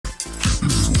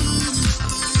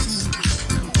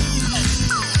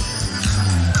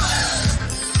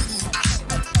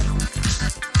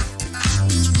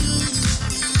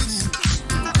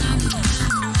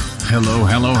Hello,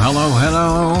 hello, hello,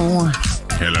 hello.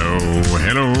 Hello,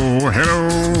 hello, hello,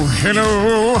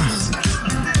 hello.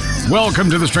 Welcome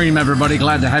to the stream, everybody.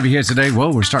 Glad to have you here today.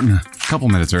 Well, we're starting a couple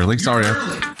minutes early. Sorry.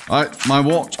 I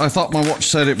thought my watch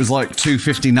said it was like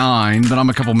 2:59, but I'm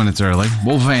a couple minutes early.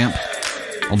 We'll vamp.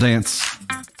 I'll dance.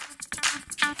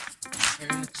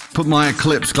 Put my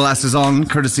Eclipse glasses on,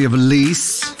 courtesy of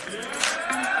Elise.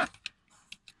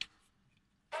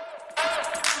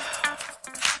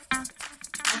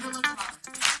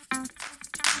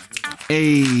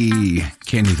 Hey,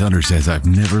 Candy Thunder says, I've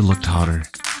never looked hotter.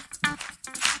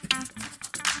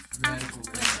 I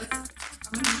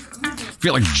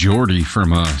feel like Geordi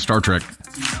from Star Trek.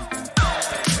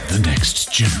 The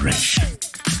next generation.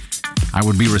 I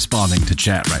would be responding to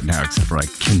chat right now, except for I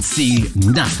can see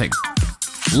nothing.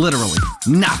 Literally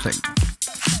nothing.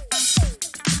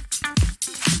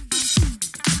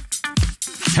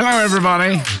 Hello,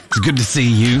 everybody. It's good to see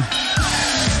you.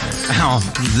 Now,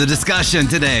 the discussion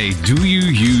today. Do you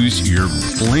use your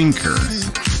blinker?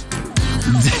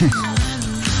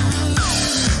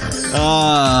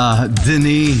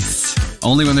 Denise.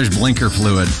 Only when there's blinker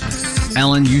fluid.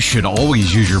 Ellen, you should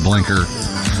always use your blinker.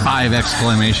 5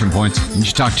 exclamation points. You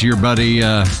should talk to your buddy,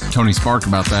 Tony Spark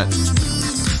about that.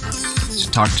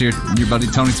 Just talk to your buddy,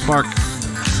 Tony Spark.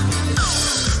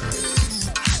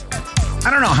 I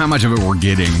don't know how much of it we're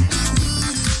getting,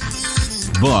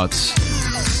 but...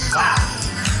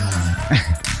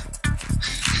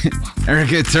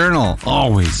 Erica Eternal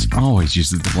always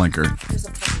uses the blinker.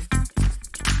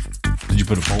 Did you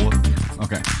put a poll in?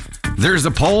 Okay. There's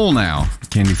a poll now.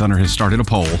 Candy Thunder has started a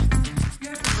poll.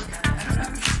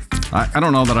 I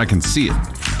don't know that I can see it.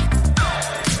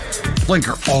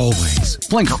 Blinker always.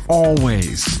 Blinker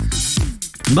always.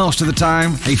 Most of the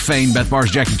time. Hey, Fane, Beth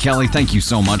Bars, Jackie Kelly, thank you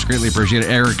so much. Greatly appreciate it.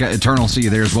 Erica Eternal, see you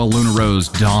there as well. Luna Rose,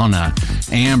 Donna,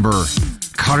 Amber,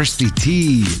 Karsty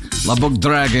T, La Book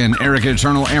Dragon, Erica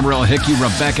Eternal, Amberella Hickey,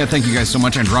 Rebecca, thank you guys so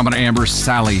much. Andromeda Amber,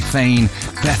 Sally, Fane,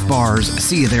 Beth Bars,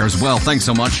 see you there as well. Thanks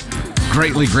so much.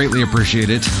 Greatly appreciate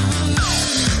it.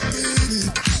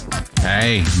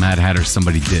 Hey, Mad Hatter,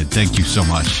 somebody did. Thank you so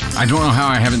much. I don't know how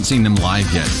I haven't seen them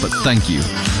live yet, but thank you.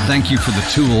 Thank you for the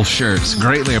Tool shirts.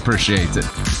 Greatly appreciate it.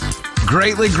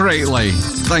 Greatly.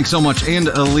 Thanks so much. And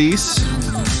Elise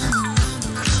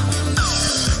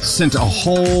sent a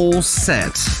whole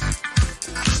set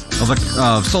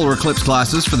of solar eclipse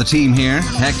glasses for the team here.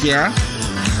 Heck yeah.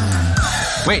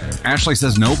 Wait, Ashley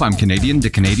says, nope, I'm Canadian. Do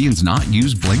Canadians not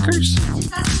use blinkers?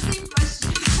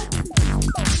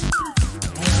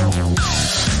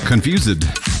 Confused.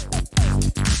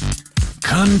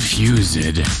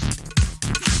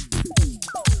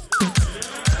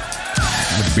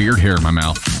 The beard hair in my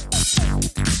mouth.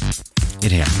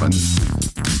 It happens.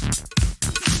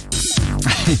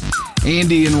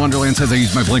 Andy in Wonderland says I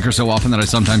use my blinker so often that I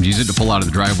sometimes use it to pull out of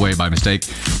the driveway by mistake.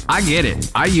 I get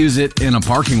it. I use it in a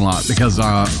parking lot because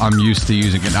I'm used to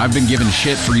using it. I've been given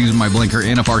shit for using my blinker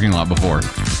in a parking lot before.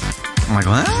 I'm like,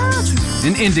 what?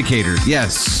 An indicator.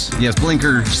 Yes,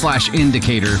 blinker /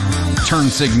 indicator, turn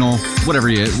signal, whatever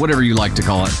you like to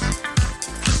call it.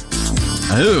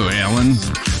 Oh, Ellen,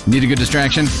 need a good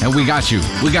distraction? And we got you,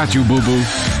 boo-boo.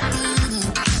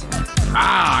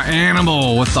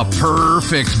 Animal with the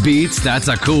perfect beats. That's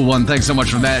a cool one. Thanks so much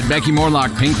for that. Becky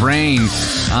Morlock, Pink Rain,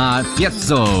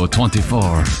 Piezzo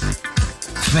 24,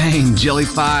 Fang, Jelly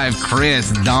 5,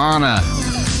 Chris, Donna,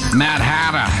 Matt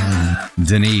Hatta,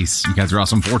 Denise. You guys are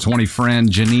awesome. 420 friend,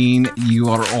 Janine, you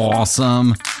are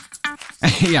awesome.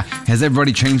 Yeah, has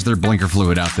everybody changed their blinker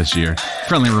fluid out this year?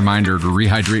 Friendly reminder to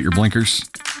rehydrate your blinkers.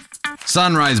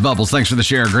 Sunrise Bubbles, thanks for the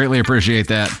share. Greatly appreciate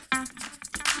that.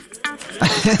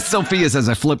 Sophia says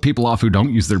I flip people off who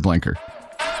don't use their blinker.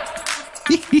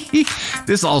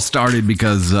 This all started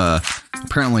because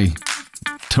apparently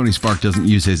Tony Spark doesn't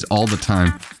use his all the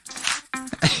time.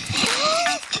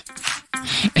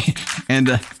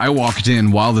 And I walked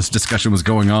in while this discussion was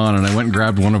going on, and I went and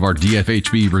grabbed one of our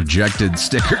DFHB rejected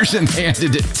stickers and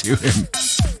handed it to him.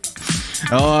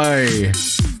 Oi.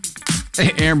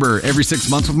 Hey, Amber, every 6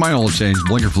 months with my oil change,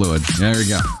 blinker fluid. There we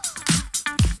go.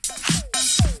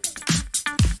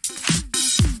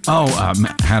 Oh,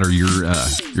 Hatter,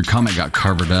 your comment got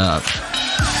covered up.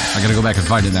 I gotta go back and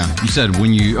find it now. You said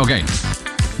when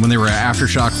they were at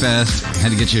Aftershock Fest,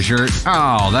 had to get you a shirt.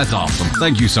 Oh, that's awesome.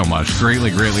 Thank you so much. Greatly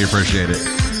appreciate it.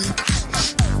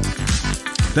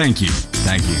 Thank you.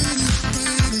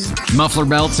 Muffler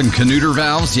belts and canooter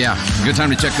valves. Yeah, good time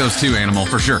to check those too, Animal,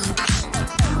 for sure.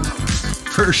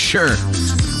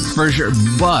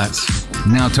 But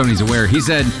now Tony's aware. He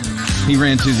said he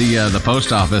ran to the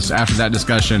post office after that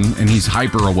discussion, and he's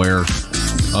hyper aware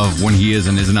of when he is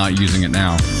and is not using it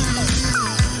now.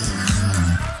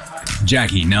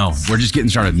 Jackie, no. We're just getting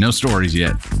started. No stories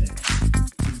yet.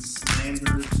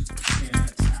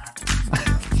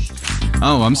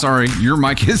 Oh, I'm sorry. Your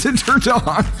mic isn't turned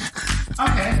on.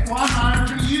 Okay, well, I'm not ever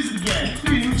going to use it again. You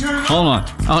didn't even turn it on. Hold on.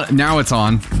 Oh, now it's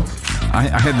on.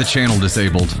 I had the channel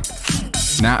disabled.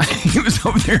 Now, he was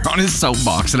over there on his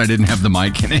soapbox and I didn't have the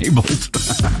mic enabled.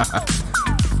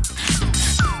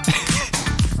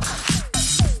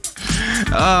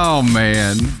 Oh,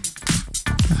 man.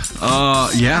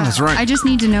 Yeah, that's right. I just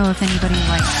need to know if anybody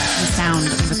likes the sound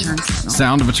of a turn signal.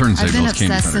 Sound of a turn signal. I've been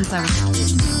obsessed since I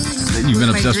was... You've been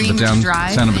obsessed with the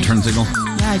sound of a turn signal?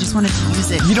 Yeah, I just wanted to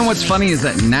use it. You know what's funny is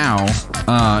that now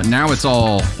it's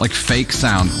all like fake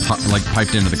sound like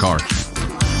piped into the car.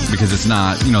 Because it's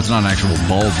not, it's not an actual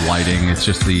bulb lighting. It's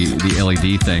just the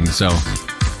LED thing. So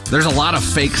there's a lot of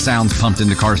fake sounds pumped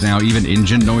into cars now, even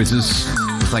engine noises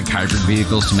with like hybrid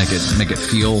vehicles to make it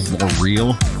feel more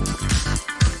real.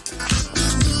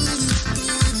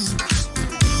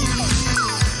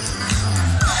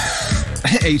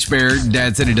 H-Bear,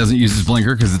 Dad said he doesn't use his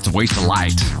blinker because it's a waste of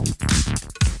light.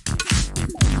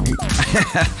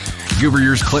 Goober,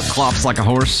 yours clip clops like a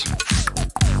horse.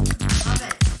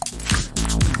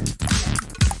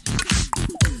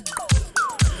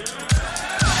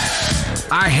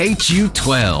 I hate you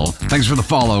 12. Thanks for the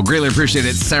follow. Greatly appreciate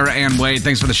it. Sarah Ann Wade,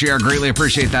 thanks for the share. Greatly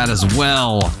appreciate that as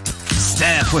well.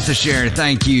 Steph with the share.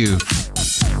 Thank you.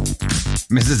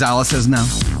 Mrs. Alice says no.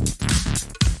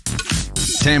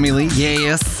 Tammy Lee,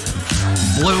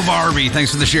 yes. Blue Barbie, thanks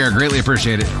for the share. Greatly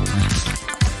appreciate it.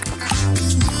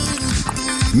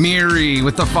 Miri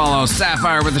with the follow.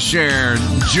 Sapphire with the share.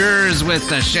 Jers with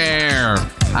the share.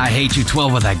 I hate you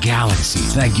 12 with a galaxy.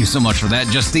 Thank you so much for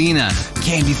that. Justina,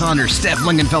 Candy Thunder, Steph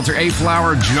Lingenfelter, A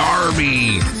Flower,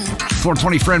 Jarby,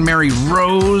 420 friend Mary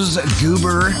Rose,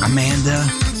 Goober, Amanda,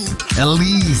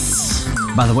 Elise.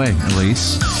 By the way,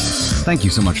 Elise, thank you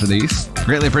so much for these.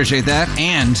 Greatly appreciate that.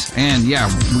 And yeah,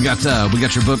 we got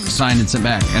your book signed and sent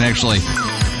back, and actually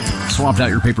swapped out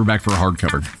your paperback for a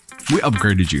hardcover. We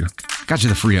upgraded you. Got you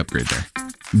the free upgrade there.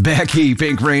 Becky,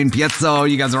 Pink Rain, Piezzo,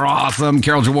 you guys are awesome.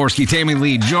 Carol Jaworski, Tammy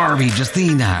Lee, Jarvie,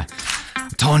 Justina,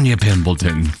 Tonya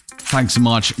Pimbleton. Thanks so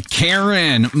much.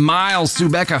 Karen, Miles,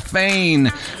 Subecca,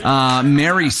 Fane,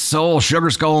 Mary Soul, Sugar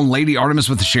Skull, and Lady Artemis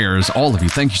with the shares. All of you,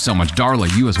 thank you so much. Darla,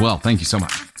 you as well. Thank you so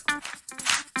much.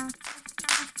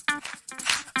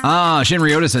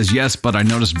 Shinryota says, yes, but I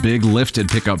noticed big lifted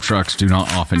pickup trucks do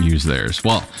not often use theirs.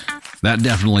 Well, that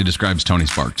definitely describes Tony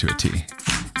Spark to a T.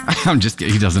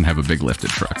 He doesn't have a big lifted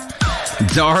truck.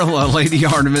 Darla, Lady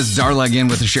Artemis, Darla again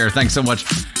with the share. Thanks so much.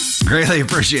 Greatly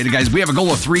appreciate it, guys. We have a goal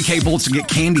of 3K bolts to get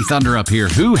Candy Thunder up here.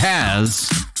 Who has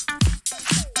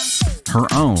her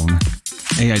own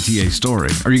AITA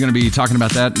story? Are you going to be talking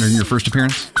about that during your first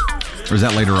appearance? Or is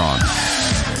that later on?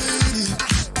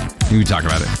 You talk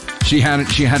about it. She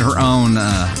had her own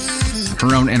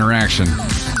interaction.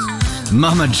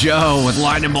 Mama Joe with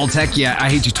Lightning Bolt. Heck yeah, I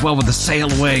hate you 12 with the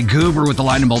sail away. Goober with the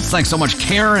Lightning Bolts. Thanks so much,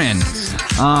 Karen.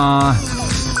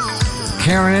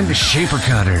 Karen Shaper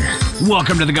Cutter.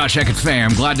 Welcome to the Gosh Heck It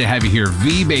fam. Glad to have you here.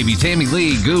 V Baby, Tammy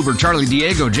Lee, Goober, Charlie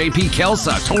Diego, JP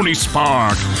Kelsa, Tony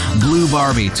Spark, Blue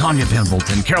Barbie, Tanya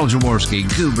Pimbleton, Carol Jaworski,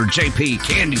 Goober, JP,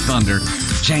 Candy Thunder,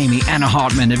 Jamie, Anna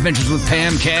Hartman, Adventures with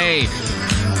Pam K. It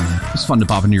was fun to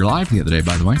pop into your live the other day,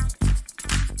 by the way.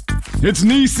 It's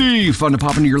Nisi! Fun to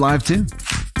pop into your live, too.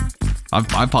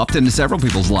 I've popped into several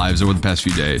people's lives over the past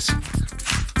few days.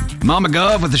 Mama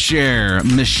Gov with a share.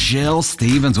 Michelle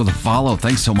Stevens with a follow.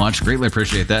 Thanks so much. Greatly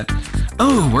appreciate that.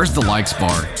 Oh, where's the likes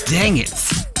bar? Dang it.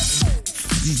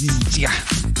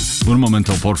 Un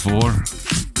momento, por favor.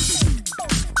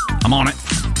 I'm on it.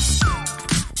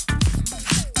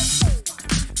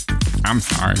 I'm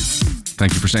sorry.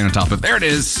 Thank you for staying on top of it. There it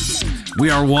is. We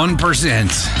are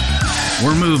 1%.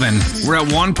 We're moving. We're at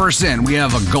 1%. We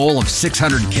have a goal of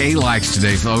 600K likes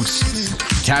today, folks.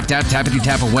 Tap, tap, tappity,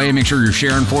 tap away. Make sure you're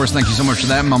sharing for us. Thank you so much for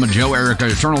that. Mama Joe, Erica,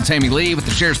 Eternal Tammy Lee with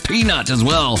the shares. Peanut as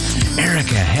well.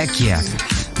 Erica, heck yeah.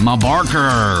 Ma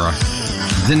Barker.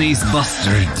 Denise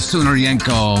Bustard.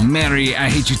 Sunaryenko. Mary, I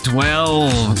hate you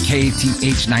 12.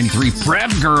 KTH93.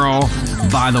 Prep Girl,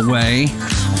 by the way.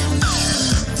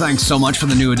 Thanks so much for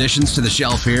the new additions to the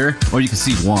shelf here. Or you can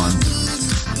see one.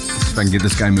 If I can get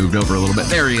this guy moved over a little bit.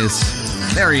 There he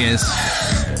is. There he is.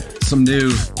 Some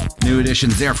new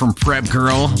additions there from Prep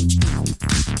Girl.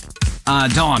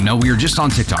 Dawn, no, we are just on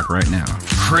TikTok right now.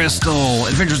 Crystal,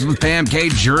 Adventures with Pam, K,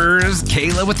 Jers,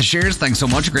 Kayla with the shares. Thanks so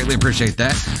much. Greatly appreciate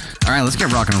that. All right, let's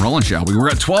get rocking and rolling, shall we? We're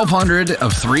at 1,200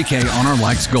 of 3K on our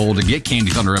likes goal to get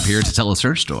Candy Thunder up here to tell us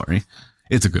her story.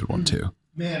 It's a good one, too.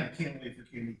 Man, I can't wait for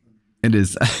Candy Thunder. It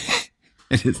is,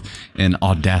 it is an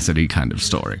audacity kind of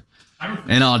story.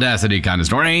 An Audacity kind of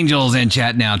store. Angel's in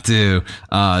chat now too.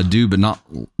 But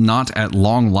not at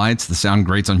long lights. The sound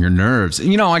grates on your nerves.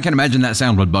 You know, I can imagine that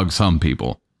sound would bug some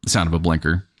people. The sound of a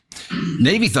blinker.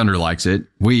 Navy Thunder likes it.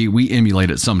 We emulate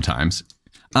it sometimes.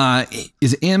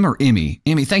 Is it M or Emmy?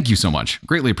 Emmy, thank you so much.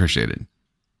 Greatly appreciate it.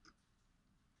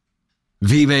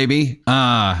 V baby.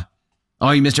 Oh,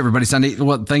 you missed everybody Sunday.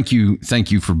 Well, thank you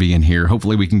for being here.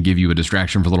 Hopefully we can give you a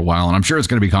distraction for a little while, and I'm sure it's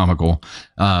going to be comical.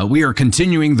 We are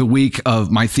continuing the week of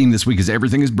my theme this week is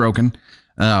Everything is Broken,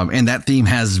 and that theme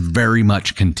has very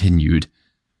much continued.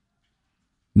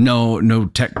 No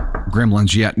tech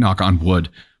gremlins yet, knock on wood,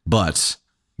 but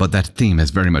that theme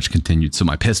has very much continued. So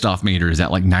my pissed off meter is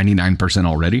at like 99%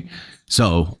 already.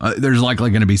 So there's likely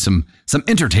going to be some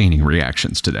entertaining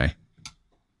reactions today.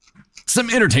 Some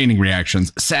entertaining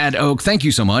reactions. Sad Oak, thank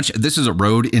you so much. This is a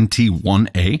Rode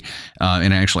NT1A,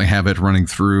 and I actually have it running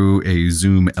through a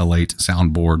Zoom L8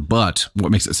 soundboard. But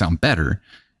what makes it sound better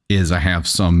is I have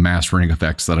some mastering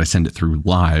effects that I send it through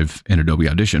live in Adobe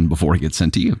Audition before it gets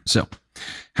sent to you. So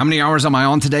how many hours am I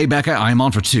on today, Becca? I'm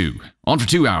on for 2. On for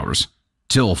 2 hours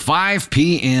till 5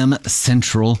 p.m.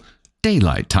 Central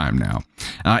Daylight Time now.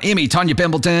 Emmy, Tanya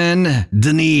Pimbleton,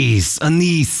 Denise,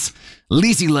 Anise,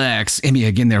 Lacey Lex, Emmy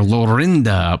again there,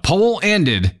 Lorinda. Poll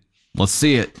ended. Let's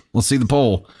see it. Let's see the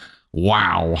poll.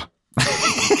 Wow.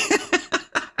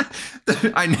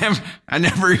 I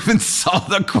never even saw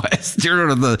the question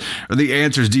or the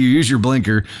answers. Do you use your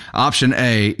blinker? Option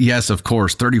A, yes, of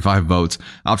course, 35 votes.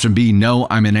 Option B, no,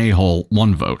 I'm an a-hole,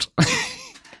 1 vote.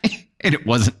 And it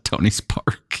wasn't Tony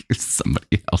Spark. It's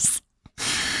somebody else.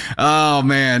 Oh,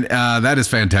 man, that is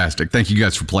fantastic. Thank you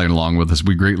guys for playing along with us.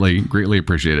 We greatly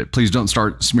appreciate it. Please don't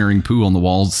start smearing poo on the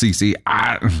walls, CC.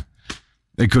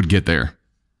 It could get there.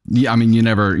 Yeah, I mean, you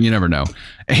never know.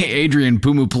 Hey, Adrian,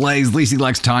 Pumu Plays, Lacey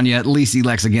Lex, Tanya, Lacey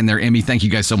Lex again there, Emmy. Thank you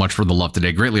guys so much for the love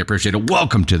today. Greatly appreciate it.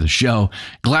 Welcome to the show.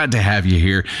 Glad to have you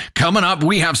here. Coming up,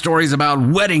 we have stories about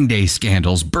wedding day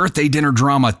scandals, birthday dinner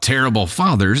drama, terrible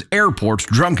fathers, airports,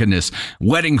 drunkenness,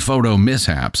 wedding photo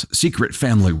mishaps, secret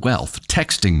family wealth,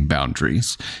 texting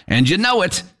boundaries, and you know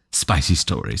it, spicy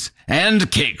stories and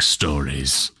cake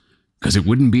stories. Because it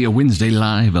wouldn't be a Wednesday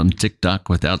Live on TikTok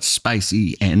without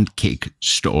spicy and cake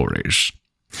stories.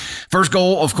 First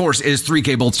goal, of course, is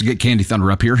 3K bolts to get Candy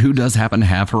Thunder up here, who does happen to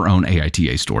have her own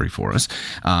AITA story for us.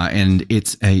 And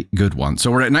it's a good one. So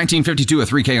we're at 1952, a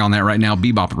 3K on that right now.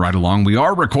 Bebopping right along. We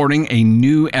are recording a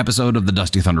new episode of the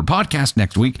Dusty Thunder podcast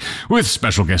next week with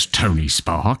special guest Tony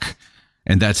Spark.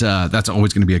 And that's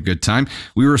always going to be a good time.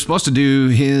 We were supposed to do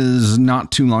his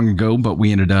not too long ago, but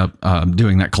we ended up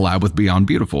doing that collab with Beyond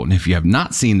Beautiful. And if you have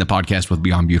not seen the podcast with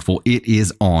Beyond Beautiful, it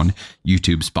is on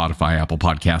YouTube, Spotify, Apple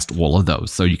Podcast, all of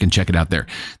those. So you can check it out there.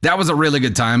 That was a really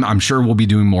good time. I'm sure we'll be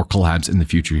doing more collabs in the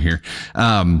future here.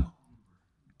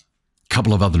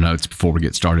 Couple of other notes before we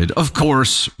get started. Of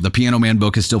course, the Piano Man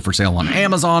book is still for sale on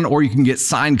Amazon, or you can get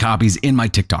signed copies in my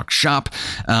TikTok shop,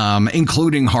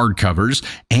 including hardcovers.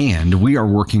 And we are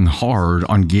working hard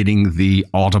on getting the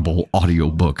Audible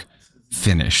audiobook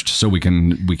finished, so we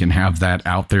can have that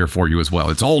out there for you as well.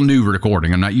 It's all new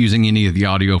recording. I'm not using any of the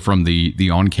audio from the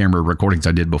on-camera recordings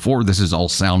I did before. This is all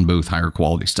sound booth, higher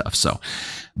quality stuff. So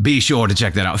be sure to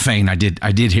check that out. Fane, I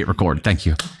did hit record. Thank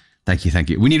you. Thank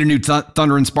you. We need a new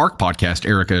Thunder and Spark podcast,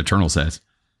 Erica Eternal says.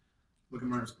 Look at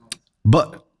my response.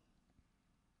 But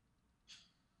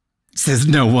says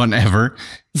no one ever.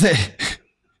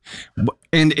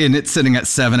 And it's sitting at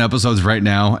 7 episodes right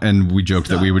now, and we joked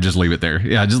that we would just leave it there.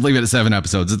 Yeah, just leave it at 7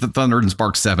 episodes. It's the Thunder and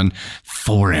Spark 7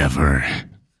 forever.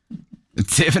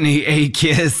 Tiffany, a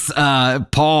kiss.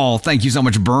 Paul, thank you so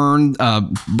much.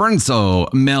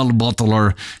 Burnso, Mel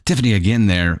Butler, Tiffany again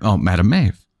there. Oh, Madam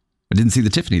Maeve. I didn't see the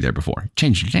Tiffany there before.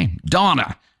 Changed your name.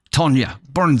 Donna, Tonya,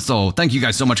 Burnso. Thank you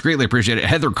guys so much. Greatly appreciate it.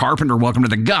 Heather Carpenter, welcome to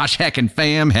the Gosh Heckin'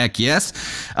 Fam. Heck yes.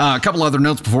 A couple other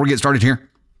notes before we get started here.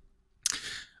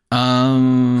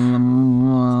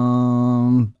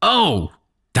 Oh,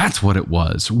 that's what it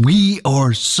was. We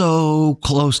are so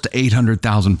close to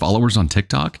 800,000 followers on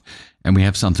TikTok, and we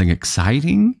have something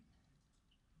exciting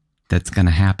that's going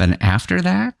to happen after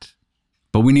that.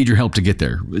 But we need your help to get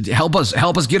there. Help us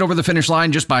get over the finish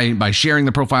line just by sharing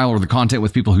the profile or the content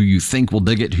with people who you think will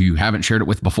dig it, who you haven't shared it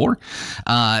with before.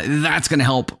 That's going to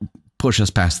help push us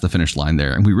past the finish line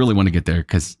there. And we really want to get there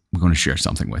because we're going to share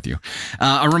something with you.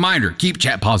 A reminder, keep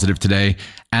chat positive today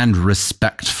and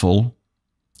respectful.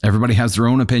 Everybody has their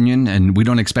own opinion, and we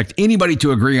don't expect anybody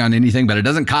to agree on anything, but it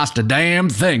doesn't cost a damn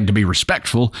thing to be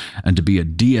respectful and to be a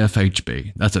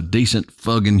DFHB. That's a decent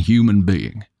fucking human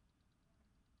being.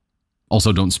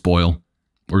 Also, don't spoil,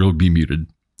 or you'll be muted.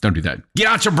 Don't do that. Get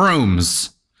out your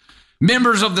brooms.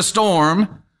 Members of the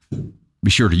Storm, Be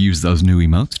sure to use those new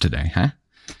emotes today, huh?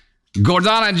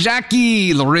 Gordana,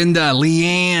 Jackie, Lorinda,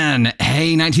 Leanne,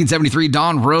 hey, 1973,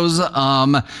 Dawn, Rosa,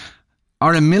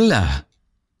 Artemilla.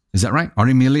 Is that right?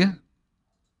 Artemilla?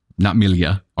 Not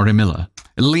Milia, Artemilla.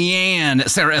 Leanne,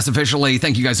 Sarah S. officially.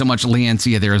 Thank you guys so much, Leanne.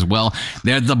 See you there as well.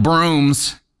 They're the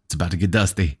brooms. It's about to get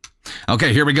dusty.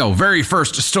 Okay, here we go. Very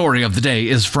first story of the day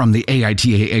is from the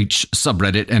AITAH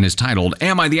subreddit and is titled,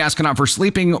 Am I the Astronaut for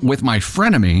Sleeping with My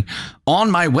Frenemy on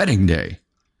My Wedding Day?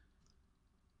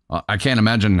 I can't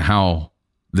imagine how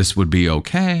this would be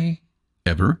okay,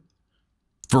 ever.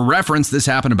 For reference, this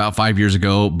happened about 5 years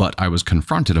ago, but I was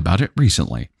confronted about it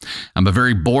recently. I'm a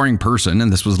very boring person, and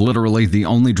this was literally the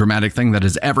only dramatic thing that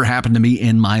has ever happened to me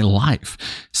in my life.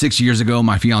 6 years ago,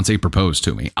 my fiance proposed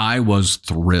to me. I was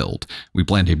thrilled. We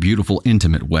planned a beautiful,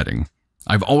 intimate wedding.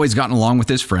 I've always gotten along with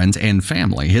his friends and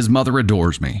family. His mother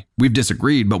adores me. We've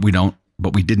disagreed, but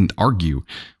we didn't argue.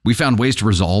 We found ways to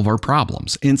resolve our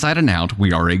problems. Inside and out,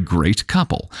 we are a great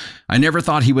couple. I never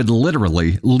thought he would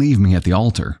literally leave me at the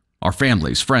altar. Our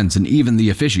families, friends, and even the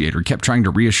officiator kept trying to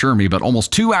reassure me, but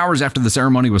almost 2 hours after the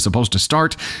ceremony was supposed to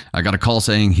start, I got a call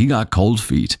saying he got cold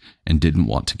feet and didn't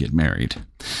want to get married.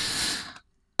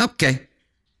 Okay.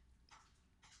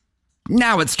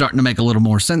 Now it's starting to make a little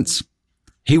more sense.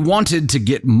 He wanted to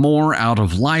get more out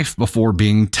of life before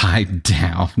being tied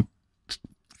down.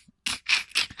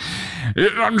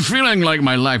 I'm feeling like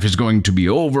my life is going to be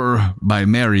over by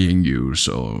marrying you,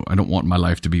 so I don't want my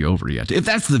life to be over yet. If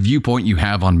that's the viewpoint you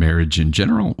have on marriage in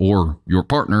general, or your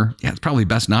partner, yeah, it's probably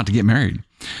best not to get married.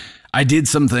 I did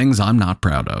some things I'm not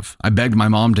proud of. I begged my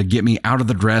mom to get me out of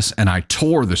the dress, and I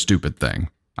tore the stupid thing.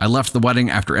 I left the wedding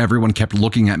after everyone kept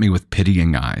looking at me with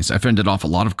pitying eyes. I fended off a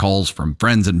lot of calls from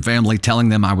friends and family telling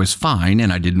them I was fine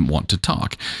and I didn't want to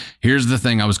talk. Here's the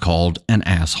thing I was called an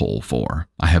asshole for.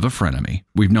 I have a frenemy.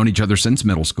 We've known each other since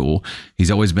middle school. He's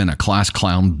always been a class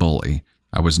clown bully.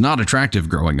 I was not attractive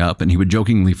growing up, and he would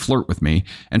jokingly flirt with me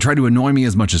and try to annoy me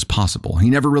as much as possible. He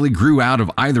never really grew out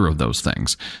of either of those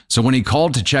things. So when he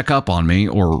called to check up on me,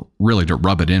 or really to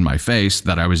rub it in my face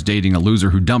that I was dating a loser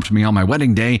who dumped me on my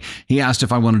wedding day, he asked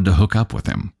if I wanted to hook up with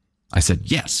him. I said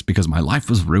yes, because my life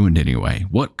was ruined anyway.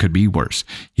 What could be worse?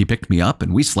 He picked me up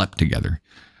and we slept together.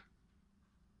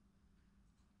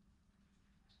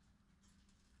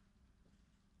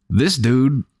 This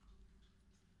dude,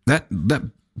 that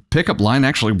pickup line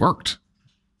actually worked.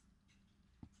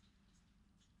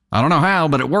 I don't know how,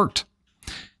 but it worked.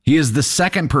 He is the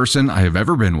second person I have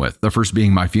ever been with, the first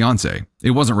being my fiance.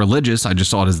 It wasn't religious, I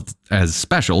just saw it as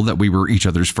special that we were each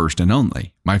other's first and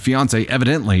only. My fiance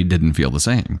evidently didn't feel the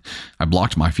same. I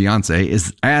blocked my fiance,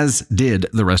 as did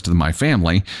the rest of my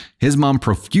family. His mom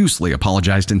profusely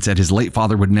apologized and said his late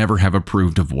father would never have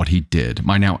approved of what he did.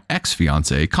 My now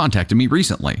ex-fiance contacted me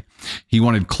recently. He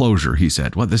wanted closure, he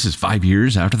said. What, this is 5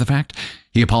 years after the fact?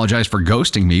 He apologized for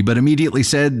ghosting me, but immediately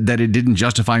said that it didn't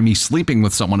justify me sleeping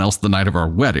with someone else the night of our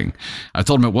wedding. I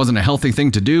told him it wasn't a healthy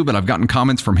thing to do, but I've gotten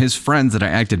comments from his friends that I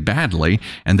acted badly,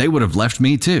 and they would have left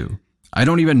me too. I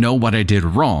don't even know what I did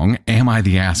wrong. Am I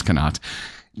the astronaut?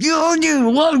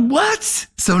 What?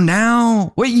 So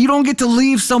now, wait, you don't get to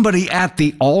leave somebody at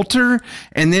the altar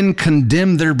and then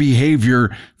condemn their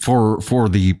behavior for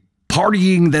the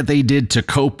partying that they did to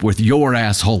cope with your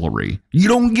assholery. You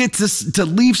don't get to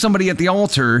leave somebody at the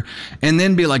altar and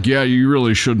then be like, yeah, you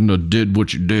really shouldn't have did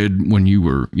what you did when you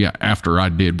were, after I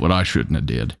did what I shouldn't have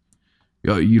did.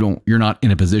 You're not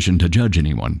in a position to judge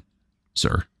anyone,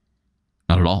 sir.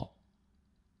 Not at all.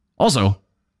 Also,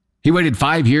 he waited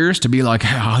 5 years to be like,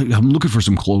 hey, I'm looking for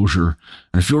some closure.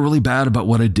 And I feel really bad about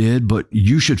what I did, but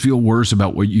you should feel worse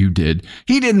about what you did.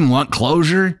 He didn't want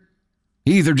closure.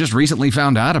 He either just recently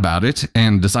found out about it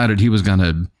and decided he was going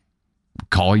to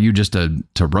call you just to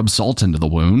rub salt into the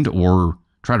wound or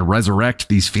try to resurrect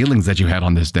these feelings that you had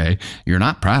on this day. You're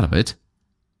not proud of it.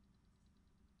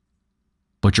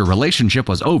 But your relationship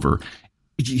was over.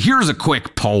 Here's a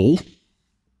quick poll.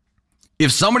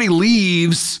 If somebody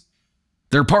leaves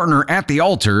their partner at the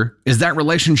altar, is that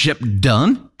relationship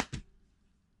done?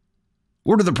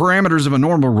 Or do the parameters of a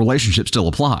normal relationship still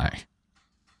apply?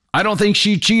 I don't think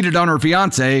she cheated on her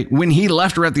fiance. When he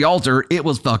left her at the altar, it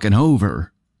was fucking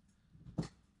over.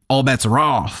 All bets are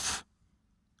off.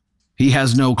 He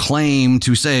has no claim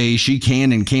to say she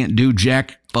can and can't do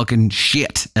jack fucking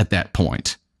shit at that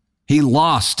point. He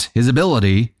lost his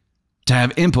ability to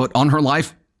have input on her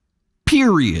life,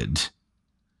 period.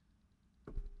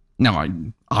 Now,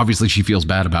 obviously she feels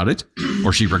bad about it,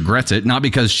 or she regrets it, not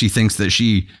because she thinks that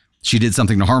she did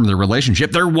something to harm their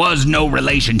relationship. There was no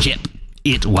relationship.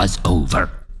 It was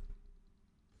over.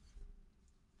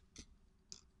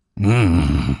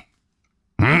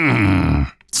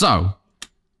 So,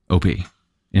 OP,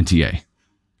 NTA.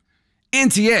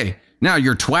 NTA. Now,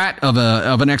 your twat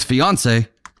of an ex-fiance,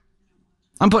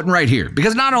 I'm putting right here.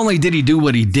 Because not only did he do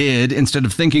what he did, instead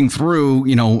of thinking through,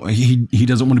 you know, he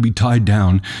doesn't want to be tied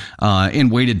down,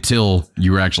 and waited till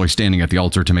you were actually standing at the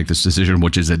altar to make this decision,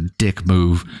 which is a dick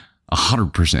move,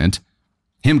 100%.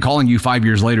 Him calling you 5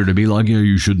 years later to be like, yeah,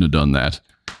 you shouldn't have done that.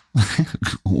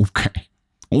 Okay.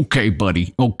 Okay,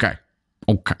 buddy. Okay.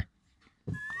 Okay.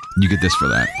 You get this for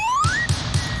that.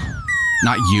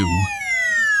 Not you.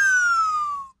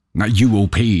 Not you,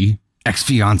 OP.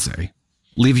 Ex-fiance.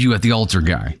 Leave you at the altar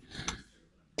guy.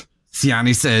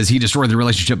 Siani says he destroyed the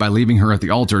relationship by leaving her at the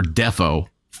altar. Defo.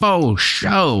 Faux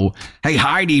show. Hey,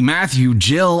 Heidi, Matthew,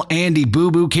 Jill, Andy,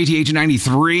 Boo Boo,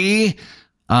 KTH93.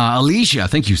 Alicia,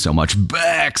 thank you so much.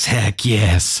 Bex, heck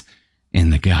yes. In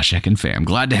the Gosh Heckin' fam.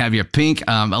 Glad to have you, Pink.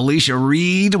 Alicia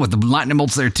Reed with the lightning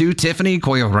bolts there too. Tiffany,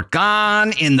 Koyo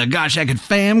Rakan in the Gosh Heckin'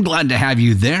 fam. Glad to have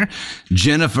you there.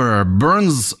 Jennifer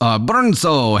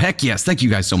Burnso, heck yes. Thank you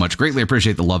guys so much. Greatly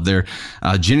appreciate the love there.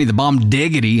 Jenny the Bomb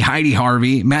Diggity, Heidi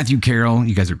Harvey, Matthew Carroll.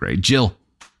 You guys are great. Jill,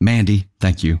 Mandy,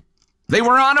 thank you. They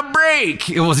were on a break.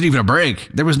 It wasn't even a break.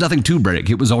 There was nothing to break.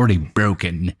 It was already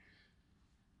broken.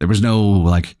 There was no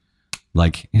like,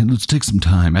 hey, let's take some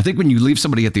time. I think when you leave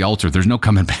somebody at the altar, there's no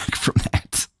coming back from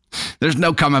that. There's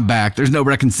no coming back. There's no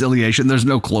reconciliation. There's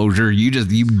no closure. You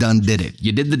done did it.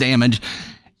 You did the damage.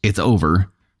 It's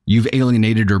over. You've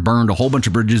alienated or burned a whole bunch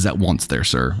of bridges at once there,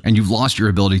 sir. And you've lost your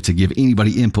ability to give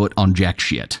anybody input on jack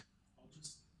shit.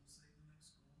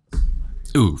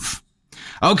 Oof.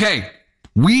 Okay.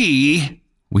 We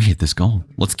hit this goal.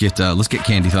 Let's get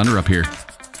Candy Thunder up here.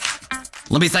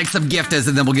 Let me thank some gifters,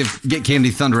 and then we'll get Candy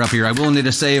Thunder up here. I will need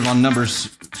a save on numbers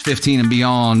 15 and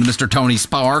beyond. Mr. Tony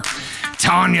Spark,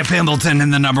 Tanya Pimbleton in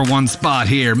the #1 spot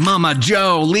here. Mama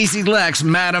Joe, Lacey Lex,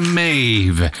 Madam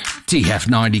Maeve,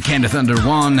 TF90, Candy Thunder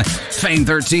 1, Fame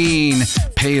 13,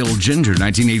 Pale Ginger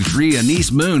 1983,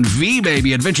 Anise Moon,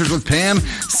 V-Baby, Adventures with Pam,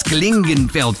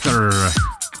 Sklingenfelter,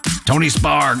 Tony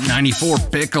Spark, 94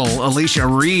 Pickle, Alicia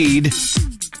Reed.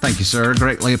 Thank you, sir.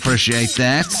 Greatly appreciate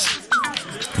that.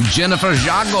 Jennifer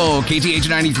Jago,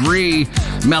 KTH93,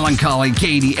 Melancholy,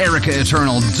 Katie, Erica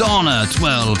Eternal, Donna,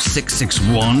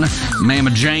 12661, Mama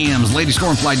Jams, Lady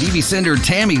Stormfly, DV Cinder,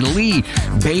 Tammy Lee,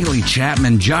 Bailey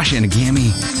Chapman, Josh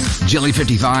Anagami,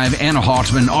 Jelly55, Anna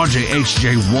Hartman,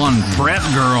 RJHJ1, Brett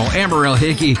Girl, Amber L.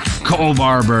 Hickey, Cole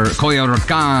Barber, Koyo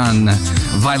Rakan,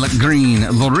 Violet Green,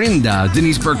 Lorinda,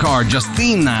 Denise Burkhardt,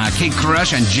 Justina, Kate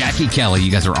Crush, and Jackie Kelly. You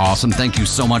guys are awesome. Thank you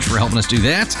so much for helping us do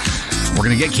that. We're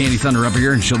going to get Candy Thunder up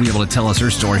here, and she'll be able to tell us her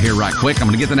story here right quick. I'm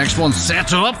going to get the next one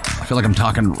set up. I feel like I'm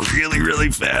talking really, really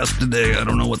fast today. I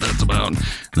don't know what that's about.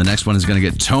 The next one is going to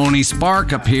get Tony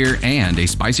Spark up here and a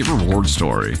spicy reward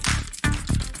story.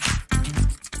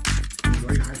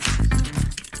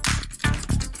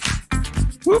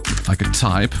 Whoop, if I could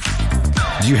type.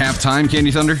 Do you have time,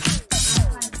 Candy Thunder?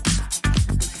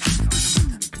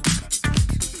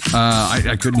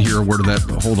 I couldn't hear a word of that.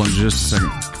 Hold on just a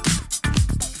second.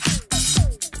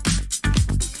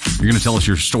 You're going to tell us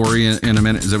your story in a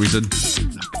minute? Is that what you said?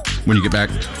 When you get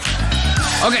back?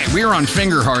 Okay, we are on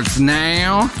Finger Hearts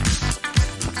now.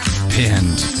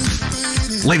 Pinned.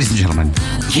 Ladies and gentlemen,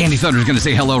 Candy Thunder is going to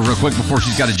say hello real quick before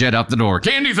she's got to jet out the door.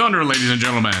 Candy Thunder, ladies and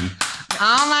gentlemen.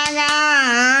 Oh my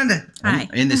God. Hi.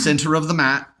 In the center of the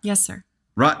mat. Yes, sir.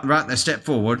 Right, step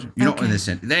forward. You're not in the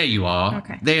center. There you are.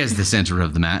 Okay. There's the center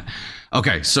of the mat.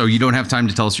 Okay, so you don't have time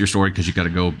to tell us your story because you got to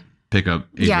go pick up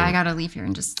Ava. Yeah, I gotta leave here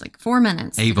in just like 4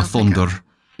 minutes. Ava Thunder.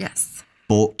 Yes.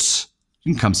 But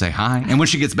you can come say hi. And when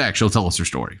she gets back, she'll tell us her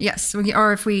story. Yes.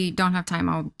 Or if we don't have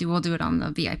time, we'll do it on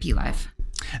the VIP live.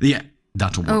 Yeah,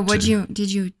 that'll work. Oh,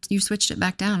 you switched it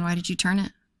back down. Why did you turn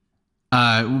it?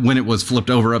 When it was flipped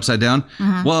over upside down.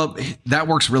 Mm-hmm. Well, that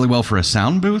works really well for a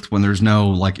sound booth when there's no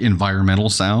like environmental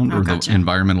sound or gotcha. The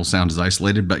environmental sound is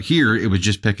isolated. But here it was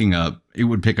just it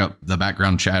would pick up the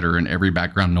background chatter and every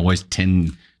background noise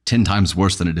 10 times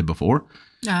worse than it did before.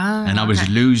 And I was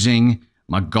losing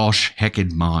my gosh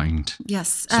heckin' mind.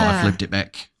 Yes. So I flipped it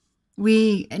back.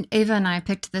 Ava and I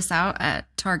picked this out at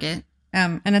Target.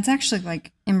 And it's actually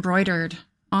like embroidered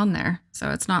on there. So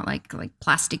it's not like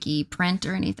plasticky print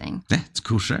or anything. Yeah, it's a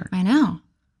cool shirt. I know.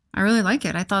 I really like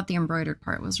it. I thought the embroidered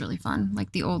part was really fun.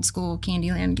 Like the old school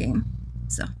Candyland game.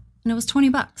 So, and it was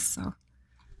 $20. So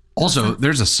also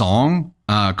there's a song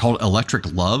called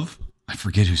Electric Love. I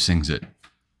forget who sings it.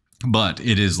 But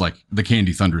it is like the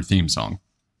Candy Thunder theme song.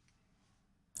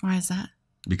 Why is that?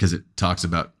 Because it talks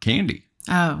about candy.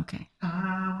 Oh, okay.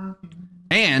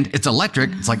 And it's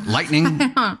electric. It's like lightning.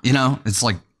 You know, it's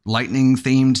like lightning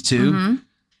themed too. Mm-hmm.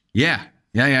 Yeah.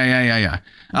 Yeah.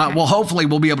 Okay. Well, hopefully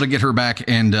we'll be able to get her back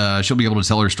and she'll be able to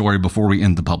tell her story before we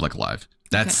end the public live.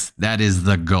 That is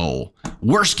the goal.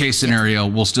 Worst case scenario,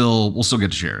 we'll still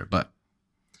get to share it. But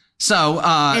so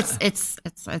it's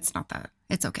not that.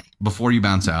 It's okay. Before you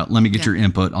bounce out, let me get your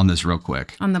input on this real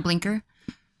quick. On the blinker?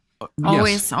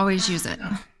 Yes. Always use it.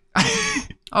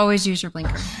 Always use your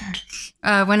blinker.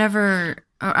 Whenever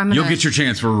you'll get your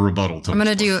chance for a rebuttal. I'm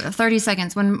gonna do 30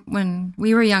 seconds. When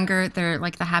we were younger, they're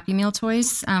like the Happy Meal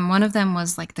toys. One of them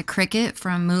was like the cricket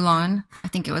from Mulan. I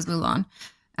think it was Mulan.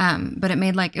 But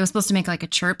it was supposed to make like a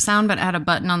chirp sound, but it had a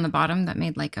button on the bottom that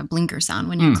made like a blinker sound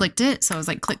when you clicked it. So it was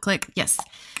like click, click. Yes.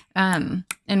 And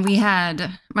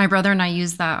my brother and I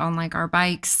used that on like our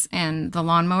bikes and the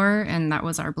lawnmower, and that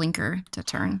was our blinker to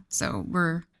turn. So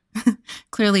we're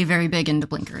clearly very big into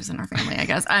blinkers in our family, I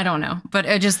guess. I don't know, but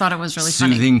I just thought it was really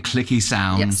soothing, funny. clicky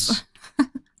sounds. Yes.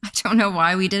 I don't know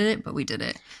why we did it, but we did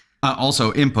it.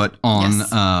 Also, input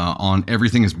on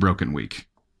Everything is Broken Week.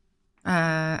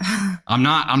 I'm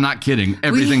not kidding.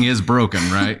 Everything is broken,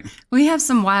 right? We have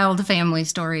some wild family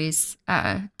stories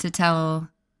to tell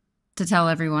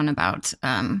everyone about.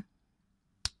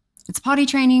 It's potty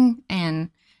training and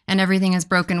Everything is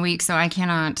Broken Week, so I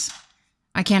cannot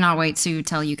wait to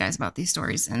tell you guys about these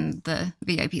stories in the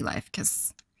VIP life,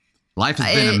 because life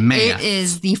has been a mess. It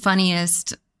is the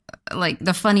funniest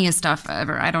stuff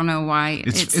ever. I don't know why.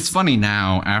 It's funny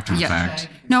now after the fact.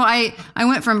 No, I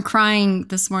went from crying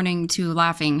this morning to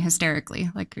laughing hysterically,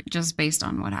 like just based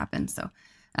on what happened. So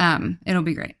it'll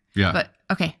be great. Yeah. But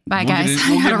okay, bye guys.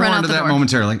 We'll get run more out into the that door.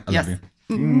 momentarily. I love you.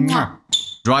 Mwah.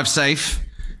 Drive safe.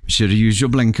 Should have used your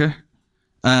blinker.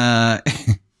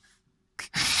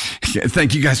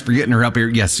 Thank you guys for getting her up here.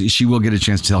 Yes, she will get a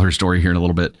chance to tell her story here in a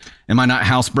little bit. Am I not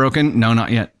housebroken? No,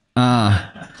 not yet.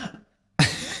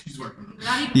 She's working.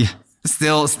 Yeah,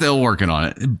 still working on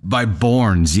it. By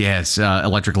Borns, yes.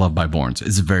 Electric Love by Borns.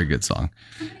 It's a very good song.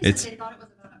 They thought it was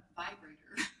about a vibrator.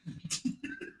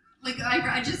 Like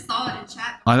I just saw it in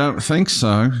chat. I don't think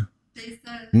so. They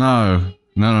said No.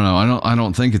 I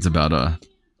don't think it's about a.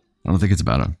 I don't think it's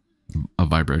about a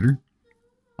vibrator.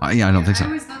 I don't think so. I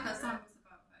always thought that song was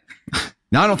about vibrator.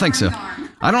 No, I don't think so.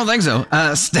 I don't think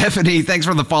so. Stephanie, thanks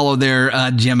for the follow there.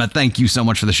 Gemma, thank you so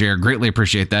much for the share. Greatly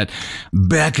appreciate that.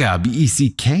 Becca,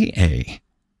 Becka.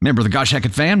 Member of the Gosh Heck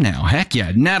It fam now. Heck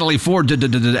yeah. Natalie Ford,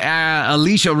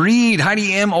 Alicia Reed,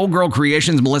 Heidi M, Old Girl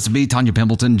Creations, Melissa B, Tanya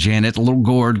Pimpleton, Janet, Little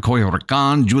Gord, Koyo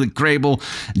Rakan, Julie Crable,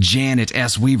 Janet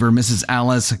S. Weaver, Mrs.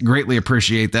 Alice. Greatly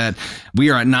appreciate that. We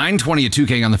are at 920 at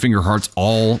 2K on the finger hearts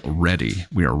already.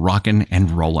 We are rocking and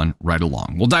rolling right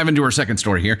along. We'll dive into our second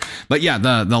story here. But yeah,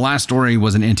 the last story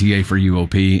was an NTA for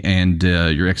UOP, and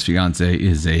your ex-fiance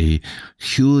is a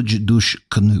huge douche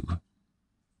canoe.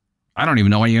 I don't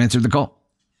even know why you answered the call.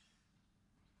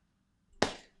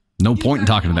 No point in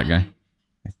talking to that guy.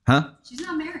 Huh? She's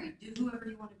not married. Do whoever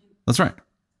you want to do. That's right.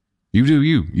 You do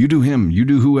you. You do him. You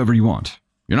do whoever you want.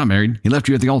 You're not married. He left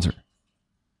you at the altar.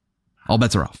 All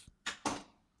bets are off.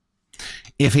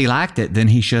 If he liked it, then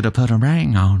he should have put a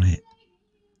ring on it.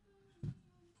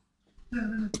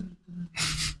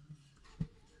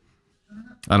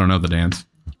 I don't know the dance.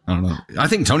 I don't know. I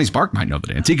think Tony Spark might know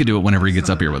the dance. He could do it whenever he gets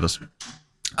up here with us.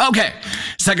 Okay.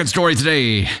 Second story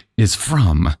today is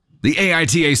from the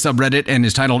AITA subreddit and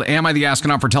is titled, Am I the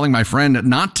Astronaut for Telling My Friend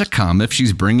Not to Come If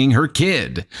She's Bringing Her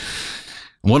Kid?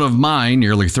 One of my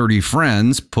nearly 30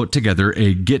 friends put together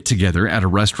a get-together at a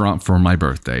restaurant for my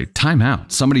birthday. Time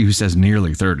out. Somebody who says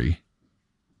nearly 30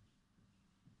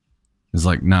 is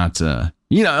like not, a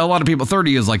lot of people,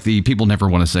 30 is like the people never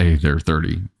want to say they're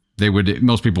 30.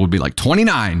 Most people would be like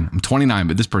 29. I'm 29,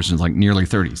 but this person is like nearly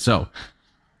 30. So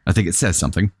I think it says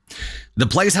something. The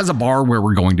place has a bar where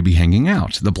we're going to be hanging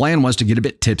out. The plan was to get a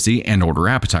bit tipsy and order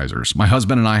appetizers. My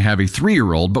husband and I have a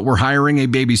 3-year-old, but we're hiring a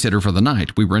babysitter for the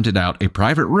night. We rented out a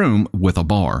private room with a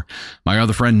bar. My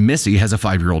other friend, Missy, has a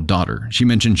 5-year-old daughter. She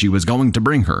mentioned she was going to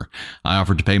bring her. I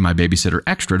offered to pay my babysitter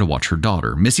extra to watch her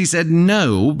daughter. Missy said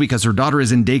no, because her daughter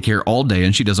is in daycare all day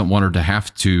and she doesn't want her to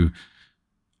have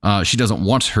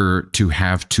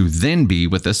to then be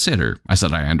with a sitter. I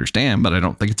said, I understand, but I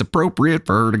don't think it's appropriate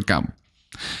for her to come.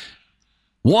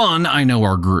 1, I know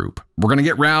our group. We're going to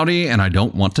get rowdy and I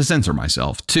don't want to censor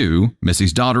myself. 2,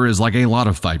 Missy's daughter is like a lot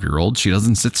of 5-year-olds. She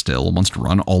doesn't sit still and wants to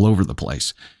run all over the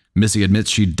place. Missy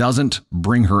admits she doesn't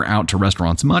bring her out to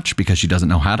restaurants much because she doesn't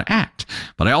know how to act.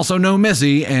 But I also know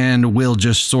Missy and will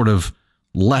just sort of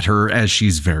let her, as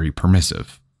she's very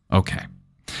permissive. Okay.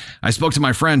 I spoke to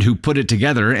my friend who put it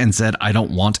together and said, I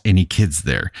don't want any kids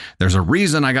there. There's a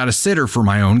reason I got a sitter for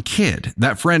my own kid.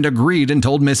 That friend agreed and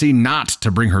told Missy not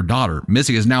to bring her daughter.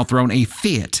 Missy has now thrown a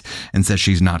fit and says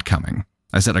she's not coming.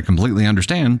 I said, I completely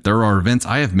understand. There are events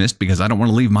I have missed because I don't want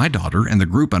to leave my daughter, and the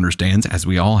group understands as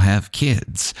we all have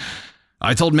kids.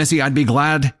 I told Missy I'd be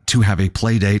glad to have a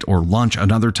play date or lunch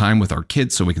another time with our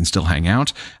kids so we can still hang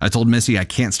out. I told Missy I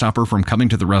can't stop her from coming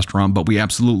to the restaurant, but we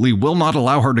absolutely will not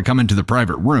allow her to come into the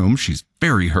private room. She's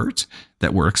very hurt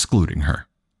that we're excluding her.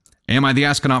 Am I the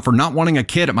astronaut for not wanting a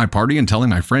kid at my party and telling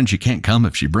my friend she can't come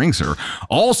if she brings her?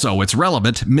 Also, it's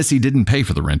relevant. Missy didn't pay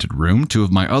for the rented room. 2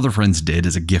 of my other friends did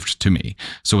as a gift to me.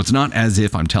 So it's not as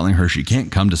if I'm telling her she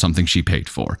can't come to something she paid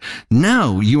for.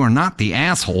 No, you are not the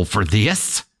asshole for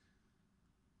this.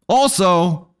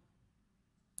 Also,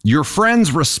 your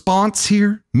friend's response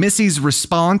here, Missy's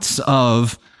response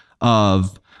of I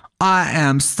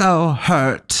am so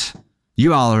hurt.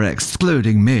 You all are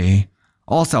excluding me.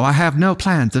 Also, I have no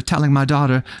plans of telling my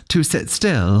daughter to sit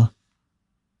still.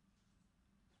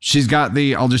 She's got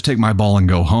the I'll just take my ball and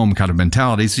go home kind of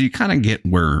mentality. So you kind of get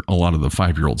where a lot of the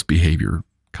 5-year-old's behavior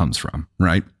comes from,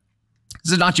 right?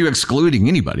 This is not you excluding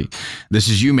anybody. This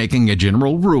is you making a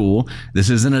general rule. This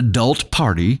is an adult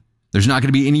party. There's not going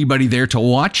to be anybody there to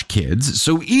watch kids.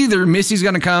 So either Missy's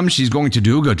going to come, she's going to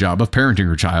do a good job of parenting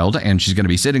her child, and she's going to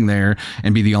be sitting there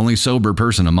and be the only sober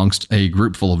person amongst a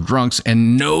group full of drunks,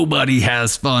 and nobody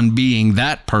has fun being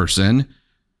that person,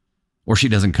 or she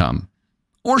doesn't come.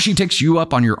 Or she takes you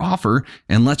up on your offer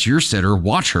and lets your sitter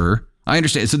watch her. I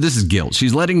understand. So this is guilt.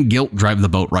 She's letting guilt drive the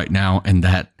boat right now, and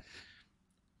that,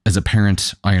 as a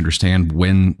parent, I understand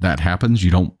when that happens. She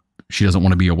doesn't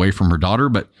want to be away from her daughter,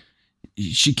 but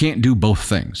she can't do both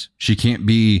things. She can't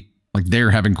be like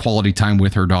there having quality time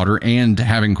with her daughter and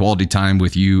having quality time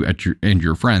with you and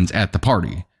your friends at the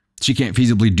party. She can't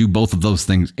feasibly do both of those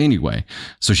things anyway.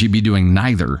 So she'd be doing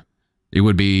neither. It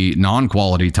would be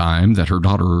non-quality time that her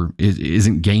daughter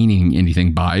isn't gaining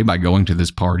anything by going to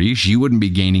this party. She wouldn't be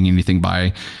gaining anything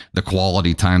by the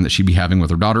quality time that she'd be having with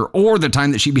her daughter or the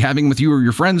time that she'd be having with you or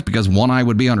your friends, because one eye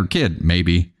would be on her kid,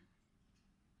 maybe.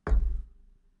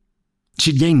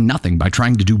 She'd gain nothing by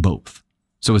trying to do both.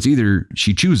 So it's either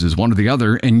she chooses one or the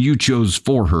other, and you chose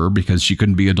for her because she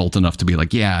couldn't be adult enough to be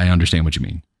like, yeah, I understand what you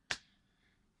mean.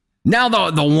 Now,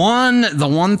 the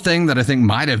one thing that I think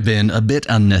might have been a bit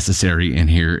unnecessary in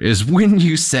here is when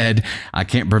you said, I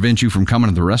can't prevent you from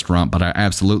coming to the restaurant, but I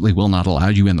absolutely will not allow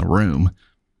you in the room.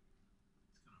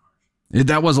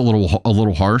 That was a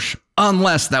little harsh,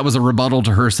 unless that was a rebuttal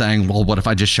to her saying, well, what if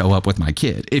I just show up with my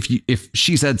kid? If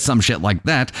she said some shit like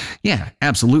that, yeah,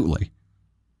 absolutely.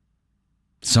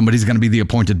 Somebody's going to be the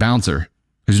appointed bouncer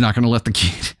who's not going to let the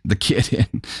kid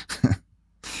in.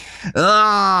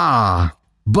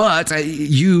 But this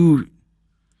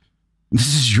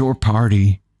is your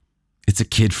party. It's a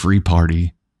kid-free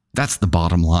party. That's the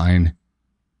bottom line.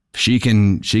 She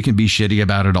can be shitty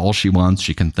about it all she wants.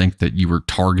 She can think that you were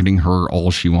targeting her all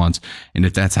she wants. And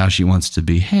if that's how she wants to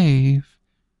behave,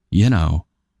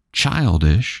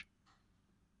 childish,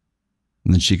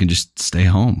 then she can just stay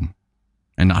home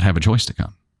and not have a choice to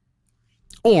come.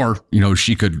 Or,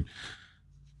 she could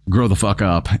grow the fuck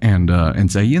up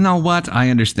and say, you know what? I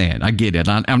understand. I get it.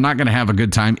 I'm not going to have a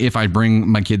good time if I bring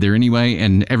my kid there anyway,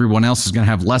 and everyone else is going to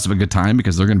have less of a good time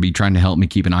because they're going to be trying to help me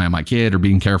keep an eye on my kid or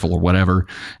being careful or whatever.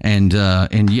 And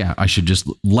yeah, I should just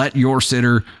let your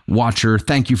sitter watch her.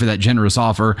 Thank you for that generous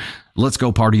offer. Let's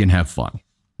go party and have fun.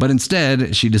 But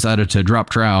instead, she decided to drop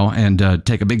trow and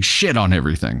take a big shit on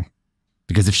everything.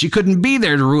 Because if she couldn't be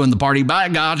there to ruin the party, by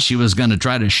God, she was going to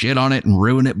try to shit on it and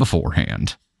ruin it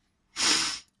beforehand.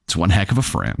 It's one heck of a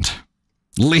friend.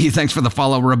 Lee, thanks for the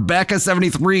follow.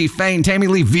 Rebecca73, Fane, Tammy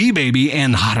Lee, V-Baby,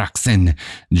 and Haraxin.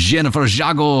 Jennifer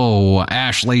Jago,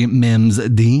 Ashley Mims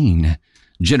Dean.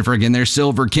 Jennifer again there,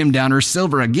 Silver, Kim Downer,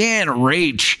 Silver again,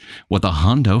 Rach with a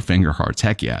hundo finger hearts.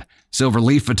 Heck yeah. Silver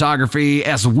Leaf Photography,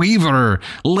 S. Weaver,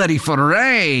 Letty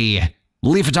Foray.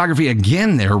 Leaf Photography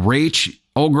again there, Rach,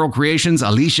 Old Girl Creations,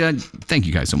 Alicia. Thank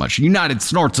you guys so much. United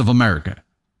Snorts of America.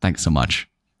 Thanks so much.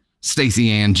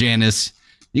 Stacy Ann, Janice.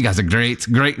 You guys are great.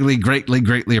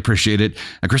 Greatly appreciate it.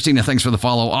 Christina, thanks for the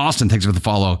follow. Austin, thanks for the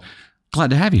follow. Glad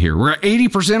to have you here. We're at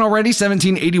 80% already.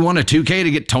 1781 to 2K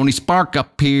to get Tony Spark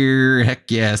up here.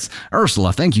 Heck yes.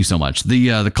 Ursula, thank you so much. The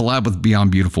collab with Beyond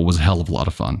Beautiful was a hell of a lot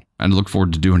of fun. And I look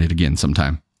forward to doing it again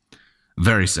sometime.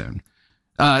 Very soon.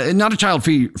 Not a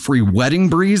child-free wedding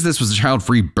breeze. This was a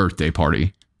child-free birthday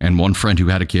party. And one friend who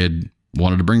had a kid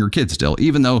wanted to bring her kid still,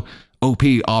 even though OP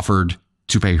offered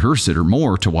to pay her sitter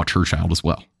more to watch her child as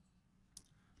well.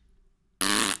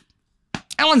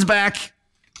 Ellen's back.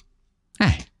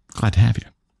 Hey, glad to have you.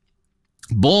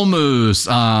 Bull Moose.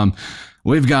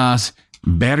 We've got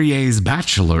Berrier's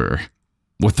Bachelor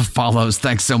with the follows.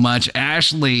 Thanks so much.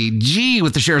 Ashley G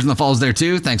with the shares and the follows there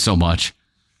too. Thanks so much.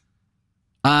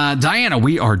 Diana,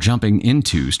 we are jumping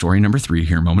into story number 3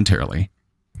 here momentarily.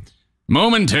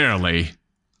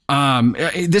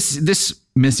 This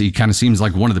Missy kind of seems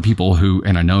like one of the people who,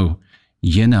 and I know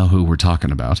you know who we're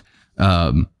talking about.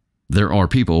 There are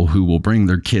people who will bring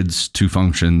their kids to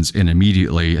functions and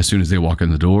immediately, as soon as they walk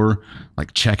in the door,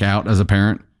 like check out as a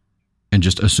parent and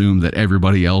just assume that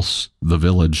everybody else, the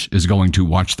village, is going to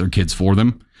watch their kids for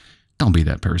them. Don't be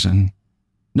that person.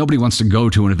 Nobody wants to go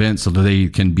to an event so that they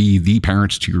can be the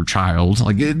parents to your child.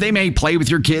 Like, they may play with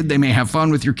your kid, they may have fun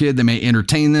with your kid, they may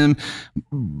entertain them,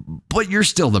 but you're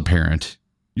still the parent.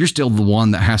 You're still the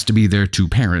one that has to be there to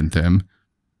parent them.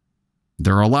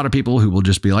 There are a lot of people who will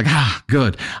just be like,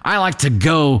 good. I like to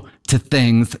go to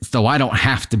things so I don't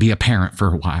have to be a parent for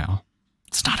a while.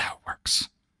 It's not how it works.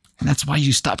 And that's why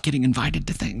you stop getting invited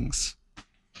to things.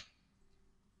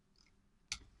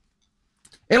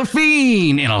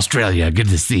 Elfine in Australia. Good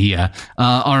to see you.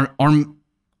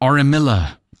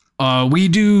 Aramilla. We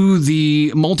do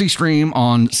the multi-stream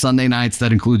on Sunday nights.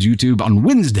 That includes YouTube. On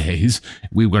Wednesdays,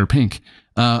 we wear pink.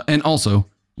 And also,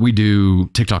 we do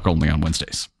TikTok only on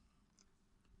Wednesdays.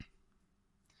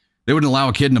 They wouldn't allow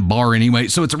a kid in a bar anyway.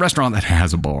 So it's a restaurant that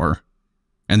has a bar.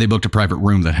 And they booked a private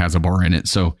room that has a bar in it.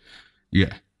 So,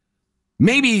 yeah.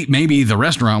 Maybe the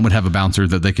restaurant would have a bouncer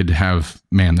that they could have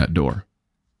man that door.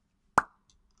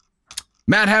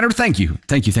 Mad Hatter, thank you.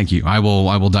 I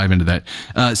will dive into that.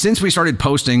 Since we started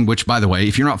posting, which, by the way,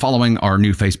 if you're not following our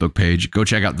new Facebook page, go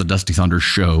check out the Dusty Thunder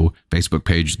Show Facebook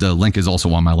page. The link is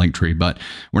also on my link tree, but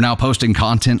we're now posting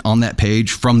content on that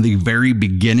page from the very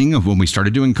beginning of when we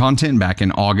started doing content back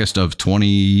in August of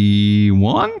 22.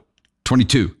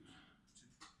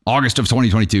 August of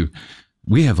 2022.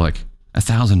 We have like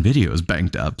 1,000 videos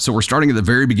banked up. So we're starting at the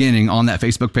very beginning on that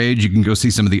Facebook page. You can go see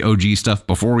some of the OG stuff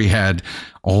before we had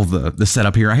all the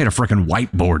setup here. I had a freaking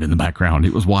whiteboard in the background.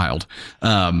 It was wild.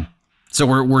 So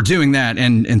we're doing that.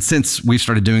 And since we've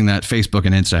started doing that, Facebook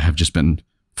and Insta have just been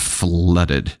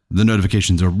flooded. The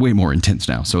notifications are way more intense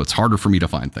now. So it's harder for me to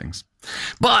find things.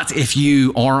 But if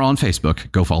you are on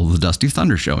Facebook, go follow the Dusty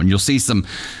Thunder Show and you'll see some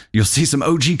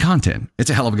OG content.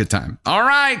 It's a hell of a good time. All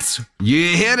right,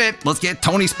 you hit it. Let's get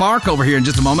Tony Spark over here in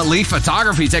just a moment. Leaf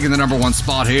Photography taking the #1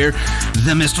 spot here.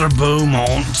 The Mr.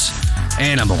 Beaumont.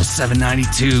 Animal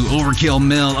 792, Overkill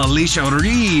Mill, Alicia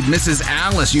Reed, Mrs.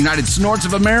 Alice, United Snorts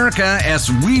of America, S.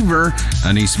 Weaver,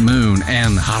 Anise Moon,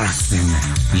 and Haraxin,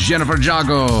 Jennifer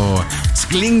Jago,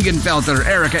 Sklingenfelter,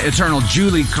 Erica Eternal,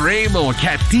 Julie Crable,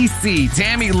 Catisi,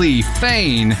 Tammy Lee,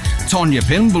 Fane, Tonya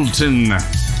Pimbleton.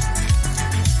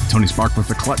 Tony Spark with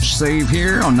the clutch save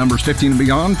here on numbers 15 and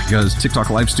beyond because TikTok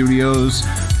Live Studios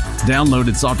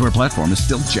downloaded software platform is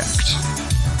still jacked.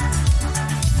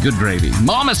 Good gravy.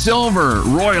 Mama Silver,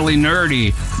 Royally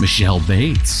Nerdy, Michelle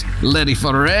Bates, Letty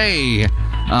Foray,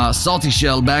 Salty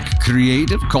Shellback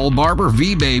Creative, Cole Barber,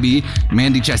 V Baby,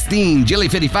 Mandy Chasteen,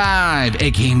 Jilly55,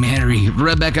 AK Mary,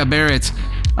 Rebecca Barrett.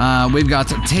 We've got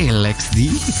Tail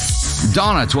XD,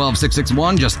 Donna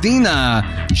 12661,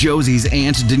 Justina, Josie's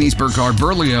aunt, Denise Burkhardt,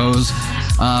 Berlioz.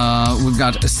 We've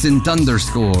got Synth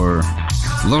underscore.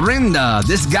 Lorinda,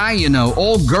 this guy you know,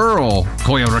 old girl,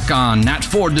 Koya Rakan, Nat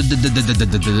 4,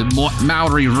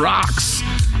 Maori Rocks.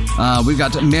 We've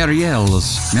got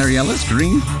Marielle's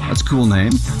Green, that's a cool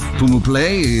name. Pumu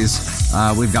Plays.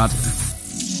 We've got,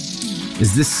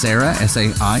 is this Sarah,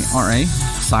 S-A-I-R-A?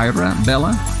 Syra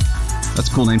Bella? That's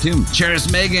a cool name too.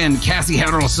 Cheris Megan, Cassie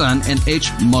Harrelson, and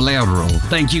H. Molero.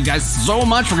 Thank you guys so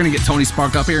much. We're going to get Tony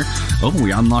Spark up here. Oh,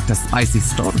 we unlocked a spicy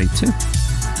story too.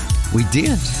 We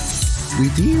did.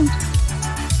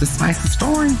 The spicy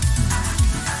story.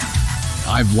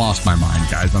 I've lost my mind,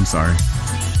 guys. I'm sorry.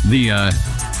 The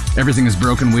Everything is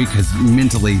Broken week has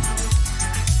mentally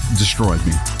destroyed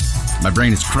me. My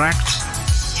brain is cracked.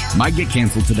 Might get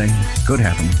canceled today. Could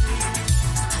happen.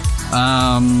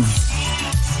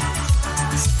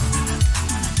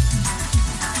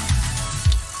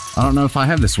 I don't know if I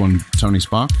have this one, Tony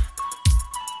Spock.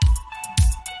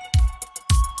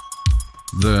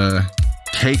 The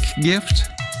cake gift.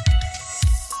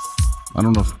 I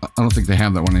don't think they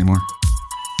have that one anymore.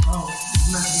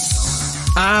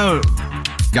 Oh,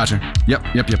 gotcha. Yep.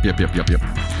 They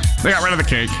got rid of the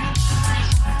cake.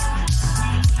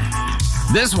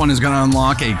 This one is going to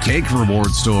unlock a cake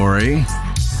reward story,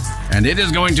 and it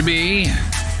is going to be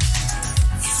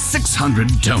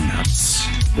 600 donuts.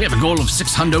 We have a goal of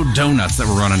 600 donuts that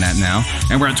we're running at now,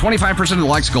 and we're at 25% of the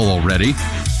likes goal already.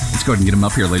 Let's go ahead and get them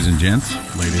up here, ladies and gents.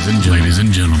 Ladies and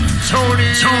gentlemen.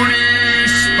 Tony Spark!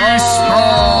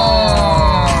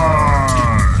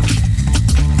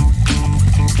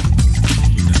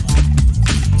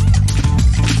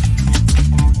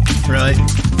 Really?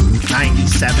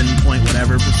 97 point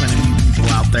whatever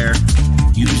there,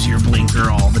 use your blinker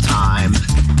all the time.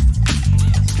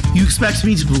 You expect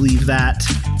me to believe that?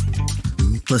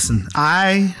 Listen,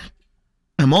 I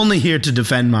am only here to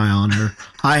defend my honor.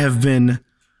 I have been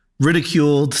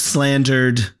ridiculed,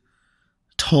 slandered,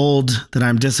 told that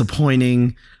I'm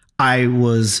disappointing. I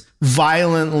was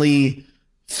violently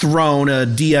thrown a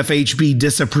DFHB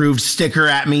disapproved sticker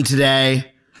at me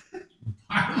today.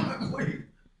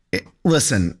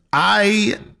 Listen,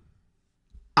 okay.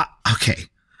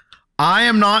 I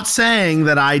am not saying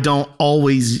that I don't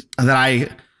always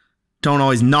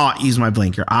not use my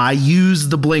blinker. I use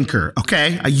the blinker.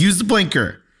 Okay. I use the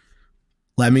blinker.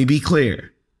 Let me be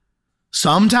clear.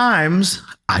 Sometimes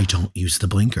I don't use the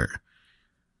blinker.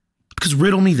 Because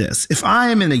riddle me this. If I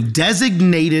am in a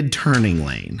designated turning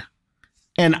lane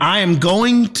and I am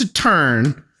going to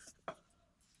turn,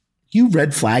 you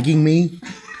red flagging me?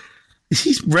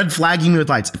 He's red flagging me with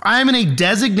lights. If I'm in a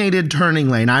designated turning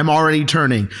lane, I'm already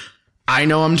turning. I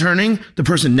know I'm turning. The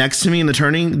person next to me in the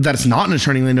turning, that's not in a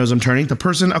turning lane, knows I'm turning. The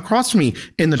person across from me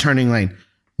in the turning lane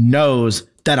knows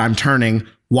that I'm turning.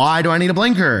 Why do I need a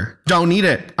blinker? Don't need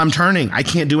it. I'm turning. I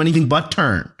can't do anything but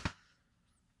turn.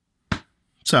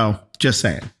 So, just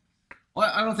saying.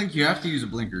 Well, I don't think you have to use a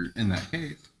blinker in that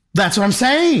case. That's what I'm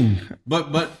saying.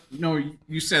 But no,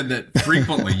 you said that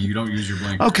frequently you don't use your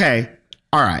blinker. Okay.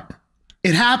 All right.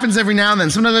 It happens every now and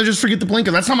then. Sometimes I just forget the blinker.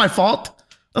 That's not my fault.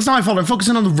 That's not my fault. I'm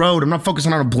focusing on the road. I'm not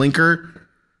focusing on a blinker.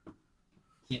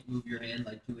 Can't move your hand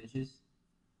like 2 inches.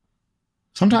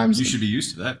 Sometimes. You should be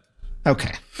used to that.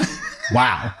 Okay.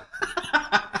 Wow.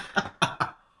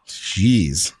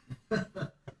 Jeez.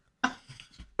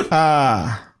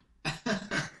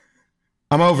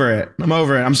 I'm over it.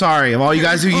 I'm sorry. Of all you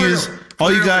guys who use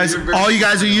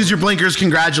your blinkers,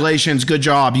 congratulations. Good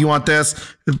job. You want this?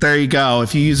 There you go.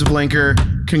 If you use a blinker,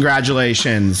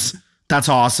 congratulations. That's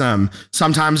awesome.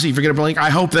 Sometimes you forget a blink. I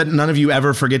hope that none of you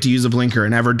ever forget to use a blinker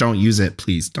and ever don't use it.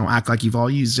 Please don't act like you've all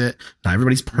used it. Not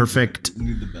everybody's perfect.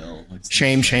 Need the bell.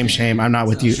 Shame, shame, shame. I'm not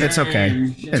with you. It's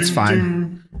okay. It's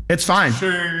fine. It's fine.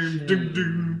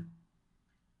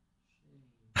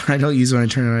 I don't use it when I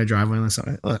turn in my driveway unless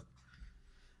look.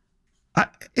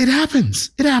 It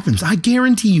happens. It happens. I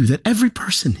guarantee you that every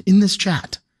person in this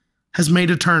chat has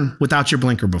made a turn without your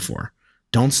blinker before.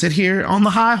 Don't sit here on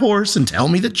the high horse and tell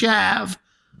me that you have,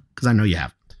 because I know you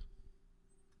haven't.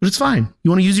 But it's fine.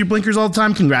 You want to use your blinkers all the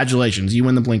time? Congratulations. You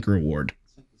win the blinker award.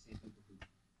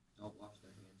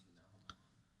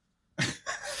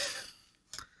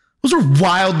 Those are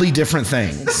wildly different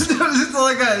things.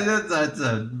 That's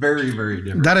a very, very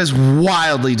different. That is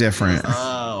wildly different.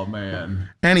 Oh, man.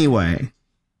 Anyway.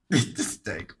 Eat the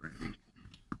steak.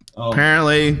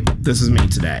 Apparently, this is me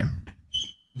today.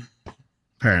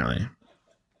 Apparently.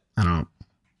 I don't.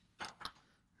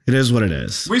 It is what it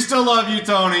is. We still love you,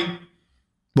 Tony.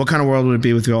 What kind of world would it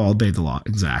be with you all obey the law?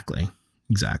 Exactly.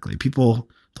 Exactly. People,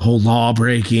 the whole law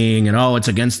breaking and, oh, it's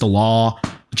against the law.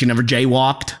 But you never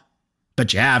jaywalked.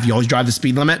 Bet you have. You always drive the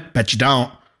speed limit. Bet you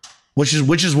don't. Which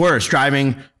is worse,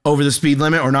 driving over the speed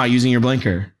limit or not using your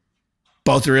blinker?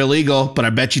 Both are illegal, but I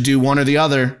bet you do one or the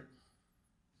other.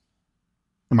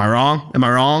 Am I wrong? Am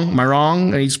I wrong? Am I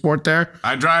wrong? Any sport there?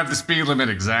 I drive the speed limit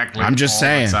exactly. I'm just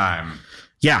saying. The time.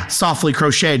 Yeah, softly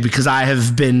crocheted because I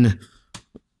have been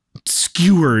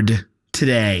skewered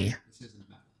today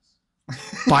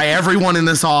by everyone in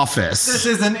this office. This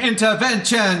is an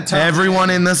intervention. Tony. Everyone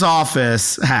in this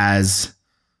office has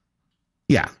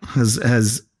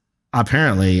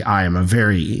apparently I am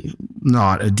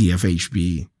not a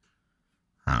DFHB.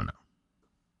 I don't know.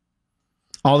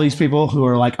 All these people who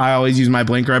are like, I always use my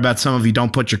blinker. I bet some of you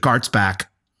don't put your carts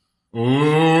back.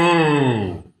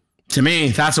 Ooh. To me,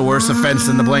 that's a worse offense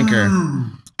than the blinker.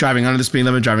 Driving under the speed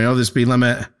limit, driving over the speed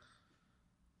limit.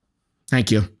 Thank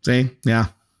you. See? Yeah,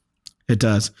 it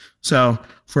does. So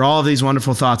for all of these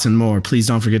wonderful thoughts and more, please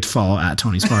don't forget to follow at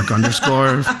 @TonySpark_.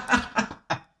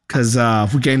 Because I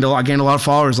gained a lot of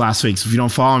followers last week. So if you don't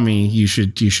follow me, you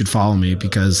should follow me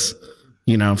because,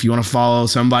 you know, if you want to follow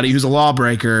somebody who's a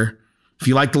lawbreaker, if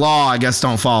you like the law, I guess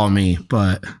don't follow me.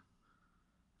 But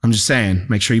I'm just saying,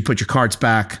 make sure you put your carts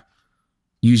back.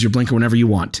 Use your blinker whenever you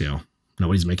want to.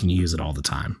 Nobody's making you use it all the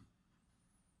time.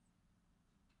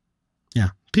 Yeah,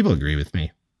 people agree with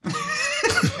me.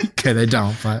 Okay, they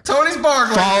don't. But Tony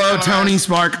Spark. Follow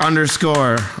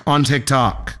 @TonySpark_ on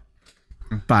TikTok.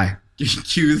 Bye.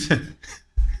 Cue the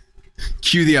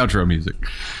outro music.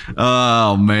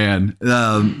 Oh man.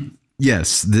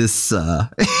 Yes, this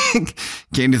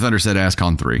Candy Thunder said Ask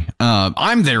on 3.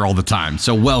 I'm there all the time,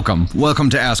 so welcome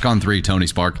to Ask on 3, Tony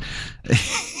Spark.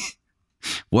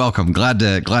 Welcome, glad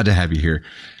to have you here.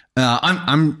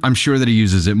 I'm sure that he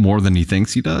uses it more than he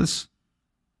thinks he does.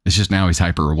 It's just now he's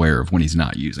hyper aware of when he's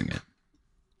not using it.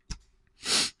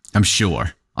 I'm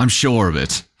sure of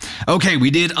it. Okay, we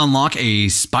did unlock a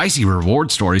spicy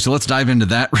reward story, so let's dive into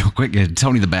that real quick.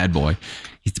 Tony the bad boy.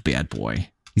 He's the bad boy.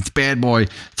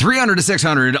 300 to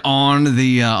 600 on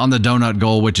the donut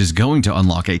goal, which is going to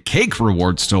unlock a cake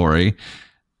reward story.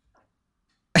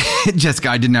 Jessica,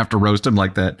 I didn't have to roast him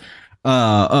like that.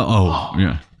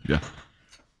 Yeah.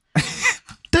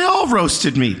 They all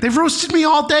roasted me. They've roasted me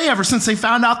all day ever since they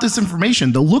found out this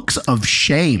information. The looks of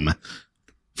shame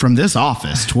from this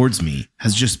office towards me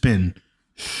has just been,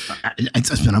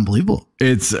 it's been unbelievable.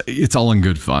 It's all in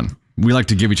good fun. We like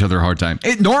to give each other a hard time.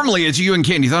 Normally, it's you and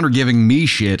Candy Thunder giving me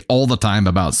shit all the time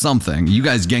about something. You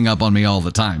guys gang up on me all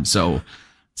the time. So,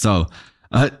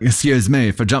 excuse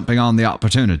me for jumping on the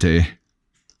opportunity.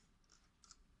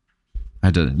 I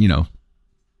had to,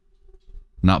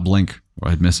 not blink or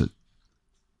I'd miss it.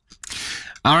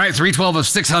 All right, 312 of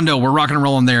 600. We're rocking and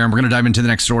rolling there, and we're going to dive into the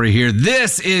next story here.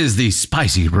 This is the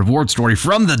spicy reward story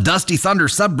from the Dusty Thunder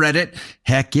subreddit.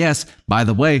 Heck yes. By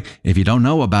the way, if you don't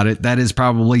know about it, that is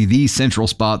probably the central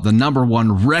spot, the number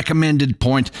one recommended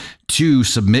point to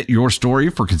submit your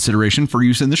story for consideration for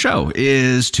use in the show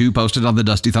is to post it on the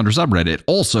Dusty Thunder subreddit.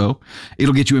 Also,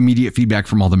 it'll get you immediate feedback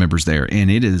from all the members there, and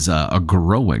it is a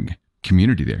growing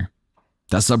community there.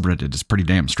 That subreddit is pretty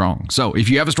damn strong. So if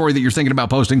you have a story that you're thinking about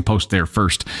posting, post there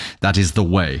first. That is the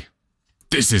way.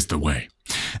 This is the way.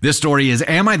 This story is,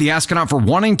 am I the astronaut for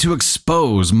wanting to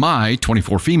expose my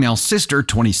 24 female sister,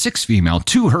 26 female,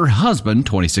 to her husband,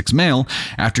 26 male,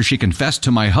 after she confessed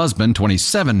to my husband,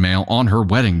 27 male, on her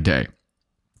wedding day?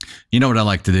 You know what I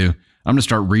like to do? I'm going to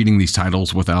start reading these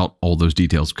titles without all those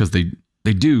details because they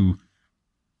do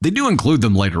include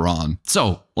them later on.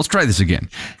 So let's try this again.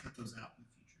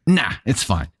 Nah, it's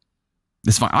fine.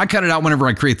 It's fine. I cut it out whenever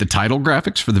I create the title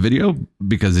graphics for the video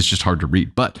because it's just hard to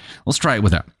read, but let's try it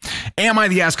without. Am I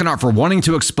the astronaut for wanting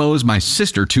to expose my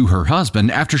sister to her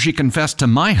husband after she confessed to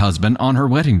my husband on her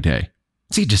wedding day?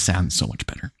 See, it just sounds so much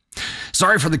better.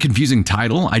 Sorry for the confusing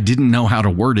title. I didn't know how to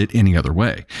word it any other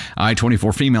way. I,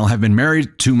 24 female, have been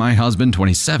married to my husband,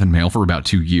 27 male, for about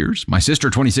 2 years. My sister,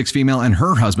 26 female, and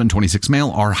her husband, 26 male,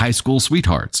 are high school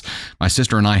sweethearts. My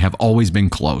sister and I have always been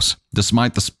close.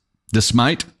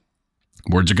 Despite,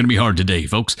 words are going to be hard today,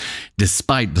 folks.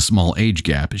 Despite the small age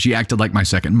gap, she acted like my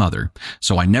second mother.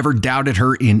 So I never doubted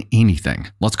her in anything.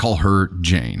 Let's call her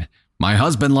Jane. My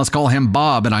husband, let's call him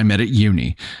Bob, and I met at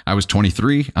uni. I was 20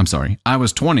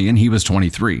 and he was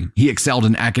 23. He excelled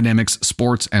in academics,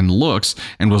 sports, and looks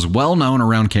and was well known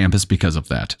around campus because of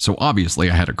that. So obviously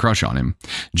I had a crush on him.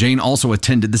 Jane also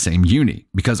attended the same uni.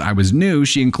 Because I was new,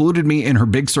 she included me in her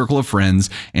big circle of friends,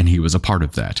 and he was a part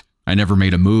of that. I never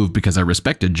made a move because I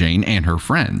respected Jane and her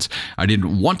friends. I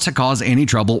didn't want to cause any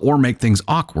trouble or make things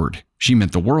awkward. She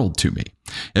meant the world to me.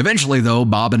 Eventually, though,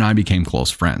 Bob and I became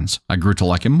close friends. I grew to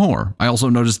like him more. I also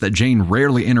noticed that Jane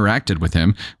rarely interacted with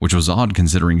him, which was odd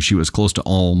considering she was close to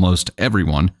almost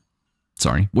everyone.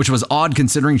 Which was odd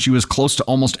considering she was close to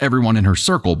almost everyone in her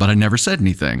circle, but I never said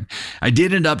anything. I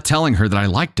did end up telling her that I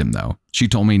liked him, though. She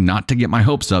told me not to get my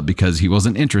hopes up because he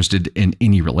wasn't interested in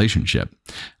any relationship.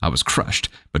 I was crushed,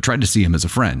 but tried to see him as a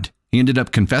friend. He ended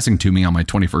up confessing to me on my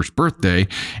 21st birthday,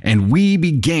 and we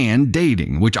began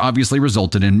dating, which obviously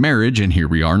resulted in marriage, and here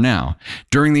we are now.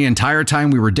 During the entire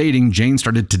time we were dating, Jane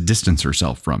started to distance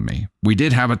herself from me. We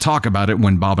did have a talk about it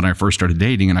when Bob and I first started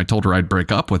dating, and I told her I'd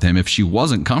break up with him if she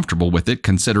wasn't comfortable with it,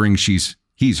 considering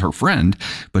he's her friend,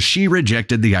 but she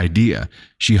rejected the idea.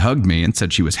 She hugged me and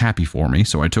said she was happy for me,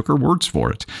 so I took her words for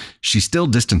it. She still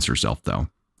distanced herself, though.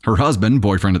 Her husband,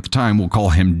 boyfriend at the time, we'll call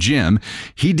him Jim.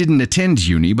 He didn't attend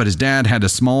uni, but his dad had a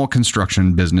small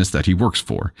construction business that he works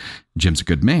for. Jim's a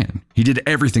good man. He did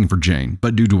everything for Jane,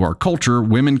 but due to our culture,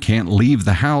 women can't leave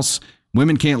the house.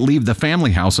 Women can't leave the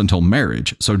family house until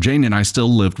marriage, so Jane and I still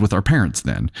lived with our parents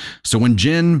then. So when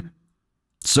Jim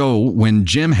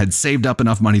had saved up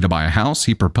enough money to buy a house,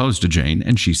 he proposed to Jane,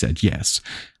 and she said yes.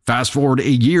 Fast forward a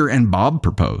year, and Bob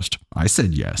proposed. I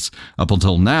said yes. Up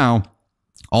until now,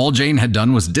 all Jane had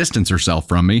done was distance herself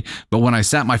from me, but when I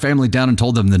sat my family down and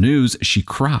told them the news, she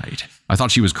cried. I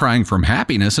thought she was crying from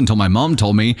happiness until my mom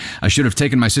told me I should have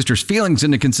taken my sister's feelings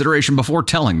into consideration before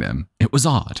telling them. It was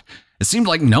odd. It seemed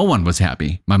like no one was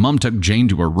happy. My mom took Jane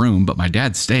to her room, but my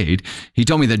dad stayed. He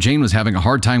told me that Jane was having a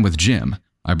hard time with Jim.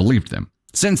 I believed them.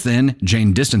 Since then,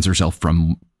 Jane distanced herself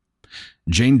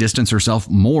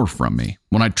more from me.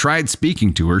 When I tried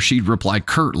speaking to her, she'd reply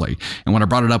curtly. And when I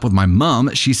brought it up with my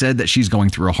mom, she said that she's going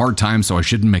through a hard time, so I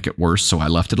shouldn't make it worse, so I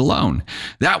left it alone.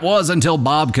 That was until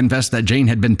Bob confessed that Jane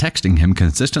had been texting him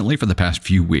consistently for the past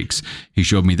few weeks. He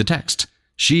showed me the text.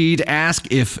 She'd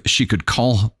ask if she could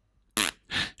call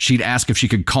She'd ask if she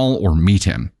could call or meet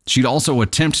him. She'd also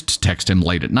attempt to text him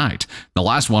late at night. The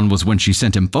last one was when she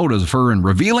sent him photos of her in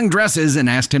revealing dresses and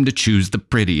asked him to choose the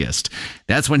prettiest.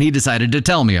 That's when he decided to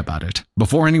tell me about it.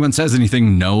 Before anyone says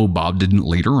anything, no, Bob didn't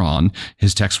lead her on.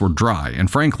 His texts were dry, and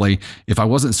frankly, if I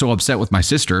wasn't so upset with my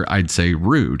sister, I'd say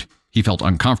rude. He felt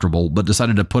uncomfortable, but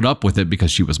decided to put up with it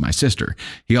because she was my sister.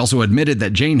 He also admitted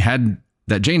that Jane had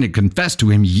confessed to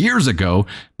him years ago,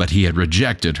 but he had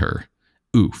rejected her.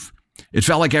 Oof. It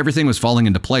felt like everything was falling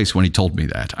into place when he told me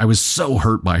that. I was so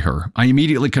hurt by her. I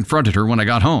immediately confronted her when I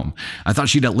got home. I thought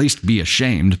she'd at least be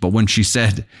ashamed, but she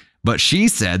said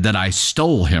that I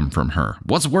stole him from her.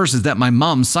 What's worse is that my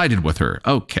mom sided with her.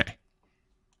 Okay.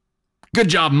 Good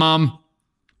job, Mom.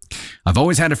 I've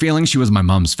always had a feeling she was my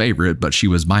mom's favorite, but she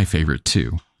was my favorite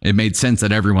too. It made sense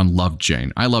that everyone loved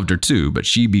Jane. I loved her too, but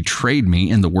she betrayed me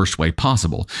in the worst way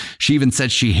possible. She even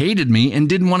said she hated me and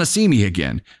didn't want to see me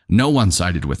again. No one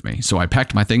sided with me, so I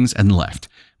packed my things and left.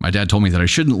 My dad told me that I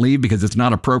shouldn't leave because it's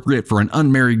not appropriate for an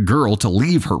unmarried girl to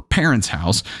leave her parents'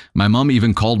 house. My mom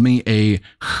even called me a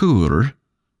hoor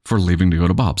for leaving to go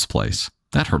to Bob's place.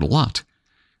 That hurt a lot.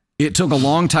 It took a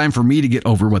long time for me to get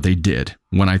over what they did.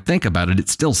 When I think about it, it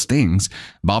still stings.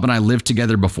 Bob and I lived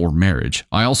together before marriage.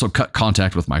 I also cut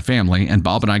contact with my family, and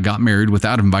Bob and I got married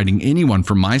without inviting anyone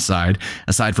from my side,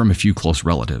 aside from a few close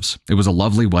relatives. It was a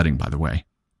lovely wedding, by the way.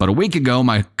 But a week ago,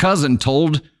 my cousin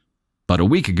told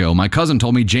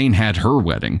me Jane had her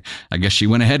wedding. I guess she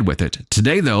went ahead with it.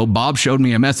 Today, though, Bob showed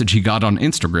me a message he got on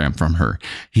Instagram from her.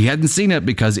 He hadn't seen it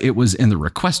because it was in the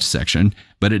request section,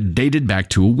 but it dated back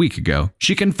to a week ago.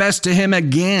 She confessed to him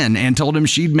again and told him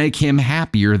she'd make him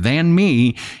happier than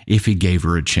me if he gave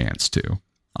her a chance to.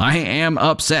 I am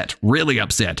upset, really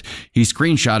upset. He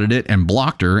screenshotted it and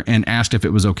blocked her and asked if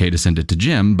it was okay to send it to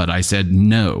Jim, but I said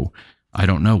no. I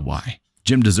don't know why.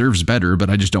 Jim deserves better,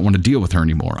 but I just don't want to deal with her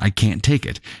anymore. I can't take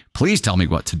it. Please tell me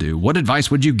what to do. What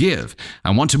advice would you give? I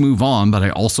want to move on, but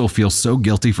I also feel so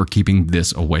guilty for keeping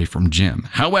this away from Jim.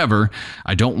 However,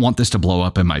 I don't want this to blow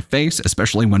up in my face,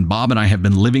 especially when Bob and I have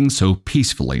been living so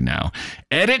peacefully now.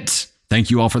 Edit! Thank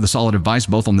you all for the solid advice,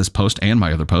 both on this post and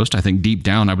my other post. I think deep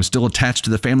down I was still attached to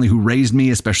the family who raised me,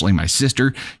 especially my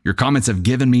sister. Your comments have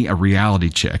given me a reality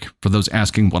check. For those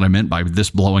asking what I meant by this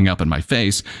blowing up in my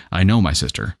face, I know my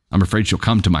sister. I'm afraid she'll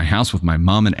come to my house with my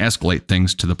mom and escalate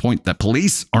things to the point that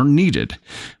police are needed.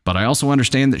 But I also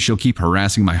understand that she'll keep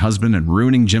harassing my husband and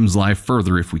ruining Jim's life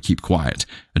further if we keep quiet.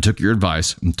 I took your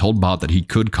advice and told Bob that he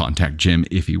could contact Jim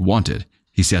if he wanted.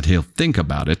 He said he'll think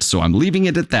about it, so I'm leaving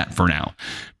it at that for now.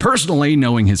 Personally,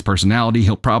 knowing his personality,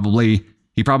 he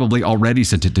probably already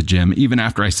sent it to Jim, even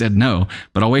after I said no,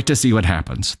 but I'll wait to see what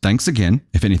happens. Thanks again.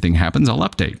 If anything happens, I'll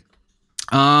update.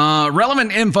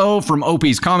 Relevant info from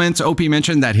OP's comments. OP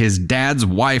mentioned that his dad's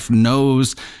wife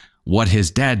knows what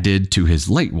his dad did to his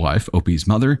late wife, OP's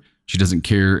mother. She doesn't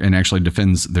care and actually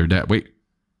defends their dad. Wait.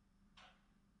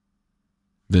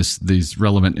 These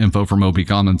relevant info from OP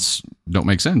comments don't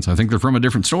make sense. I think they're from a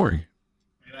different story.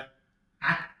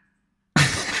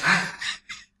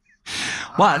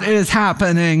 What is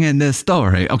happening in this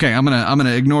story? Okay, I'm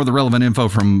gonna ignore the relevant info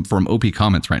from OP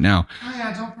comments right now. Oh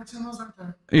yeah, don't pretend those aren't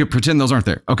there. You pretend those aren't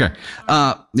there. Okay.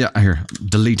 Yeah, here,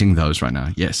 deleting those right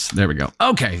now. Yes, there we go.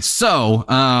 Okay, so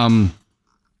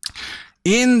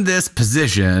in this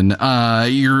position,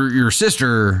 your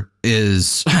sister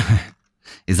is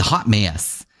is a hot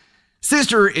mess.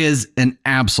 Sister is an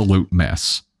absolute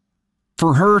mess.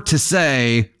 For her to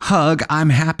say, "Hug, I'm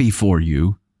happy for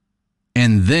you,"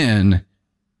 and then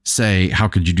say, "How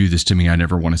could you do this to me? I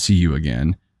never want to see you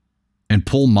again," and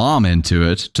pull mom into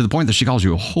it to the point that she calls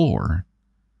you a whore.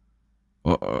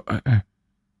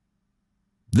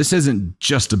 This isn't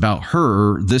just about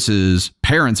her. This is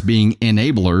parents being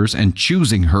enablers and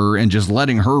choosing her and just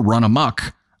letting her run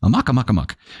amok.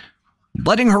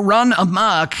 Letting her run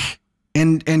amok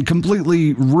and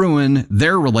completely ruin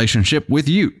their relationship with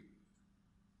you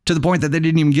to the point that they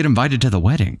didn't even get invited to the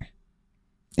wedding.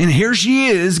 And here she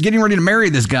is getting ready to marry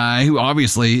this guy who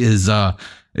obviously is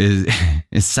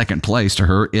second place to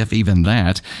her, if even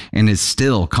that, and is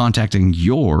still contacting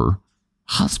your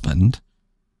husband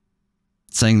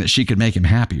saying that she could make him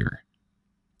happier.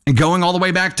 And going all the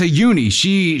way back to uni,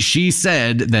 she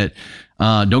said that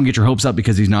don't get your hopes up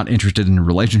because he's not interested in a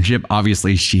relationship.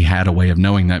 Obviously, she had a way of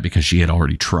knowing that because she had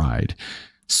already tried.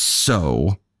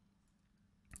 So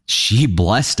she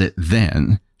blessed it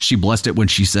then. She blessed it when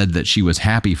she said that she was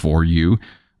happy for you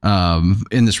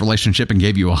in this relationship and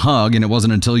gave you a hug. And it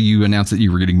wasn't until you announced that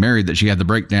you were getting married that she had the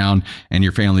breakdown and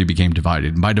your family became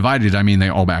divided. And by divided, I mean they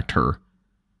all backed her.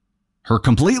 Her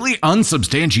completely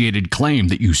unsubstantiated claim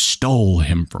that you stole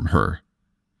him from her.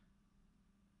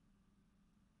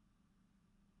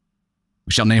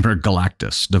 We shall name her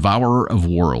Galactus, devourer of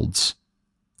worlds.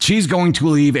 She's going to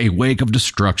leave a wake of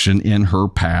destruction in her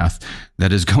path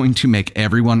that is going to make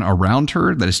everyone around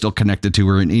her that is still connected to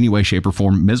her in any way, shape, or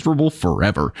form miserable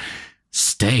forever.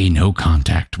 Stay no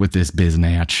contact with this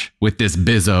biznatch, with this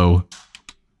bizzo.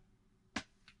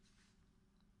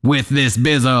 With this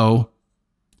bizzo,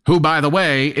 who, by the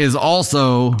way, is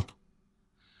also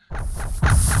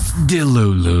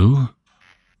Delulu.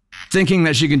 Thinking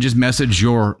that she can just message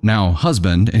your now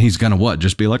husband and he's gonna what?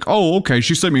 Just be like, oh, okay,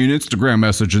 she sent me an Instagram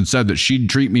message and said that she'd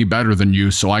treat me better than you,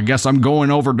 so I guess I'm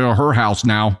going over to her house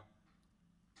now.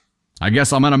 I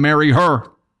guess I'm gonna marry her.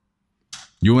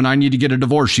 You and I need to get a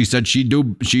divorce. She said she'd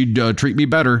treat me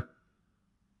better.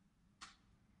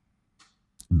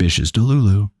 Bish's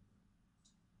Delulu.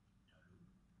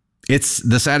 It's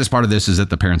the saddest part of this is that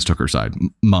the parents took her side.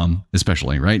 Mom,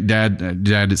 especially, right? Dad,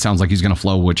 it sounds like he's going to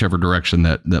flow whichever direction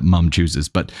that mom chooses.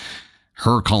 But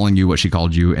her calling you what she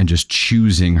called you and just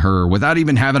choosing her without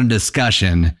even having a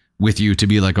discussion with you to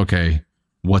be like, okay,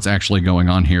 what's actually going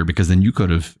on here? Because then you could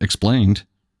have explained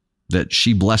that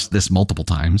she blessed this multiple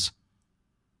times.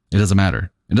 It doesn't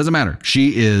matter. It doesn't matter.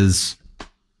 She is...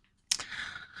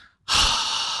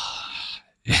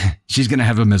 she's going to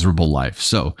have a miserable life.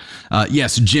 So,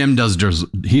 yes, Jim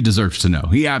he deserves to know.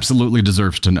 He absolutely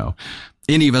deserves to know.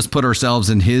 Any of us put ourselves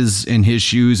in his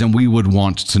shoes and we would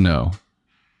want to know.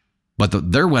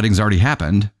 But their wedding's already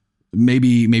happened.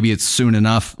 Maybe it's soon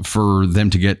enough for them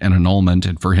to get an annulment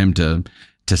and for him to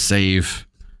save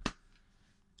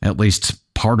at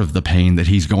least part of the pain that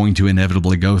he's going to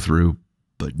inevitably go through.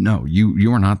 But no,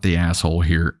 you are not the asshole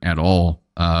here at all.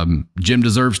 Jim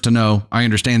deserves to know. I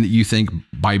understand that you think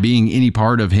by being any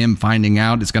part of him finding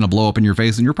out, it's going to blow up in your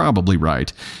face, and you're probably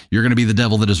right. You're going to be the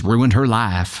devil that has ruined her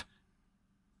life.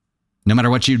 No matter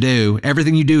what you do,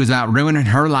 everything you do is about ruining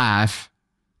her life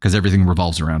because everything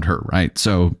revolves around her, right?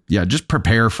 So yeah, just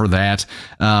prepare for that.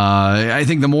 I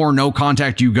think the more no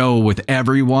contact you go with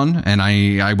everyone, and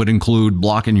I would include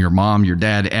blocking your mom, your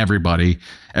dad, everybody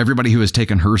who has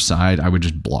taken her side, I would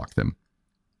just block them.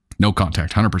 No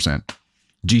contact, 100%.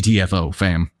 GTFO,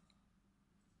 fam.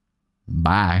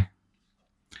 Bye.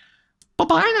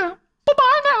 Bye-bye now.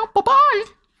 Bye-bye now. Bye-bye.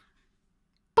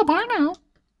 Bye-bye now.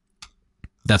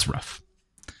 That's rough.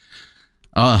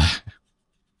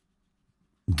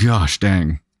 Gosh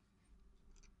dang.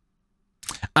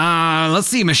 Let's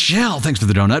see. Michelle, thanks for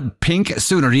the donut. Pink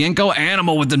Sunarienko,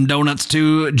 Animal with them donuts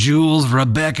too. Jules,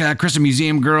 Rebecca, Christian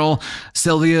Museum Girl,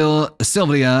 Sylvia,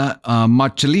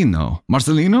 Marcelino,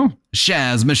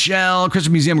 Shaz, Michelle,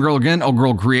 Christian Museum Girl again, Oh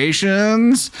Girl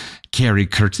Creations, Carrie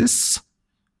Curtis,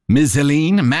 Ms.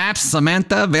 Helene, Matt,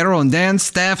 Samantha, Vero and Dan,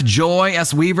 Steph, Joy,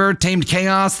 S. Weaver, Tamed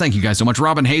Chaos. Thank you guys so much.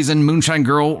 Robin Hazen, Moonshine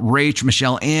Girl, Rach,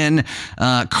 Michelle N,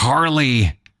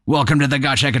 Carly. Welcome to the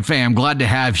Gotcha Check It fam. Glad to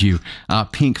have you.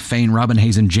 Pink, Fane, Robin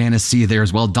Hazen, Janice, see you there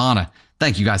as well. Donna,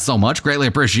 thank you guys so much. Greatly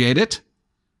appreciate it.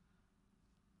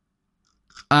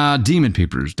 Demon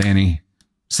Peepers, Danny,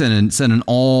 sending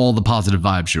all the positive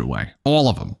vibes your way. All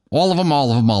of them. All of them, all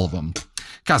of them, all of them.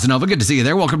 Casanova, good to see you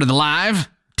there. Welcome to the live.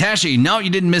 Tashi, no, you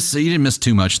didn't miss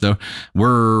too much though.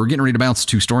 We're getting ready to bounce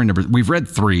to story number. We've read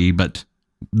 3, but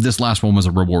this last one was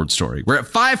a reward story. We're at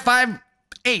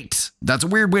 558. That's a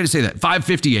weird way to say that.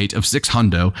 558 of 6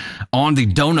 hundo on the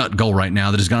donut goal right now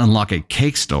that is going to unlock a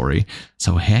cake story.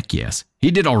 So heck yes.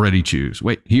 He did already choose.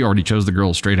 Wait, he already chose the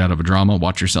girl straight out of a drama.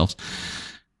 Watch yourselves.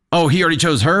 Oh, he already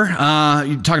chose her?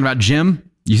 You talking about Jim?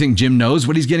 You think Jim knows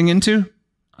what he's getting into?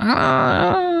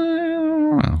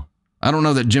 I don't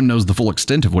know that Jim knows the full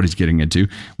extent of what he's getting into.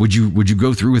 Would you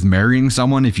go through with marrying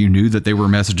someone if you knew that they were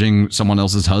messaging someone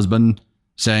else's husband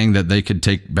saying that they could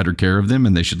take better care of them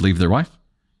and they should leave their wife?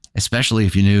 Especially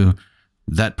if you knew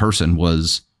that person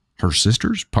was her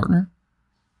sister's partner?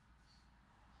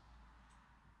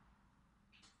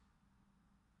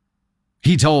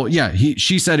 She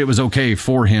said it was okay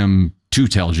for him to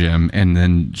tell Jim, and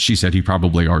then she said he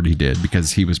probably already did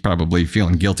because he was probably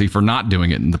feeling guilty for not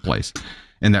doing it in that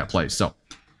place. So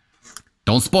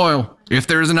don't spoil. If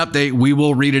there is an update, we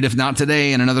will read it. If not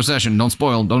today, in another session. Don't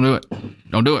spoil. Don't do it.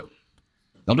 Don't do it.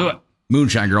 Don't do it.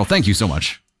 Moonshine Girl, thank you so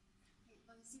much.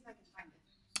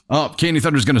 Oh, Candy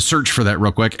Thunder's going to search for that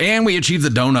real quick. And we achieved the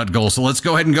donut goal. So let's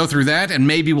go ahead and go through that. And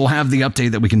maybe we'll have the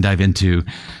update that we can dive into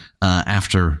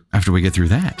after we get through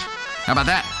that. How about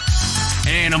that?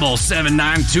 Animal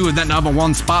 792 in that number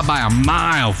 1 spot by a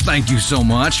mile. Thank you so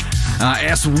much.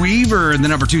 S. Weaver in the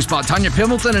number 2 spot. Tanya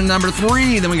Pimbleton in number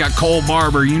 3. Then we got Cole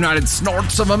Barber, United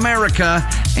Snorts of America.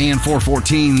 And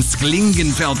 414,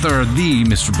 Sklingenfelter, the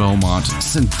Mr. Beaumont,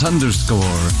 St. Underscore.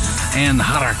 And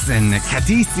Haraksen,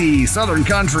 Katisi, Southern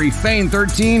Country, Fane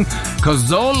 13,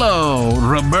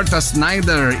 Cozzolo, Roberta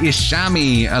Snyder,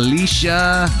 Ishami,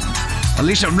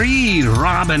 Alicia Reed,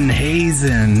 Robin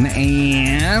Hazen,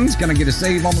 and gonna get a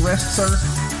save on the rest, sir.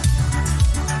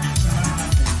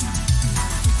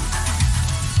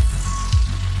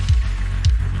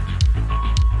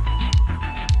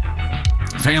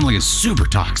 Family is super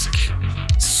toxic.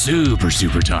 Super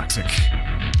toxic.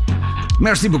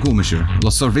 Merci beaucoup, monsieur.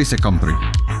 Le service est compris.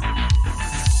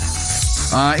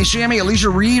 Ishami, Alicia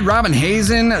Reed, Robin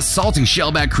Hazen, Salty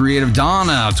Shellback Creative,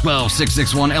 Donna,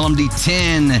 12661, LMD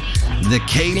 10, the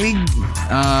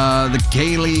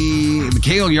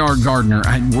Kale Yard Gardener,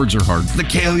 words are hard, the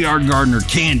Kale Yard Gardener,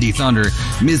 Candy Thunder,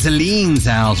 Ms. Helene's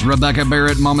House, Rebecca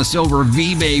Barrett, Mama Silver,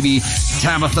 V-Baby,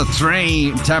 Tabitha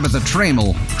Trammell,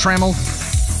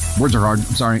 words are hard, I'm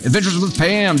sorry. Adventures with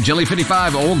Pam, Jelly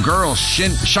 55, Old Girl,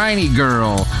 Shiny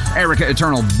Girl, Erica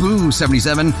Eternal, Boo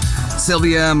 77,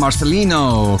 Sylvia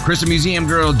Marcelino, Krista Museum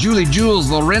Girl, Julie Jules,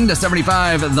 Lorinda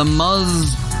 75, the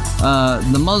Muzwa,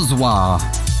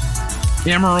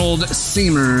 Emerald Sea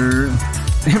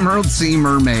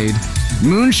Mermaid,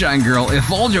 Moonshine Girl,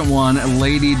 Effulgent One,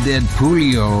 Lady Dead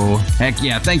Pulio. Heck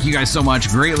yeah, thank you guys so much.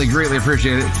 Greatly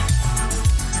appreciate it.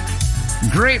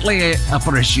 Greatly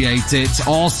appreciate it.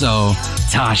 Also,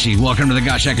 Tashi, welcome to the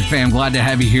Got Shacked fam. Glad to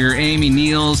have you here. Amy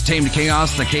Niels, Tame to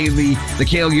Chaos, the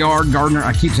Kale Yard Gardener.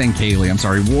 I keep saying Kaylee. I'm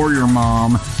sorry. Warrior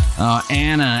Mom,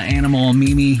 Anna, Animal,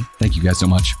 Mimi. Thank you guys so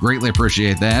much. Greatly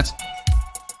appreciate that.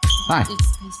 Hi.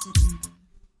 It's pasted in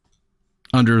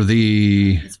Under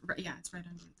the. it's right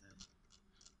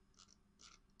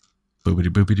under Boopity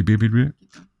boopity boopity.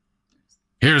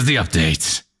 Here's the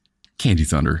update. Candy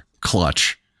Thunder.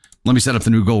 Clutch. Let me set up the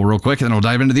new goal real quick, and then we'll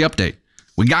dive into the update.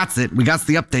 We got it. We got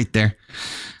the update there.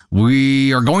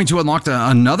 We are going to unlock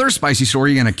another spicy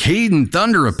story and a Caden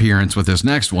Thunder appearance with this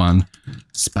next one.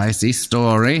 Spicy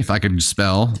story, if I could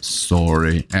spell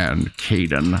story and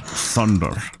Caden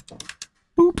Thunder.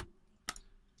 Boop.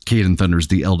 Caden Thunder is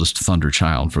the eldest Thunder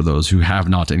child for those who have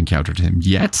not encountered him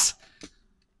yet.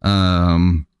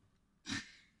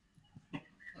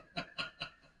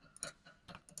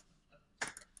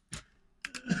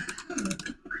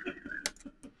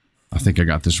 I think I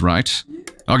got this right.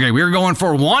 Okay, we're going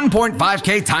for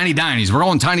 1.5K Tiny Dinies. We're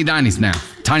going Tiny Dinies now.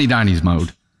 Tiny Dinies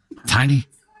mode. Tiny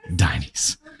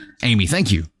Dinies. Amy,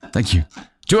 thank you. Thank you.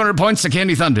 200 points to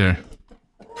Candy Thunder.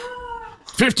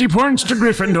 50 points to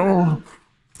Gryffindor.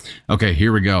 Okay,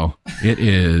 here we go. It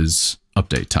is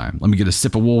update time. Let me get a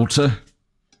sip of water.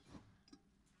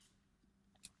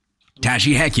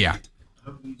 Tashi, heck yeah.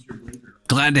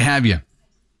 Glad to have you.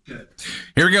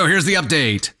 Here we go. Here's the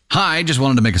update. Hi, just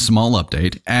wanted to make a small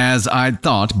update. As I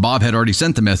thought, Bob had already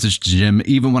sent the message to Jim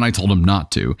even when I told him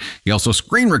not to. He also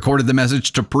screen recorded the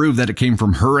message to prove that it came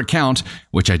from her account,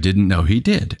 which I didn't know he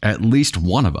did. At least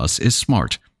one of us is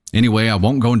smart. Anyway, I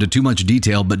won't go into too much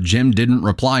detail, but Jim didn't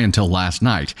reply until last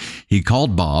night. He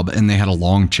called Bob and they had a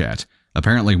long chat.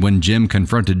 Apparently, when Jim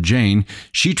confronted Jane,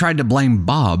 she tried to blame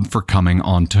Bob for coming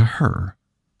on to her.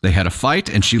 They had a fight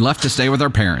and she left to stay with her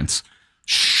parents.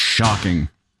 Shocking.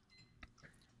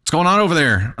 What's going on over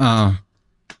there,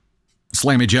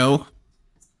 Slammy Joe?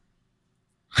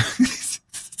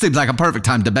 Seems like a perfect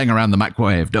time to bang around the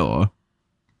microwave door.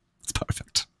 It's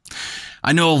perfect.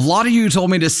 I know a lot of you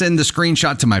told me to send the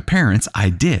screenshot to my parents. I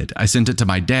did. I sent it to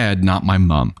my dad, not my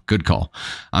mom. Good call.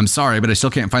 I'm sorry, but I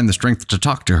still can't find the strength to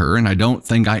talk to her, and I don't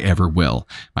think I ever will.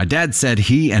 My dad said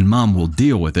he and mom will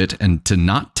deal with it and to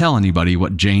not tell anybody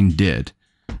what Jane did.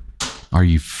 Are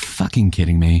you fucking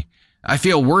kidding me? I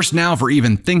feel worse now for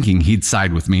even thinking he'd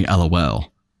side with me,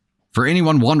 lol. For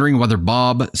anyone wondering whether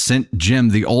Bob sent Jim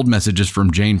the old messages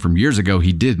from Jane from years ago,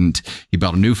 he didn't. He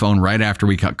bought a new phone right after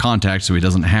we cut contact, so he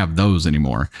doesn't have those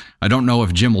anymore. I don't know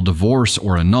if Jim will divorce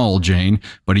or annul Jane,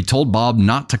 but he told Bob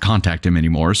not to contact him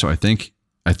anymore, so I think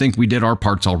we did our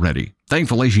parts already.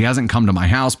 Thankfully, she hasn't come to my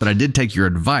house, but I did take your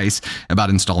advice about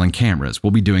installing cameras.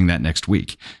 We'll be doing that next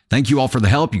week. Thank you all for the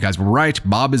help. You guys were right.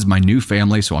 Bob is my new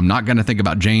family, so I'm not going to think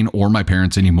about Jane or my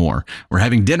parents anymore. We're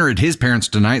having dinner at his parents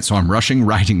tonight, so I'm rushing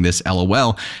writing this,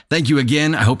 lol. Thank you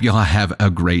again. I hope you all have a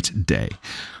great day.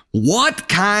 What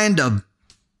kind of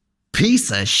piece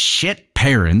of shit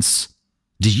parents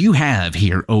do you have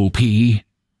here, OP?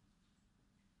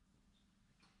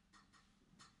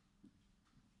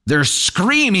 They're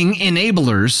screaming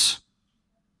enablers,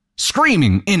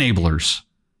 Screaming enablers.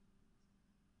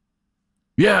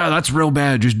 Yeah, that's real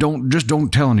bad. Just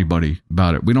don't tell anybody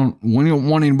about it. We don't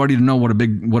want anybody to know what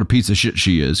a piece of shit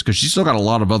she is, because she's still got a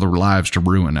lot of other lives to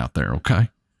ruin out there, okay?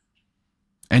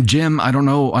 And Jim, I don't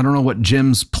know what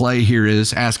Jim's play here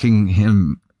is, asking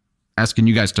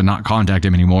you guys to not contact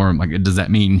him anymore. I'm like, does that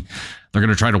mean they're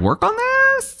gonna try to work on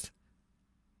this?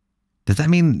 Does that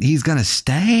mean he's gonna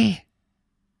stay?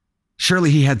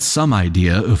 Surely he had some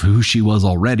idea of who she was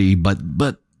already, but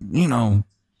you know,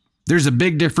 there's a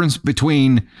big difference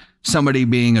between somebody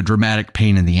being a dramatic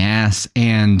pain in the ass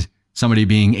and somebody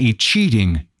being a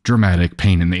cheating dramatic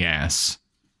pain in the ass.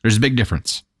 There's a big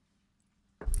difference.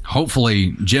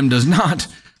 Hopefully Jim does not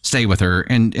stay with her.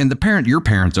 And your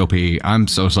parents, OP, I'm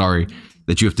so sorry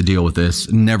that you have to deal with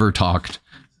this. Never talked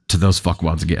to those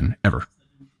fuckwads again. Ever.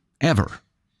 Ever.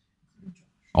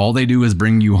 All they do is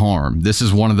bring you harm. This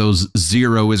is one of those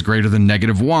 0 is greater than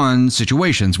 -1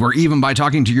 situations where even by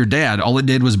talking to your dad, all it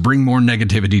did was bring more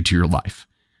negativity to your life.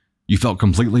 You felt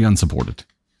completely unsupported.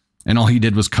 And all he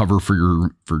did was cover for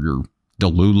your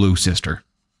Delulu sister.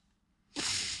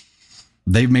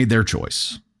 They've made their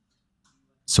choice.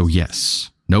 So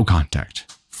yes, no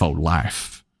contact for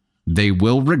life. They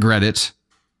will regret it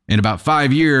in about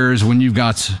 5 years when you've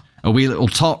got a wee little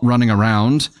tot running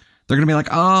around. They're going to be like,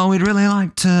 oh, we'd really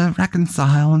like to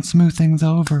reconcile and smooth things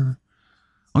over.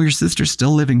 Oh, your sister's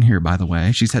still living here, by the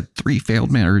way. She's had 3 failed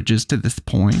marriages to this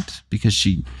point because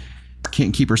she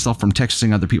can't keep herself from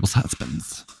texting other people's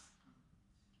husbands.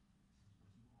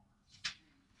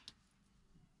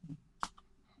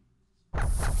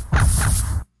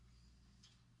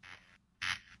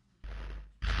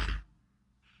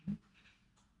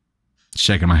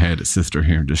 Shaking my head at sister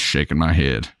here, just shaking my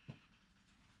head.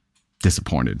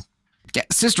 Disappointed. Yeah,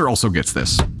 sister also gets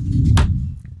this.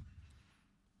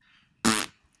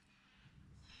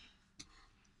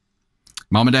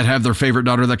 Mom and dad have their favorite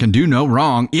daughter that can do no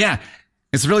wrong. Yeah,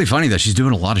 it's really funny that she's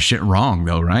doing a lot of shit wrong,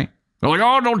 though, right? They're like,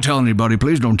 oh, don't tell anybody.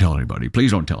 Please don't tell anybody.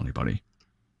 Please don't tell anybody.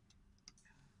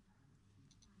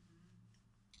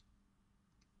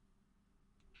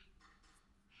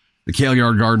 The Kale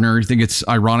Yard Gardener, you think it's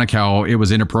ironic how it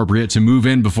was inappropriate to move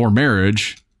in before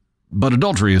marriage, but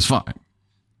adultery is fine.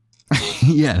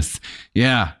 Yes.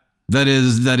 Yeah. That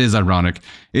is ironic.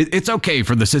 It's okay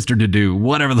for the sister to do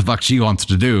whatever the fuck she wants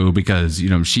to do because, you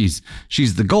know, she's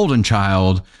the golden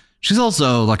child. She's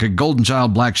also like a golden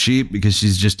child black sheep because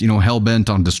she's just, you know, hell-bent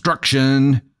on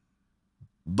destruction.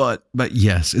 But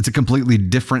yes, it's a completely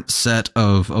different set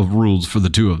of rules for the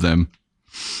two of them.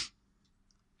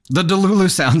 The Delulu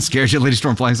sound scares you, Lady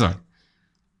Stormfly. Sorry.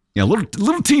 Yeah, a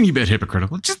little teeny bit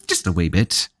hypocritical. Just a wee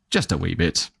bit. Just a wee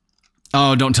bit.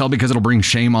 Oh, don't tell because it'll bring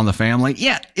shame on the family.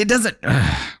 Yeah, it doesn't.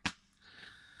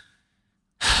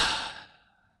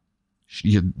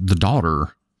 The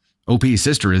daughter, OP's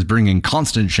sister, is bringing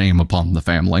constant shame upon the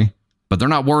family, but they're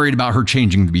not worried about her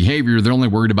changing the behavior. They're only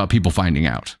worried about people finding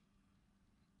out.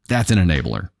 That's an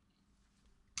enabler.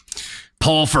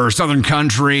 Paul for Southern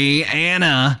Country,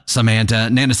 Anna, Samantha,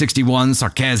 Nana61,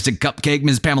 Sarcastic Cupcake,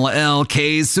 Ms. Pamela L,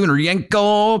 K's, Sooner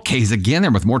Yenko, K's again, there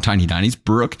with more Tiny Dinies,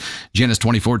 Brooke, Janice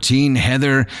 2014,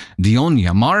 Heather,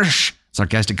 Dionia Marsh,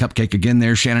 Sarcastic Cupcake again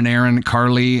there, Shannon Aaron,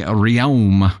 Carly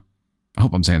Riaume. I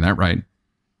hope I'm saying that right.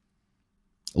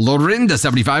 Lorinda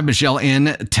 75, Michelle N,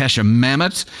 Tesha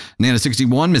Mammoth, Nana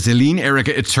 61, Miss Eileen,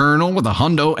 Erica Eternal with a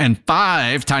hundo and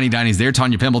 5 Tiny Dinies there.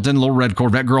 Tanya Pimpleton, Little Red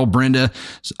Corvette Girl, Brenda,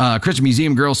 Christian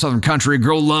Museum Girl, Southern Country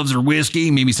Girl Loves Her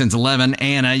Whiskey, Mimi Since 11,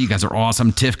 Anna, you guys are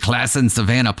awesome. Tiff Klassen,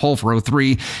 Savannah, Pulfro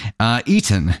 3,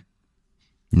 Eaton.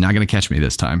 You're not going to catch me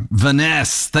this time.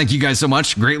 Vanessa, thank you guys so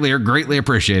much. Greatly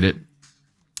appreciate it.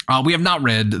 We have not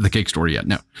read the cake story yet.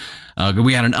 No.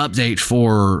 We had an update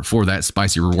for that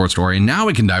spicy reward story, and now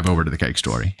we can dive over to the cake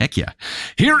story. Heck yeah.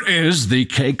 Here is the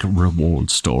cake reward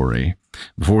story.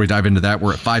 Before we dive into that,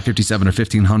 we're at 557 of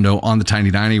 15 hundo on the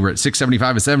Tiny Diny. We're at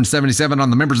 675 of 777 on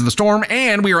the Members of the Storm,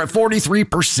 and we are at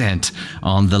 43%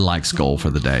 on the likes goal for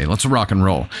the day. Let's rock and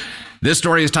roll. This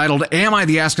story is titled, Am I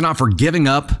the Astronaut for Giving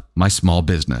Up My Small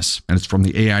Business? And it's from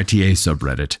the AITA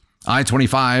subreddit. I,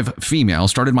 25, female,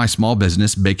 started my small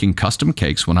business baking custom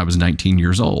cakes when I was 19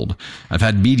 years old. I've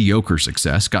had mediocre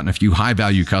success, gotten a few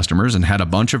high-value customers, and had a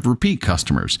bunch of repeat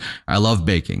customers. I love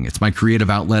baking. It's my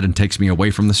creative outlet and takes me away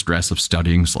from the stress of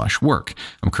studying/work.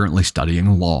 I'm currently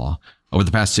studying law. Over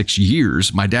the past 6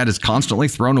 years, my dad has constantly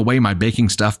thrown away my baking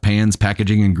stuff, pans,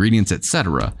 packaging, ingredients,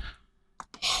 etc.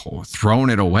 Oh,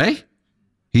 thrown it away?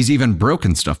 He's even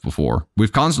broken stuff before.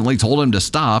 We've constantly told him to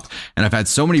stop, and I've had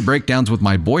so many breakdowns with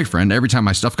my boyfriend every time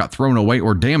my stuff got thrown away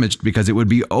or damaged because it would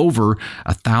be over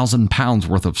 1,000 pounds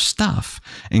worth of stuff,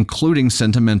 including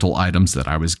sentimental items that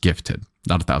I was gifted.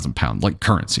 Not 1,000 pounds, like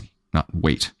currency, not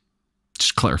weight.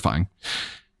 Just clarifying.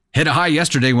 Hit a high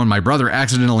yesterday when my brother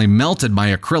accidentally melted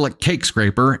my acrylic cake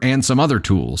scraper and some other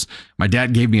tools. My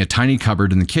dad gave me a tiny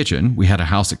cupboard in the kitchen. We had a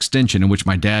house extension in which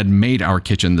my dad made our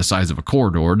kitchen the size of a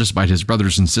corridor, despite his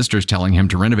brothers and sisters telling him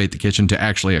to renovate the kitchen to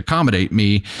actually accommodate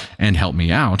me and help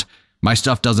me out. My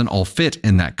stuff doesn't all fit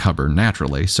in that cupboard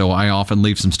naturally, so I often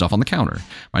leave some stuff on the counter.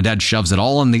 My dad shoves it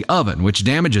all in the oven, which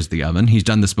damages the oven. He's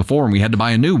done this before and we had to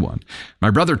buy a new one. My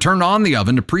brother turned on the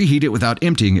oven to preheat it without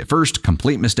emptying it first.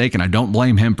 Complete mistake, and I don't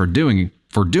blame him for doing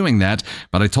that,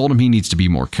 but I told him he needs to be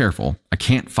more careful. I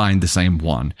can't find the same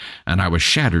one, and I was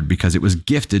shattered because it was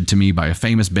gifted to me by a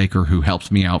famous baker who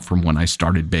helped me out from when I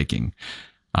started baking.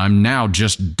 I'm now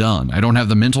just done. I don't have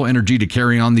the mental energy to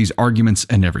carry on these arguments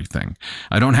and everything.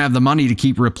 I don't have the money to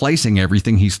keep replacing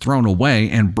everything he's thrown away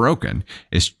and broken.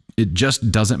 It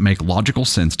just doesn't make logical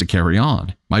sense to carry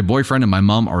on. My boyfriend and my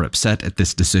mom are upset at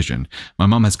this decision. My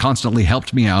mom has constantly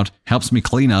helped me out, helps me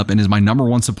clean up, and is my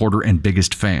 #1 supporter and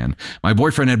biggest fan. My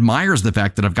boyfriend admires the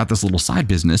fact that I've got this little side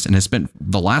business and has spent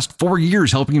the last 4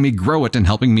 years helping me grow it and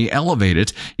helping me elevate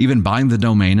it, even buying the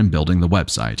domain and building the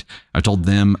website. I told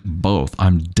them both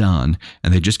I'm done,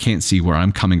 and they just can't see where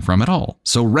I'm coming from at all.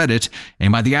 So Reddit,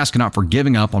 am I the astronaut for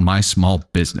giving up on my small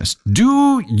business?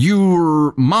 Do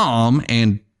your mom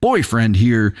and boyfriend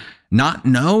here not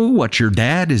know what your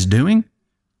dad is doing?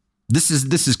 This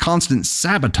is constant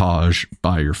sabotage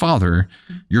by your father.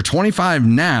 You're 25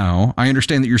 now. I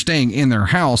understand that you're staying in their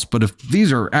house, but if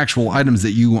these are actual items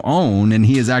that you own and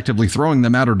he is actively throwing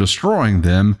them out or destroying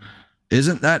them,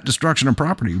 isn't that destruction of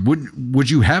property?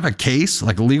 Would you have a case,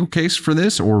 like a legal case for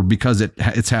this, or because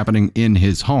it's happening in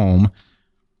his home,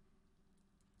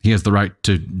 he has the right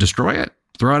to destroy it,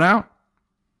 throw it out?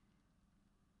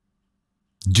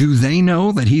 Do they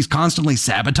know that he's constantly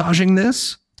sabotaging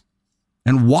this?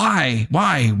 And why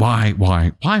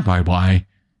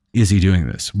is he doing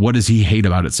this? What does he hate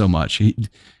about it so much?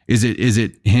 Is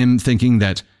it him thinking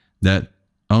that,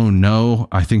 oh no,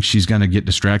 I think she's going to get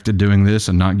distracted doing this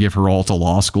and not give her all to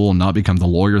law school and not become the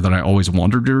lawyer that I always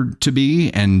wanted her to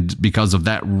be? And because of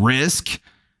that risk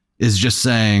is just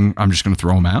saying, I'm just going to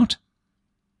throw him out?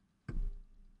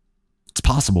 It's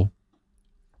possible.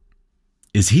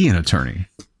 Is he an attorney?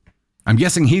 I'm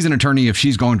guessing he's an attorney if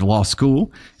she's going to law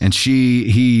school, and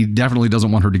he definitely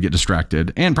doesn't want her to get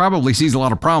distracted, and probably sees a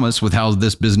lot of promise with how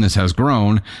this business has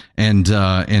grown, and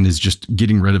is just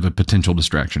getting rid of a potential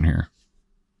distraction here.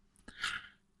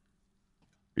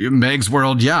 Meg's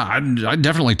World, yeah, I'd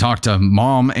definitely talk to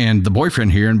mom and the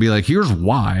boyfriend here and be like, here's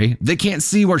why. They can't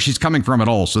see where she's coming from at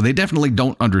all, so they definitely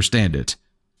don't understand it.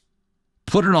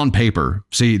 Put it on paper.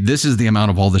 See, this is the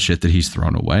amount of all the shit that he's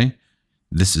thrown away.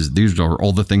 These are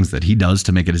all the things that he does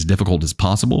to make it as difficult as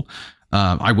possible.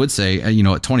 I would say,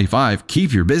 at 25,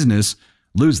 keep your business,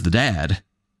 lose the dad,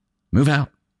 move out.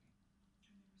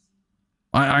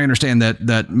 I understand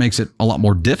that makes it a lot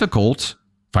more difficult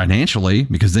financially,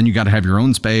 because then you got to have your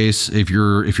own space. If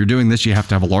you're doing this, you have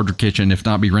to have a larger kitchen. If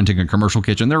not, be renting a commercial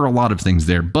kitchen. There are a lot of things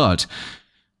there, but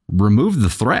remove the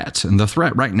threat. And the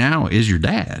threat right now is your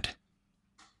dad.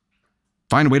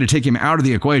 Find a way to take him out of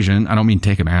the equation. I don't mean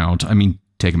take him out. I mean,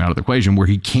 take him out of the equation where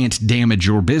he can't damage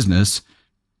your business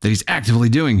that he's actively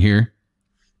doing here.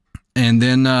 And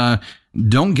then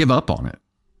don't give up on it.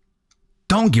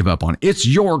 Don't give up on it. It's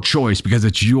your choice because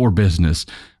it's your business.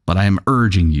 But I am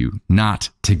urging you not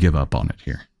to give up on it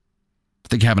here. I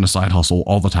think having a side hustle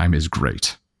all the time is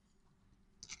great.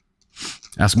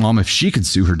 Ask mom if she could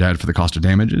sue her dad for the cost of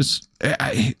damages.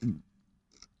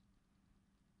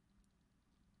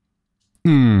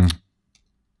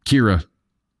 Kira,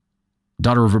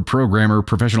 daughter of a programmer,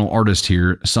 professional artist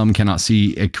here. Some cannot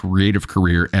see a creative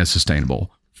career as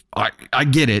sustainable. I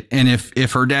get it. And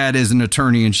if her dad is an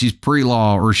attorney and she's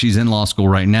pre-law or she's in law school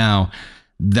right now,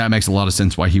 that makes a lot of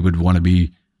sense why he would want to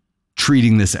be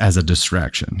treating this as a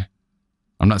distraction.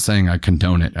 I'm not saying I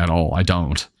condone it at all. I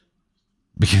don't,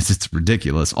 because it's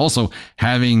ridiculous. Also,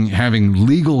 having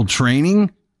legal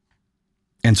training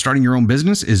and starting your own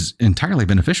business is entirely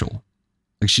beneficial.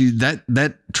 Like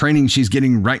that training she's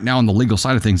getting right now on the legal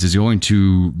side of things is going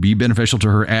to be beneficial to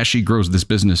her as she grows this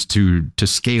business to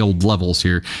scaled levels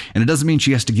here. And it doesn't mean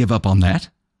she has to give up on that.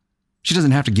 She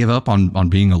doesn't have to give up on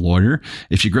being a lawyer.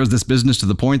 If she grows this business to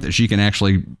the point that she can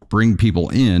actually bring people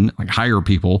in, like hire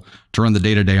people to run the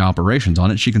day-to-day operations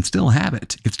on it, she can still have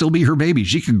it. It can still be her baby.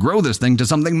 She could grow this thing to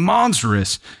something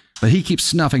monstrous, but he keeps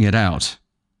snuffing it out.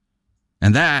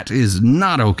 And that is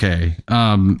not okay.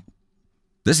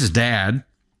 This is Dad.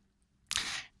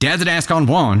 Dad's an Ascon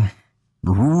 1.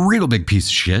 Real big piece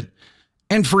of shit.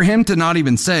 And for him to not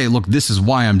even say, look, this is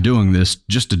why I'm doing this,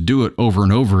 just to do it over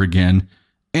and over again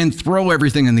and throw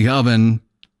everything in the oven,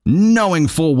 knowing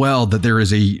full well that there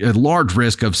is a large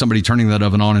risk of somebody turning that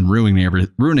oven on and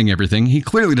ruining everything. He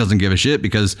clearly doesn't give a shit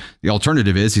because the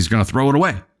alternative is he's going to throw it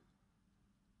away.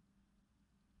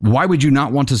 Why would you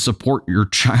not want to support your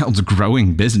child's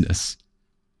growing business?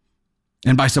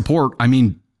 And by support, I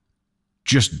mean,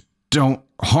 just don't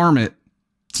harm it.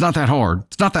 It's not that hard.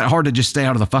 It's not that hard to just stay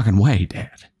out of the fucking way,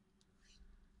 Dad.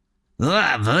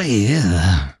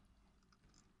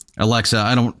 Alexa,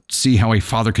 I don't see how a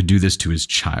father could do this to his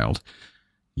child.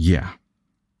 Yeah.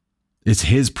 It's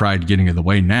his pride getting in the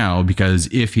way now, because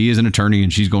if he is an attorney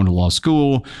and she's going to law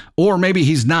school, or maybe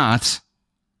he's not,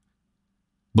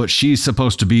 but she's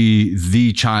supposed to be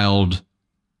the child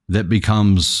that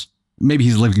becomes, maybe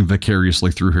he's living vicariously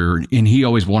through her, and he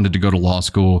always wanted to go to law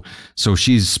school, so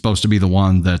she's supposed to be the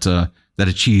one that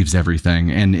achieves everything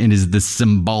and is the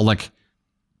symbolic.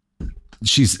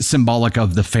 She's symbolic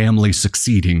of the family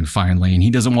succeeding finally, and he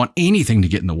doesn't want anything to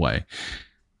get in the way.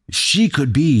 She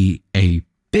could be a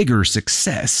bigger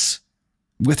success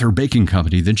with her baking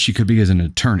company than she could be as an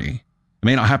attorney. It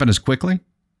may not happen as quickly,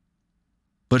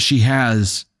 but she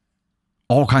has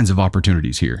all kinds of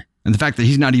opportunities here. And the fact that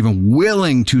he's not even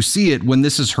willing to see it when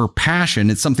this is her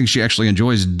passion, it's something she actually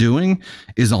enjoys doing,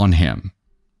 is on him.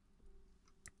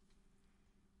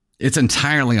 It's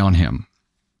entirely on him.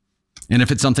 And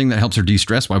if it's something that helps her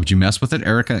de-stress, why would you mess with it,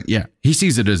 Erica? Yeah, he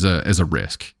sees it as a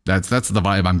risk. That's the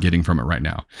vibe I'm getting from it right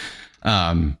now.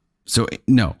 So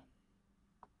no.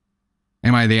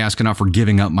 Am I the astronaut for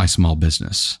giving up my small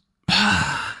business?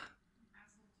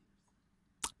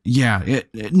 Yeah,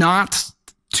 not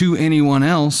to anyone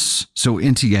else. So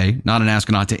NTA, not an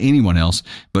astronaut to anyone else,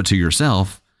 but to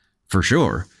yourself, for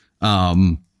sure.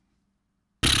 And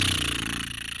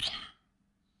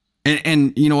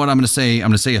you know what I'm going to say? I'm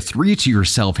going to say a 3 to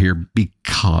yourself here,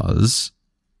 because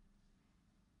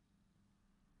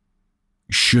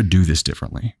you should do this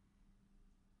differently.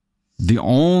 The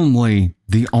only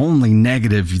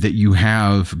negative that you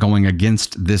have going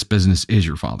against this business is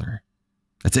your father.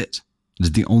 That's it.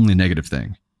 It's the only negative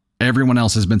thing. Everyone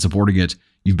else has been supporting it.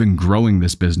 You've been growing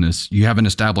this business. You have an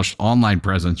established online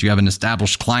presence. You have an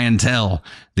established clientele.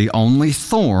 The only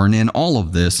thorn in all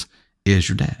of this is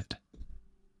your dad.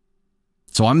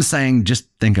 So I'm saying just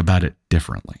think about it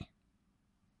differently.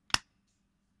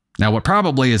 Now, what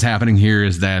probably is happening here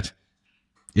is that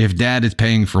if dad is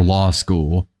paying for law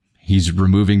school, he's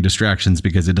removing distractions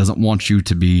because it doesn't want you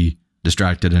to be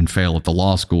distracted and fail at the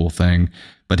law school thing.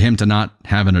 But him to not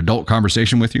have an adult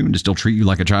conversation with you and to still treat you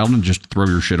like a child and just throw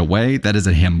your shit away, that is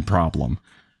a him problem.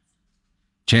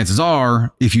 Chances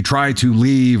are, if you try to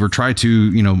leave or try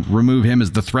to, remove him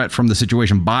as the threat from the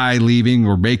situation by leaving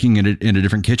or baking in a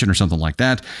different kitchen or something like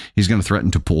that, he's going to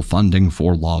threaten to pull funding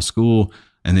for law school,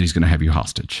 and then he's going to have you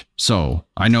hostage. So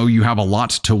I know you have a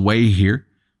lot to weigh here,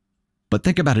 but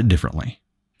think about it differently.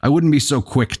 I wouldn't be so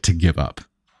quick to give up.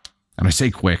 And I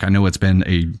say quick, I know it's been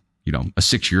a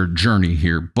 6-year journey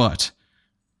here, but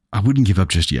I wouldn't give up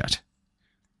just yet.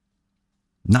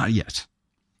 Not yet.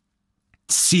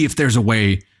 See if there's a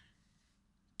way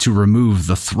to remove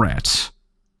the threat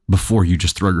before you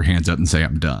just throw your hands up and say,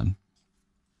 I'm done.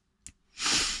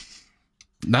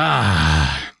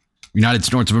 United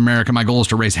Snorts of America, my goal is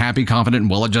to raise happy, confident, and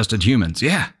well-adjusted humans.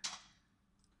 Yeah.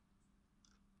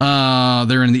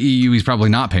 They're in the EU. He's probably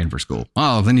not paying for school.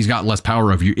 Oh, then he's got less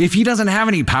power over you. If he doesn't have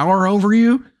any power over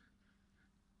you,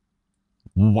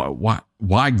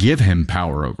 why give him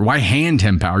power over? Why hand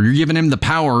him power? You're giving him the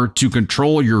power to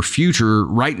control your future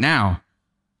right now.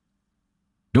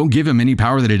 Don't give him any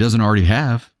power that he doesn't already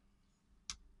have.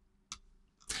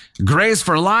 Grace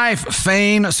for Life,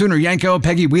 Fane, Sooner Yanko,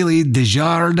 Peggy Wheelie,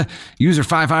 Desjard, user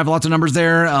 55, lots of numbers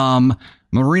there.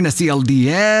 Marina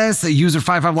CLDS, user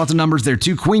 55, lots of numbers there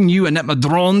too. Queen U, Annette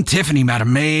Madron, Tiffany,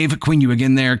 Madam Maeve, Queen U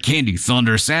again there. Candy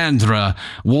Thunder, Sandra,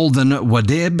 Walden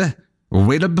Wadib,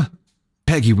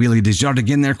 Peggy Wheelie Desjard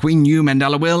again there. Queen U,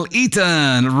 Mandela Will,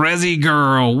 Ethan, Resi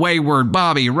Girl, Wayward,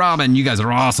 Bobby, Robin. You guys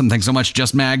are awesome. Thanks so much.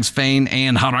 Just Mags, Fane,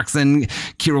 and Horoxen,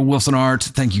 Kira Wilson Art.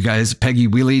 Thank you guys. Peggy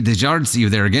Wheelie Desjard. See you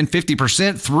there again.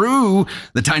 50% through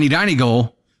the Tiny Diny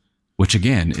goal, which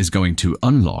again is going to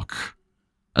unlock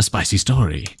a spicy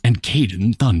story and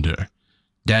Caden Thunder.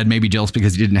 Dad may be jealous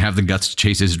because he didn't have the guts to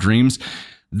chase his dreams.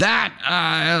 That,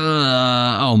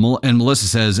 and Melissa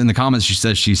says in the comments, she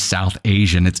says she's South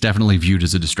Asian. It's definitely viewed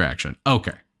as a distraction.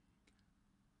 Okay.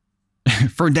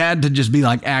 for dad to just be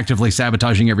like actively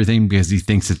sabotaging everything because he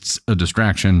thinks it's a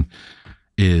distraction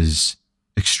is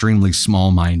extremely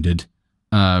small-minded.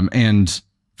 And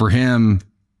for him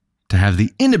to have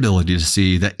the inability to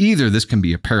see that either this can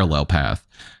be a parallel path,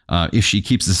 if she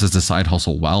keeps this as a side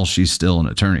hustle while she's still an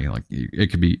attorney, like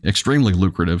it could be extremely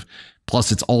lucrative.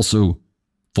 Plus, it's also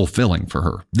fulfilling for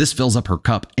her. This fills up her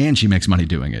cup and she makes money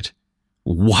doing it.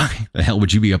 Why the hell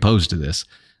would you be opposed to this?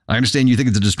 I understand you think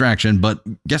it's a distraction, but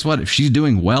guess what? If she's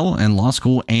doing well in law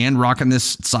school and rocking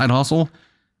this side hustle,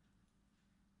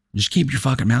 just keep your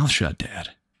fucking mouth shut, Dad.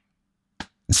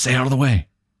 And stay out of the way.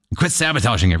 And quit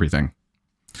sabotaging everything.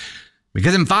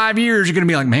 Because in 5 years, you're going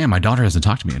to be like, man, my daughter hasn't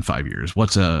talked to me in 5 years.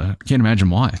 Can't imagine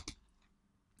why.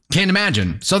 Can't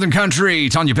imagine. Southern Country,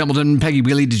 Tanya Pimpleton, Peggy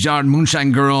Wheelie, DeJard,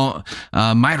 Moonshine Girl,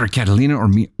 Myra Catalina, or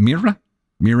Myra.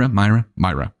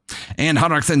 And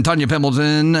Hot Rocks and Tanya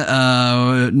Pimpleton,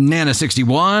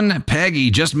 Nana61,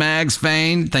 Peggy, Just Mags,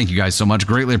 Fane. Thank you guys so much.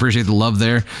 Greatly appreciate the love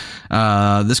there.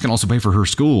 This can also pay for her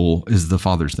school, is the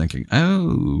father's thinking.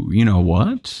 Oh, you know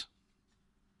what?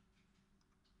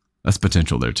 That's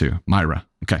potential there too. Myra.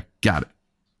 Okay, got it.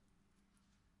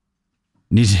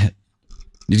 Need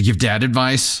to give dad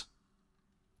advice.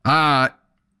 With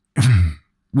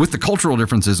the cultural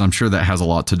differences, I'm sure that has a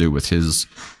lot to do with his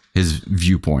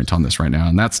viewpoint on this right now.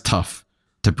 And that's tough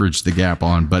to bridge the gap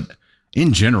on. But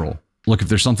in general, look, if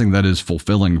there's something that is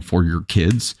fulfilling for your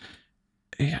kids,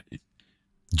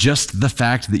 just the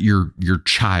fact that your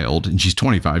child, and she's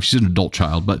 25, she's an adult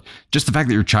child, but just the fact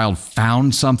that your child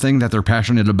found something that they're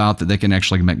passionate about that they can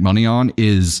actually make money on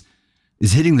is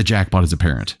hitting the jackpot as a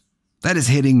parent. That is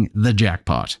hitting the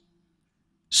jackpot.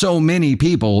 So many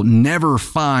people never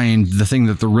find the thing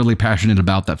that they're really passionate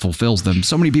about that fulfills them.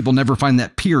 So many people never find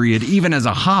that, period, even as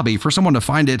a hobby. For someone to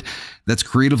find it that's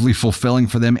creatively fulfilling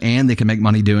for them and they can make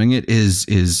money doing it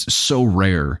is so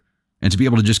rare. And to be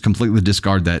able to just completely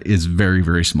discard that is very,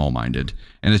 very small-minded.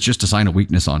 And it's just a sign of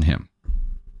weakness on him.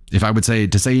 If I would say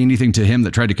to say anything to him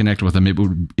that tried to connect with him,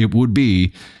 it would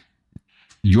be,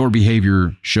 your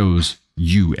behavior shows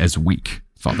you as weak,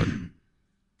 father.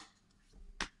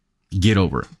 Get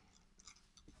over it.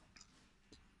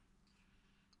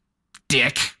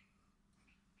 Dick.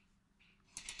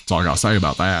 That's all I got to say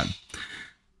about that.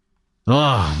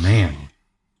 Oh, man.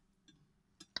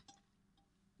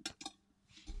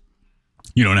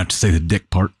 You don't have to say the dick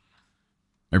part.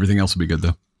 Everything else will be good,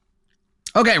 though.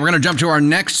 Okay, we're going to jump to our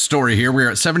next story here.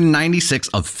 We're at 796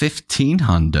 of 15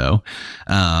 hundo.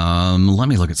 Let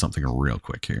me look at something real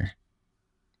quick here.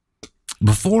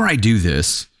 Before I do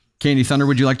this, Candy Thunder,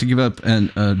 would you like to give up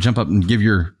and jump up and give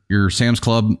your Sam's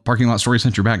Club parking lot story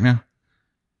since you're back now?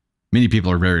 Many people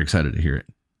are very excited to hear it.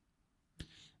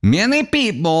 Many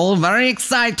people very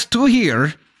excited to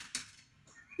hear.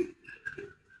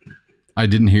 I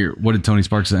didn't hear. What did Tony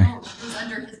Sparks say? Oh, it was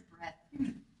under his breath.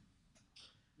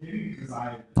 Maybe because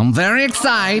I'm very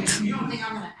excited. You don't think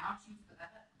I'm going to out you for that?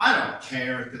 I don't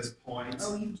care at this point.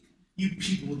 Oh, you do. You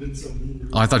people have been so mean.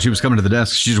 Oh, I thought she was coming to the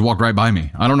desk. She just walked right by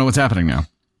me. I don't know what's happening now.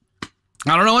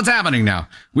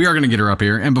 We are going to get her up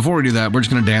here. And before we do that, we're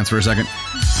just going to dance for a second.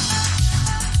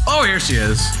 Oh, here she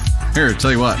is. Here,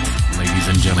 tell you what. Ladies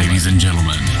and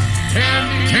gentlemen.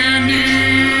 Candy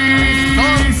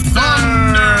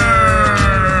Thunder.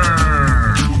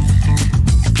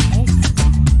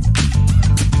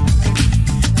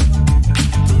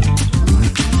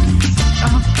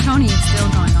 Oh, Tony is still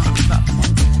going on about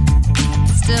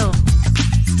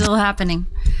still happening.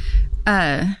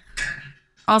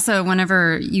 Also,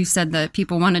 whenever you said that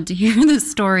people wanted to hear this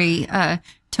story,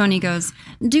 Tony goes,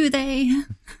 "Do they?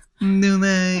 Do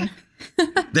they?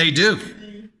 They do."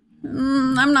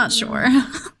 I'm not sure.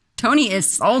 Tony is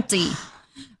salty.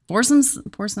 Pour some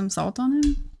salt on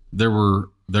him. There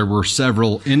were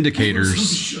several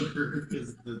indicators. Sugar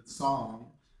is the song.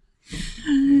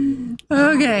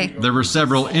 Okay. There were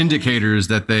several indicators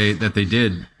that they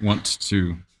did want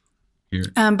to hear.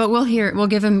 But we'll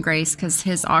give him grace because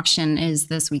his auction is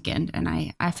this weekend, and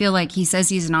I feel like he says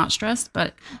he's not stressed,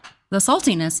 but the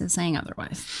saltiness is saying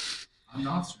otherwise. I'm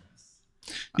not stressed.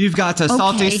 You've got a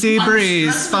salty sea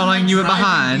breeze following you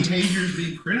behind. Behaviors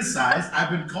being criticized. I've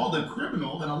been called a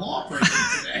criminal and a lawbreaker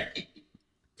today.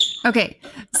 Okay,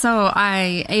 so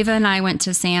Ava and I went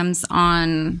to Sam's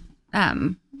on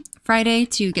Friday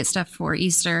to get stuff for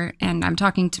Easter, and I'm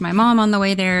talking to my mom on the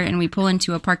way there, and we pull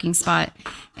into a parking spot,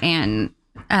 and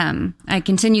I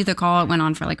continue the call. It went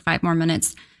on for like 5 more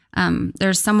minutes.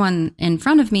 There's someone in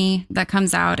front of me that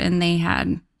comes out, and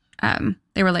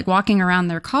they were like walking around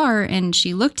their car, and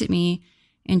she looked at me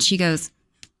and she goes,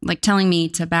 like, telling me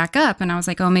to back up. And I was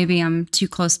like, oh, maybe I'm too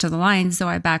close to the line. So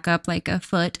I back up like a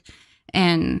foot.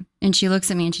 And she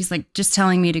looks at me and she's like, just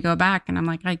telling me to go back. And I'm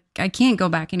like, I can't go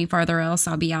back any farther or else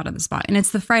I'll be out of the spot. And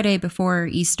it's the Friday before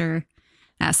Easter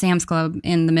at Sam's Club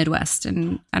in the Midwest.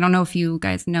 And I don't know if you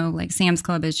guys know, like Sam's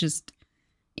Club is just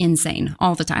insane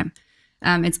all the time.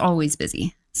 It's always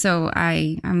busy. So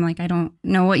I'm like, I don't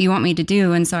know what you want me to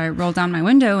do. And so I rolled down my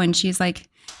window and she's like,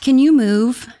 can you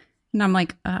move? And I'm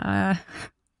like,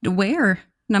 where?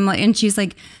 And she's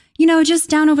like, just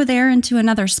down over there into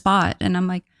another spot. And I'm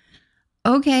like,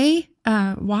 okay,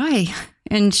 why?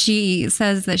 And she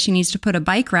says that she needs to put a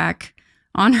bike rack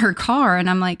on her car. And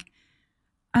I'm like,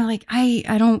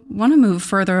 I don't want to move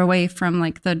further away from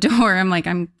like the door. I'm like,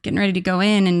 I'm getting ready to go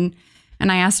in.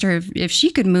 And I asked her if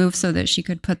she could move so that she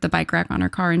could put the bike rack on her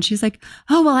car. And she's like,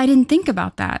 oh, well, I didn't think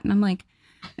about that. And I'm like,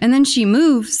 and then she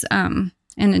moves, and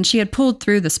then she had pulled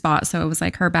through the spot. So it was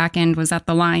like her back end was at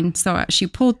the line. So she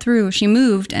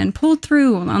moved and pulled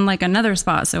through on like another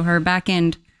spot. So her back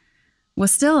end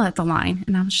was still at the line.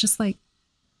 And I was just like,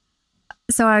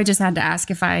 so I just had to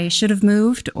ask if I should have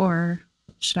moved or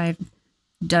should I have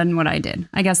done what I did?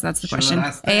 I guess that's the question.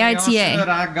 AITA. Should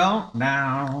I go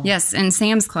now? Yes, and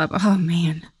Sam's Club. Oh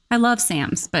man, I love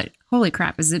Sam's, but holy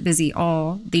crap, is it busy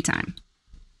all the time?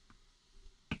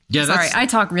 Yeah, sorry, I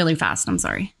talk really fast. I'm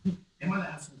sorry.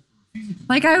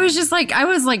 Like I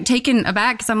was taken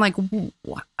aback because I'm like,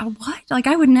 what? Like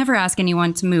I would never ask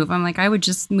anyone to move. I'm like, I would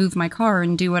just move my car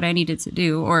and do what I needed to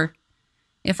do. Or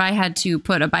if I had to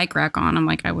put a bike rack on, I'm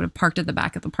like, I would have parked at the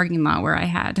back of the parking lot where I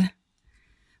had.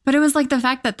 But it was like the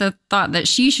fact that the thought that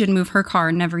she should move her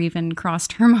car never even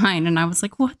crossed her mind. And I was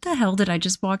like, what the hell did I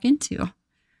just walk into?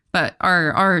 But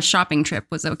our shopping trip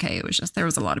was okay. It was just, there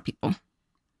was a lot of people.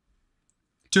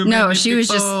 She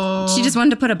just wanted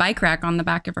to put a bike rack on the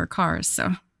back of her car.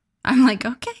 So I'm like,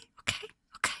 okay.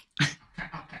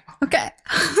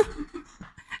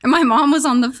 And my mom was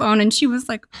on the phone and she was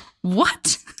like,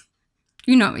 what?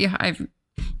 You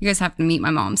guys have to meet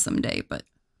my mom someday, but.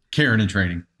 Karen in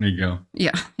training. There you go.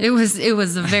 Yeah, it was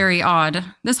a very odd.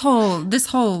 This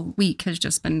whole week has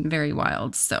just been very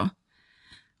wild. So,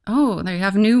 they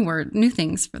have new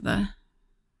things for the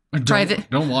private.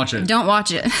 Don't watch it. Don't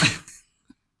watch it.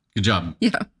 Good job.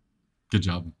 Yeah. Good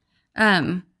job.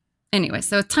 Anyway,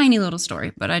 so a tiny little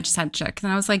story, but I just had to check.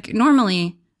 And I was like,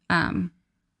 normally,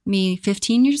 me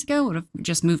 15 years ago would have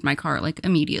just moved my car like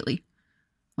immediately.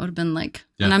 I would have been like,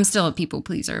 and I'm still a people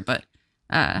pleaser, but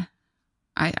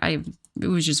it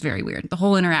was just very weird. The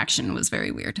whole interaction was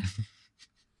very weird.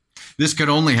 This could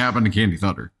only happen to Candy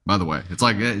Thunder, by the way. It's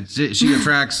like she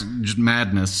attracts just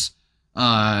madness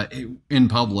in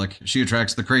public. She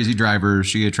attracts the crazy drivers.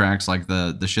 She attracts like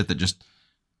the shit that just.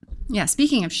 Yeah.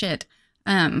 Speaking of shit,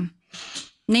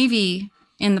 Navy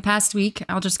in the past week,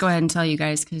 I'll just go ahead and tell you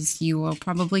guys because you will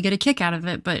probably get a kick out of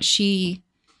it. But she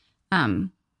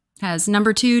has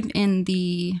number 2'd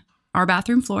in our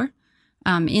bathroom floor.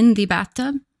 In the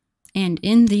bathtub and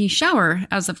in the shower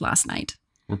as of last night.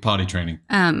 We're potty training.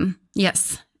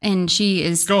 Yes. And she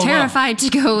is terrified to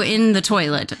go in the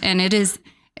toilet. And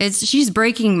she's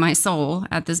breaking my soul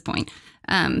at this point.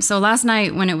 So last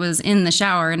night when it was in the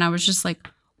shower and I was just like,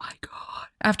 oh my God,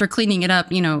 after cleaning it up,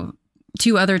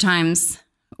 2 other times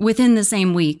within the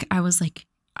same week, I was like,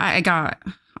 I got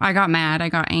mad. I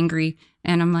got angry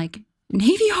and I'm like,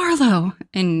 Navy Harlow.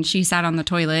 And she sat on the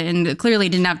toilet and clearly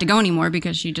didn't have to go anymore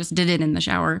because she just did it in the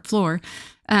shower floor.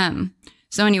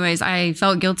 So anyways, I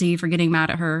felt guilty for getting mad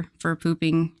at her for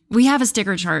pooping. We have a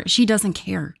sticker chart. She doesn't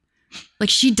care. Like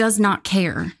she does not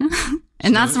care.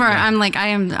 And that's where I'm like, I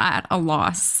am at a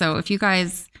loss. So if you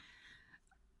guys,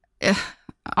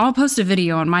 I'll post a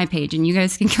video on my page and you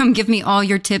guys can come give me all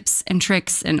your tips and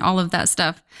tricks and all of that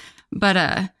stuff.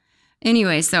 But,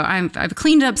 anyway, so I've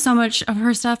cleaned up so much of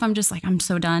her stuff. I'm just like, I'm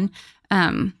so done.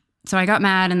 So I got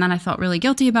mad and then I felt really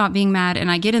guilty about being mad. And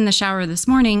I get in the shower this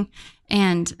morning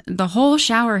and the whole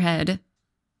shower head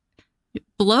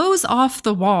blows off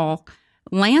the wall,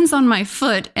 lands on my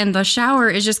foot, and the shower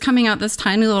is just coming out this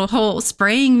tiny little hole,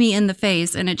 spraying me in the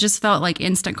face. And it just felt like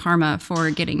instant karma for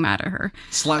getting mad at her.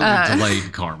 Slightly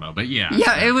delayed karma, but yeah.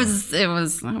 Yeah, it was,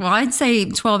 well, I'd say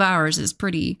 12 hours is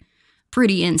pretty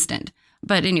instant.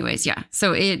 But anyways, yeah.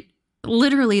 So it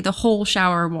literally the whole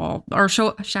shower wall or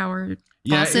shower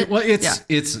faucet.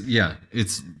 It's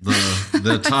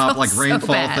the top like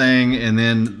rainfall thing, and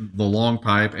then the long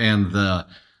pipe and the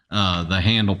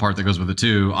handle part that goes with it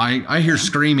too. I hear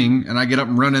screaming and I get up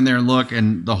and run in there and look,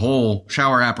 and the whole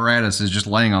shower apparatus is just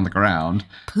laying on the ground.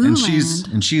 And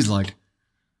she's like,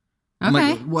 I'm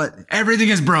like, what? Everything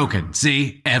is broken.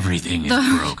 See, everything is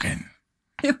broken.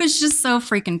 It was just so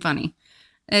freaking funny.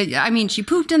 I mean, she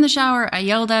pooped in the shower. I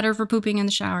yelled at her for pooping in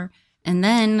the shower. And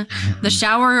then the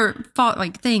shower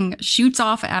thing shoots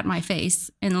off at my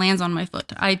face and lands on my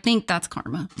foot. I think that's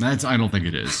karma. I don't think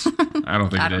it is. I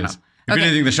don't think it is. know. If Okay.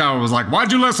 anything, the shower was like,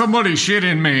 why'd you let somebody shit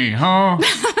in me, huh?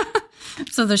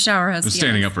 So the shower has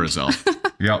Standing up for herself.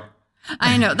 Yep.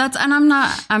 I know and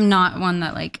I'm not one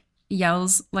that like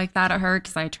yells like that at her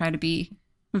because I try to be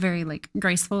very like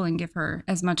graceful and give her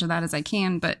as much of that as I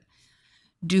can. But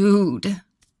dude,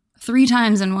 3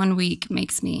 times in 1 week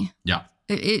makes me. Yeah.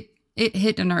 It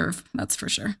hit a nerve. That's for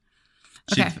sure.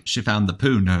 Okay. She found the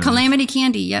poo nose. Calamity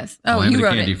Candy. Yes. Oh, Calamity you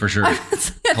wrote Candy it for sure. I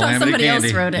thought Calamity somebody Candy.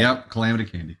 else wrote it. Yep. Calamity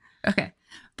Candy. Okay.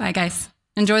 Bye, guys.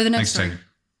 Enjoy the next Thanks, one. Tay.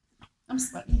 I'm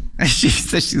sweating. She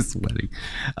says she's sweating.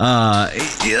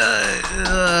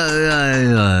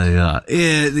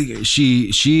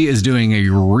 She is doing a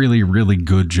really, really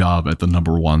good job at the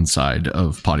number 1 side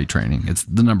of potty training. It's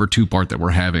the number 2 part that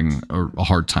we're having a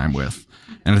hard time with.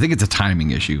 And I think it's a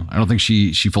timing issue. I don't think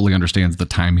she fully understands the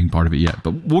timing part of it yet,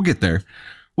 but we'll get there.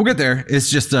 We'll get there. It's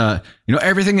just,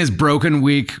 everything is broken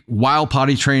week while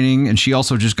potty training. And she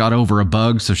also just got over a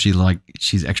bug. So she's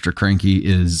extra cranky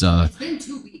It's been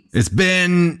 2 weeks. It's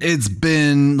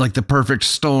been like the perfect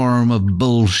storm of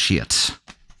bullshit.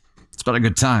 It's been a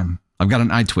good time. I've got an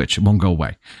eye twitch. It won't go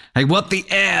away. Hey, what the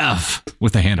F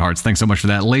with the hand hearts. Thanks so much for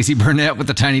that. Lacey Burnett with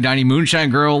the Tiny Tiny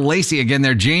Moonshine Girl. Lacey again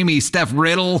there. Jamie, Steph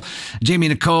Riddle, Jamie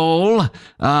Nicole,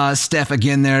 Steph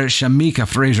again there. Shamika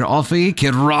Fraser Offie,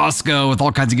 Kid Roscoe with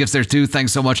all kinds of gifts there too.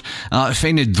 Thanks so much.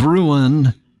 Fainted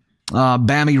Druin.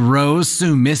 Bammy Rose,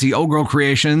 Sue Missy, Old Girl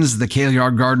Creations, the Kale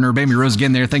Yard Gardener, Bammy Rose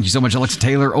again there. Thank you so much, Alexa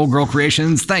Taylor, Old Girl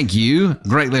Creations. Thank you.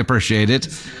 Greatly appreciate it.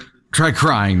 Try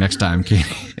crying next time,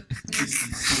 Katie.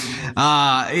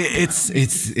 It's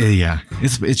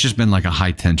just been like a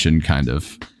high tension kind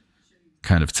of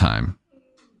time.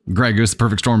 Greg, it was the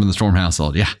perfect storm in the storm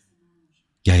household. Yeah.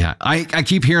 I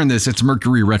keep hearing this. It's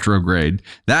Mercury retrograde.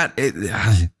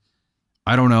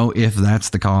 I don't know if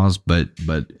that's the cause, but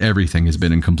everything has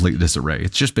been in complete disarray.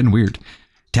 It's just been weird.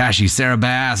 Tashi, Sarah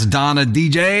Bass, Donna,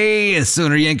 DJ,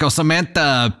 Sooner Yanko,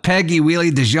 Samantha, Peggy,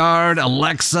 Wheelie, Desjard,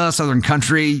 Alexa, Southern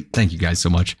Country. Thank you guys so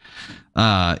much.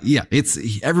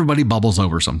 It's everybody bubbles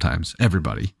over sometimes.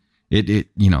 Everybody. And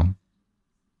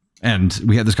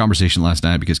we had this conversation last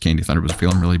night because Candy Thunder was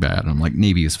feeling really bad. And I'm like,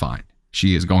 Navy is fine.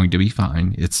 She is going to be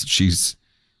fine.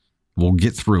 We'll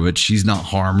get through it. She's not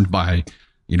harmed by,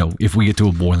 if we get to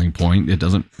a boiling point,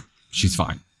 she's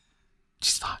fine.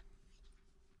 She's fine.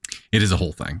 It is a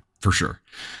whole thing for sure.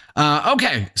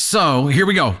 Okay. So here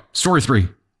we go. Story 3.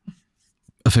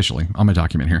 Officially on my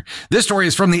document here. This story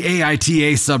is from the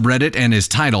AITA subreddit and is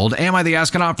titled, Am I the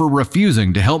Astronaut for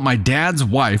Refusing to Help My Dad's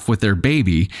Wife with Their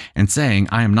Baby and Saying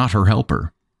I Am Not Her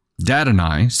Helper? Dad and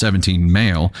I, 17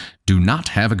 male, do not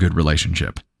have a good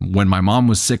relationship. When my mom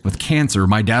was sick with cancer,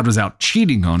 my dad was out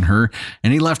cheating on her,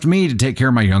 and he left me to take care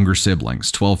of my younger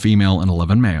siblings, 12 female and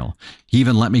 11 male. He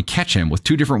even let me catch him with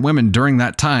 2 different women during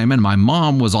that time, and my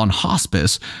mom was on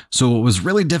hospice, so it was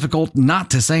really difficult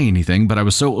not to say anything, but I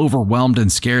was so overwhelmed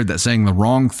and scared that saying the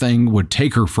wrong thing would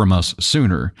take her from us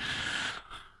sooner.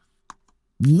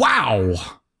 Wow!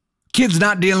 Kid's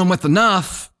not dealing with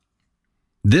enough.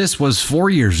 This was 4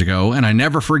 years ago, and I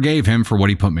never forgave him for what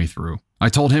he put me through. I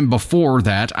told him before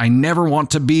that I never want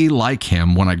to be like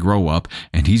him when I grow up,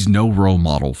 and he's no role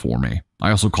model for me.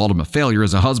 I also called him a failure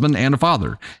as a husband and a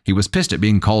father. He was pissed at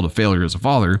being called a failure as a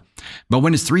father, but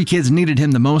when his 3 kids needed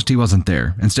him the most, he wasn't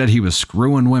there. Instead, he was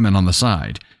screwing women on the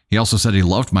side. He also said he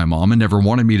loved my mom and never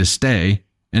wanted me to stay,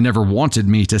 and never wanted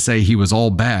me to say he was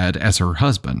all bad as her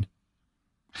husband.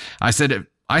 I said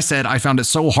I found it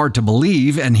so hard to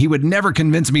believe, and he would never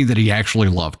convince me that he actually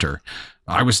loved her.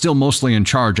 I was still mostly in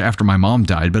charge after my mom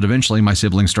died, but eventually my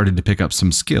siblings started to pick up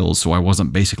some skills, so I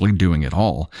wasn't basically doing it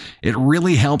all. It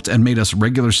really helped and made us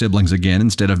regular siblings again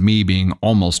instead of me being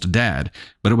almost a dad.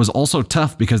 But it was also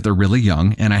tough because they're really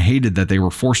young, and I hated that they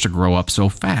were forced to grow up so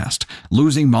fast.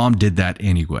 Losing mom did that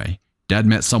anyway. Dad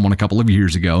met someone a couple of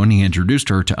years ago, and he introduced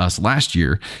her to us last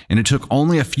year, and it took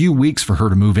only a few weeks for her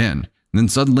to move in. Then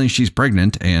suddenly she's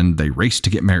pregnant, and they raced to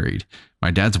get married.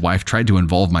 My dad's wife tried to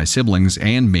involve my siblings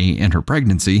and me in her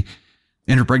pregnancy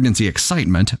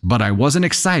excitement, but I wasn't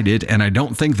excited, and I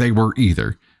don't think they were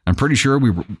either. I'm pretty sure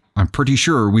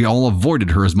we all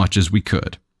avoided her as much as we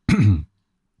could. The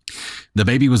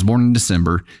baby was born in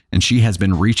December, and she has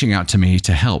been reaching out to me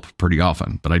to help pretty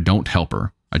often, but I don't help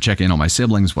her. I check in on my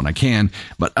siblings when I can,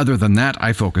 but other than that,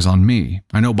 I focus on me.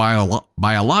 I know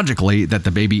biologically that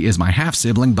the baby is my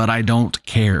half-sibling, but I don't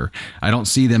care. I don't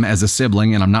see them as a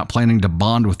sibling, and I'm not planning to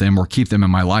bond with them or keep them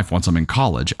in my life once I'm in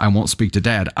college. I won't speak to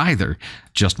dad either,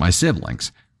 just my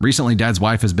siblings. Recently, Dad's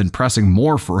wife has been pressing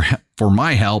more for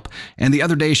my help, and the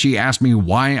other day she asked me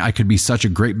why I could be such a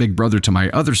great big brother to my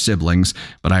other siblings,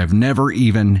 but I have never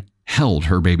even held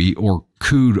her baby or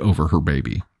cooed over her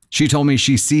baby. She told me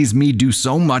she sees me do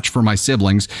so much for my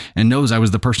siblings and knows I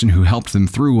was the person who helped them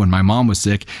through when my mom was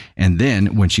sick and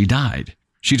then when she died.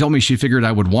 She told me she figured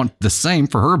I would want the same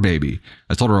for her baby.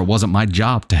 I told her it wasn't my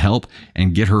job to help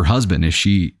and get her husband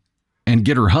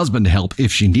to help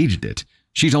if she needed it.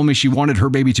 She told me she wanted her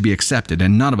baby to be accepted,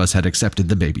 and none of us had accepted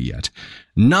the baby yet.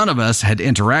 None of us had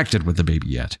interacted with the baby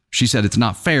yet. She said it's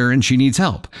not fair and she needs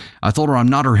help. I told her I'm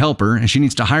not her helper and she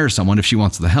needs to hire someone if she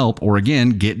wants the help, or again,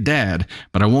 get Dad.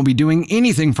 But I won't be doing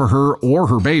anything for her or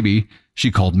her baby.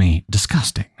 She called me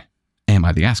disgusting. Am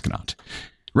I the astronaut?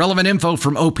 Relevant info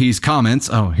from OP's comments.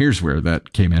 Oh, here's where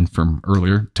that came in from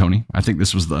earlier, Tony. I think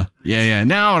this was now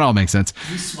it all makes sense.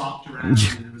 We swapped around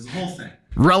and it was the whole thing.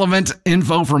 Relevant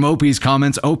info from OP's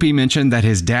comments. OP mentioned that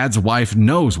his dad's wife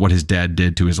knows what his dad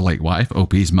did to his late wife,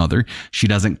 OP's mother. She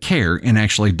doesn't care and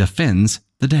actually defends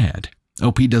the dad.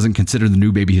 OP doesn't consider the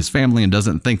new baby his family and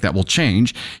doesn't think that will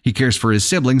change. He cares for his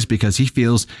siblings because he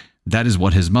feels that is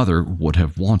what his mother would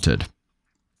have wanted.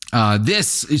 So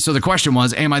the question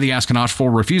was, am I the astronaut for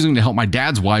refusing to help my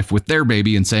dad's wife with their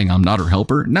baby and saying I'm not her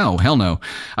helper? No, hell no.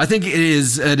 I think it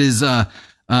is, Lady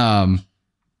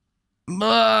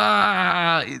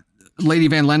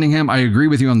Van Lendingham, I agree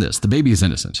with you on this. The baby is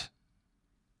innocent.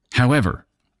 However,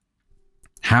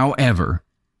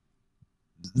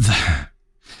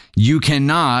 you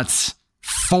cannot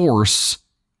force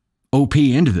OP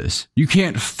into this. You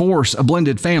can't force a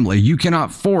blended family. You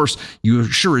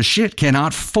sure as shit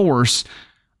cannot force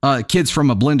kids from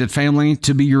a blended family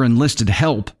to be your enlisted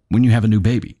help when you have a new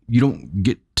baby. You don't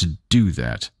get to do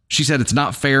that. She said it's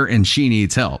not fair and she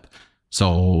needs help.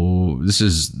 So this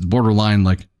is borderline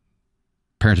like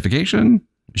parentification.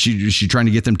 She trying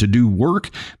to get them to do work,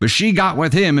 but she got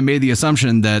with him and made the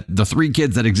assumption that the 3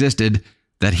 kids that existed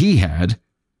that he had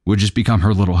would just become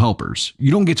her little helpers.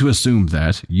 You don't get to assume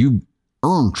that. You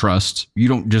earn trust. You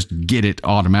don't just get it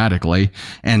automatically.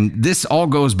 And this all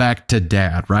goes back to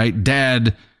Dad, right?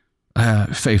 Dad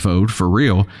fafoed for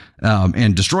real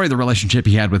and destroyed the relationship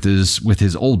he had with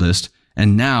his oldest.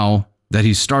 And now that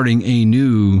he's starting a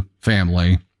new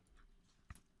family,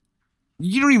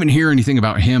 you don't even hear anything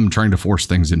about him trying to force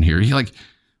things in here.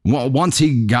 Once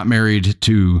he got married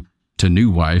to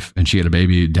new wife and she had a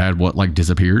baby, Dad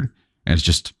disappeared. And it's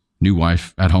just new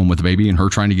wife at home with the baby and her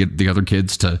trying to get the other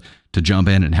kids to jump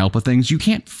in and help with things. You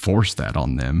can't force that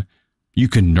on them. You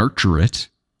can nurture it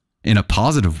in a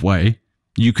positive way.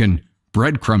 You can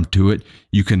breadcrumb to it.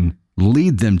 You can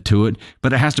lead them to it,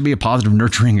 but it has to be a positive,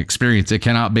 nurturing experience. It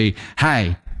cannot be,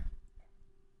 hey,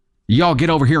 y'all get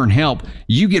over here and help.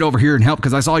 You get over here and help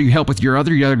because I saw you help with your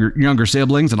other younger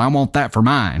siblings and I want that for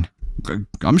mine.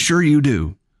 I'm sure you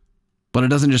do. But it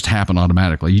doesn't just happen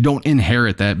automatically. You don't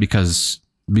inherit that because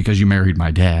you married my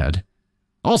dad.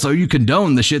 Also, you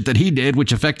condone the shit that he did,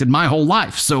 which affected my whole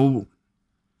life. So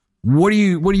what do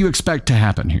you expect to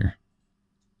happen here?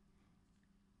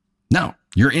 No,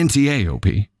 you're NTA, OP.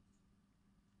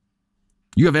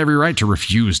 You have every right to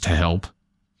refuse to help.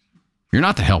 You're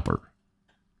not the helper.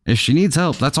 If she needs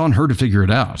help, that's on her to figure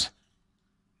it out.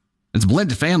 It's a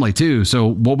blended family too, so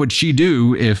what would she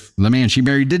do if the man she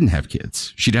married didn't have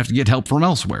kids? She'd have to get help from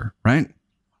elsewhere, right?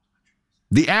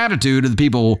 The attitude of the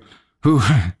people who,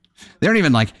 they aren't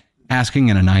even asking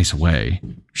in a nice way.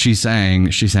 She's saying,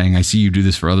 I see you do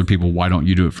this for other people, why don't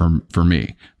you do it for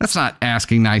me? That's not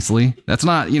asking nicely. That's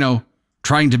not,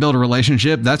 trying to build a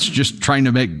relationship. That's just trying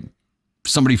to make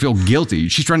somebody feel guilty.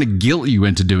 She's trying to guilt you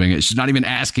into doing it. She's not even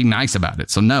asking nice about it.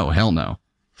 So no, hell no.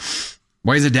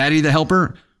 Why is a daddy the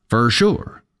helper? For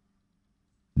sure.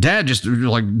 Dad just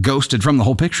ghosted from the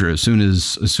whole picture as soon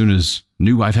as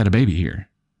new wife had a baby here.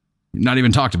 Not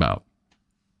even talked about.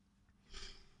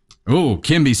 Oh,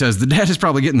 Kimby says the dad is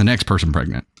probably getting the next person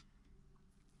pregnant.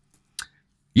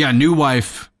 Yeah, new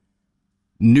wife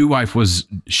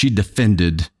she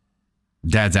defended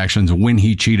Dad's actions when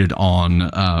he cheated on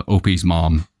OP's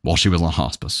mom while she was on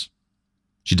hospice.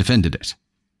 She defended it.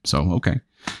 So, okay.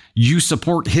 You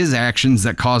support his actions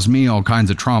that caused me all kinds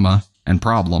of trauma and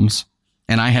problems.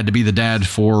 And I had to be the dad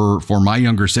for my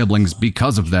younger siblings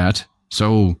because of that.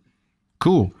 So,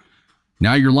 cool.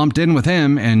 Now you're lumped in with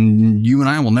him and you and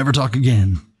I will never talk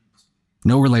again.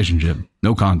 No relationship,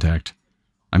 no contact.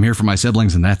 I'm here for my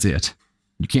siblings and that's it.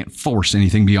 You can't force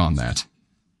anything beyond that.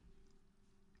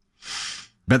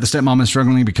 Bet the stepmom is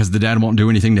struggling because the dad won't do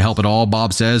anything to help at all,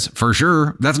 Bob says. For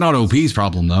sure. That's not OP's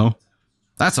problem, though.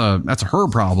 That's her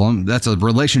problem. That's a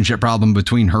relationship problem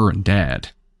between her and Dad.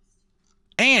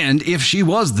 And if she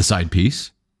was the side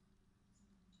piece,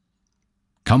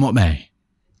 Come what may.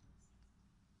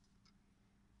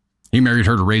 He married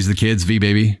her to raise the kids,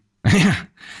 V-baby.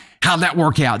 How'd that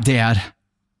work out, Dad?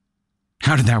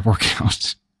 How did that work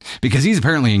out? Because he's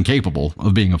apparently incapable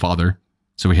of being a father.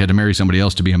 So he had to marry somebody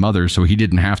else to be a mother. So he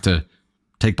didn't have to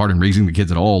take part in raising the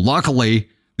kids at all. Luckily,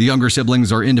 the younger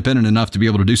siblings are independent enough to be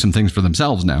able to do some things for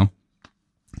themselves now.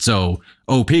 So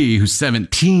OP, who's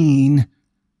 17,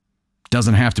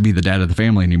 doesn't have to be the dad of the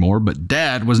family anymore. But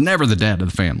Dad was never the dad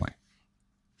of the family.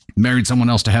 Married someone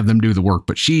else to have them do the work.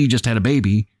 But she just had a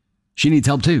baby. She needs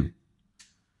help too.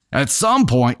 At some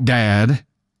point, Dad,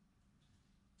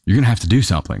 you're going to have to do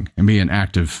something and be an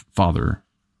active father,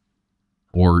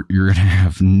 or you're going to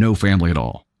have no family at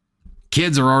all.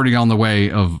 Kids are already on the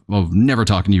way of never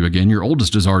talking to you again. Your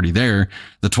oldest is already there.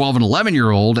 The 12 and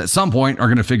 11-year-old at some point are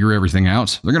going to figure everything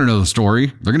out. They're going to know the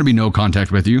story. They're going to be no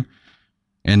contact with you.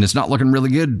 And it's not looking really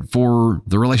good for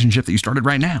the relationship that you started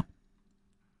right now.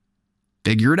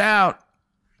 Figure it out.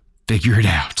 Figure it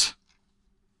out.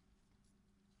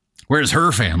 Where's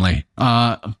her family?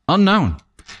 Unknown.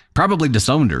 Probably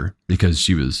disowned her because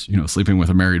she was, sleeping with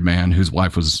a married man whose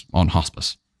wife was on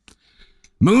hospice.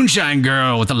 Moonshine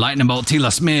Girl with the lightning bolt.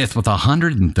 Tila Smith with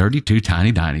 132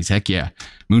 tiny dinies. Heck yeah.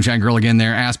 Moonshine Girl again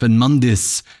there. Aspen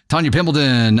Mundis. Tanya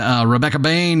Pimpleton. Rebecca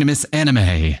Bain. Miss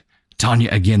Anime. Tanya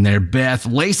again there. Beth.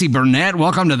 Lacey Burnett.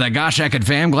 Welcome to the Gosh Hecked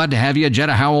fam. Glad to have you.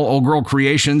 Jetta Howell. Old Girl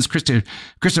Creations. Kristen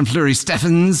Fleury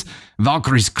Steffens.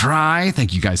 Valkyrie's Cry.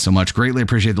 Thank you guys so much. Greatly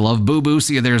appreciate the love. Boo Boo.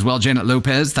 See you there as well. Janet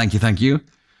Lopez. Thank you. Thank you.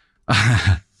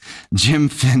 Jim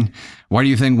Finn, why do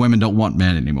you think women don't want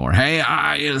men anymore? Hey,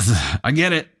 I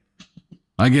get it.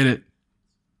 I get it.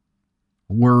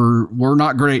 We're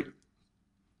not great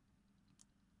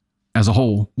as a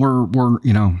whole. We're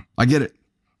I get it.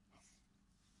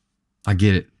 I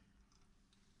get it.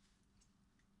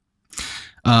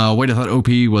 Wait, I thought OP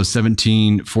was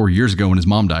 17 4 years ago when his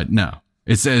mom died. No,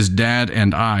 it says Dad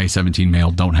and I, 17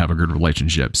 male, don't have a good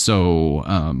relationship.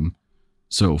 So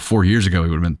 4 years ago, he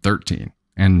would have been 13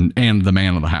 and the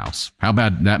man of the house. How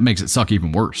bad that makes it suck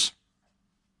even worse.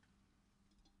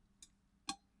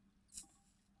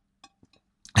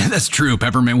 That's true.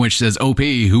 Peppermint Witch says OP,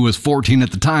 who was 14 at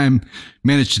the time,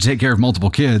 managed to take care of multiple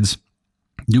kids.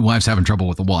 New wife's having trouble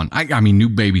with the one. I mean, new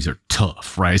babies are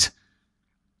tough, right?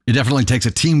 It definitely takes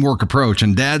a teamwork approach,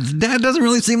 and Dad doesn't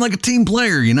really seem like a team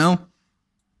player,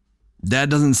 Dad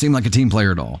doesn't seem like a team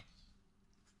player at all.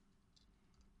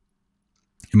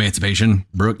 Emancipation,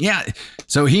 Brooke. Yeah.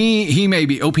 So he may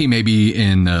be, OP may be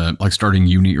in starting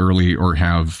uni early or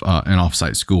have an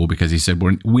offsite school because he said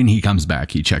when he comes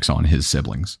back, he checks on his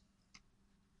siblings.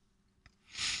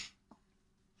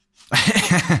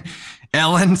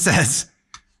 Ellen says,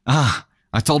 I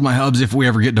told my hubs if we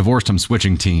ever get divorced, I'm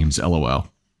switching teams. LOL.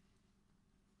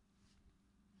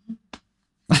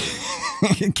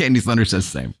 Candy Thunder says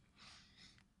same.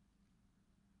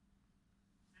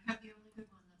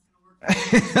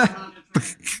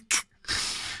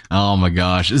 Oh my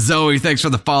gosh. Zoe, thanks for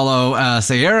the follow.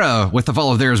 Sierra with the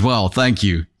follow there as well. Thank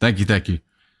you. Thank you.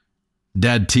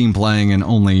 Dad team playing and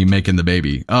only making the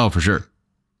baby. Oh, for sure.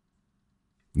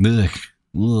 Ugh.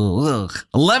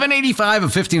 1185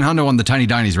 of 1500 on the Tiny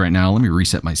Dinies right now. Let me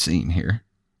reset my scene here.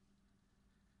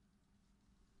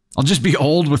 I'll just be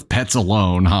old with pets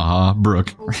alone. Haha,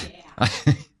 Brooke. Oh,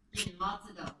 yeah. Lots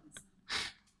of dogs.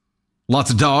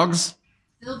 Lots of dogs?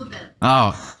 Fill the bed.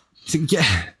 Oh,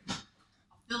 yeah.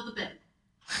 Fill the bed.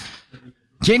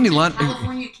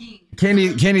 California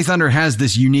King. Candy Thunder has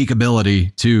this unique ability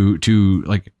to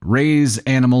like raise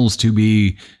animals to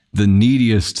be the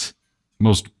neediest,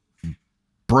 most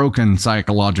broken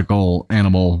psychological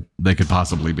animal they could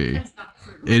possibly be.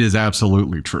 It is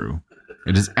absolutely true.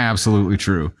 It is absolutely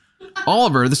true.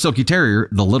 Oliver, the Silky Terrier,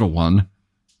 the little one,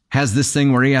 has this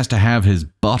thing where he has to have his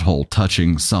butthole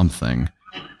touching something.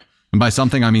 And by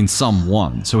something, I mean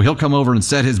someone. So he'll come over and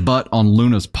set his butt on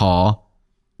Luna's paw.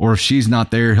 Or if she's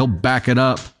not there, he'll back it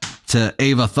up to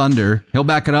Ava Thunder. He'll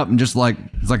back it up and just like,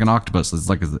 it's like an octopus. It's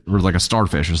like a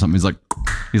starfish or something.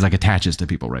 He's like attaches to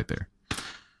people right there.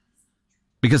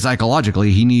 Because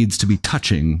psychologically, he needs to be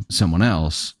touching someone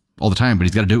else all the time, but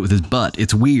he's got to do it with his butt.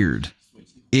 It's weird.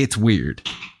 It's weird.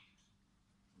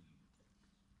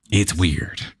 It's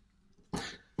weird.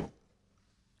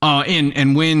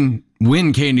 And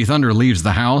when Candy Thunder leaves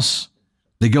the house,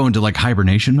 they go into like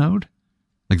hibernation mode.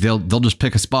 Like they'll just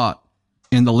pick a spot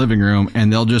in the living room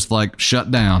and they'll just like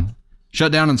shut down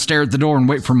and stare at the door and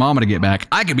wait for Mama to get back.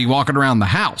 I could be walking around the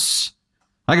house.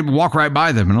 I could walk right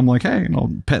by them and I'm like, hey, and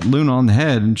I'll pet Luna on the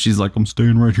head and she's like, I'm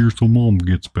staying right here till Mom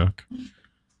gets back.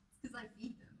 Because I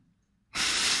feed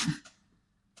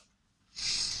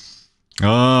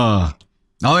them.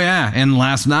 Oh yeah, and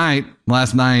last night,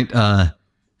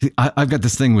 I've got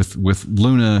this thing with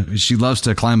Luna. She loves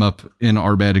to climb up in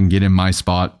our bed and get in my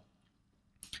spot.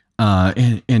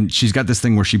 And she's got this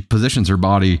thing where she positions her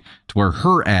body to where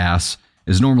her ass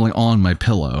is normally on my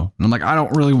pillow. And I'm like, I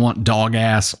don't really want dog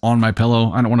ass on my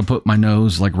pillow. I don't want to put my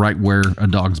nose like right where a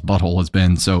dog's butthole has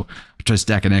been. So I try to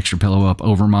stack an extra pillow up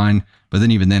over mine. But then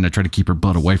even then I try to keep her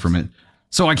butt away from it.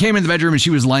 So I came in the bedroom and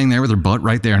she was laying there with her butt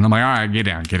right there. And I'm like, all right, get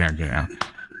down.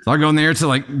 So I go in there to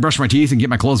like brush my teeth and get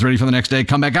my clothes ready for the next day,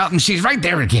 come back out and she's right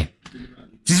there again.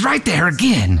 She's right there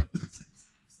again.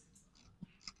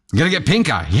 I'm gonna get pink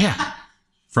eye, yeah.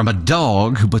 From a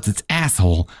dog who puts its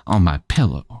asshole on my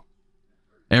pillow.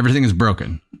 Everything is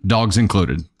broken, dogs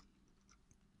included.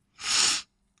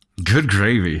 Good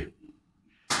gravy.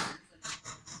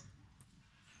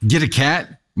 Get a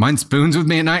cat. Mine spoons with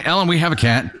me at night. Ellen, we have a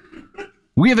cat.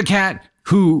 We have a cat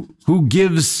who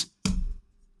gives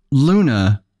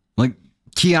Luna like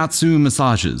kiatsu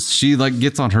massages. She like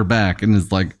gets on her back and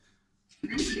is like,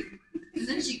 And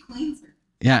then she cleans her.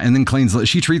 yeah, and then cleans.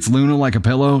 She treats Luna like a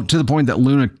pillow to the point that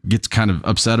Luna gets kind of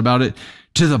upset about it.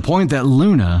 To the point that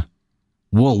Luna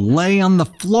will lay on the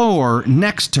floor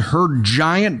next to her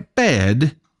giant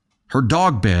bed, her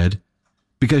dog bed,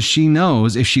 because she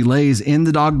knows if she lays in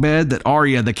the dog bed that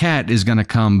Arya, the cat, is going to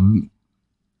come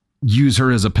use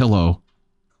her as a pillow.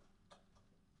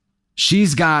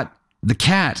 The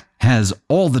cat has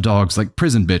all the dogs like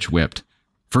prison bitch whipped.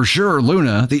 For sure,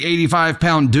 Luna, the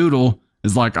 85-pound doodle,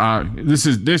 is like, this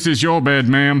is your bed,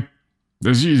 ma'am.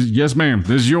 Yes, ma'am.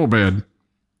 This is your bed.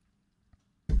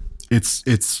 It's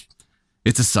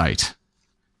a sight.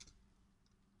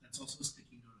 That's also a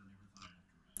sticky note I never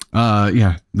thought of.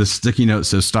 Yeah, the sticky note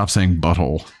says stop saying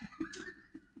butthole.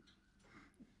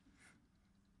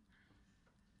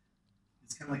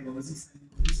 It's kind of like, what was he saying?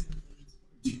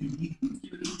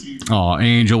 Aw,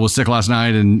 Angel was sick last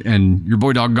night and your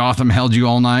boy dog Gotham held you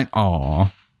all night.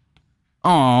 Aw.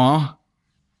 Aw.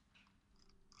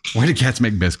 Why do cats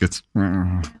make biscuits?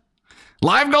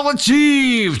 Live goal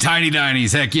achieved! Tiny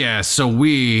Dinies, heck yes. So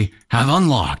we have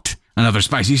unlocked another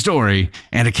spicy story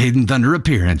and a Caden Thunder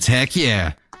appearance. Heck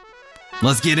yeah.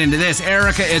 Let's get into this.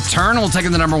 Erica Eternal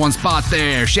taking the #1 spot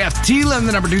there. Chef Tila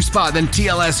the #2 spot. Then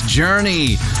TLS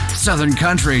Journey. Southern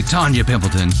Country, Tanya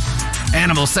Pimpleton.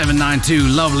 Animal 792,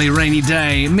 Lovely Rainy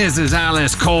Day. Mrs.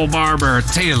 Alice Cole Barber.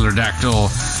 Taylor Dactyl.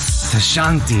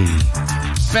 Tashanti.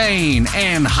 Fane,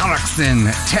 Ann Hodgson,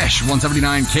 Tesh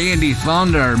 179, Candy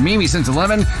Thunder, Mimi since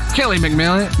 11, Kelly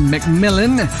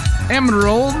McMillan,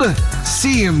 Emerald,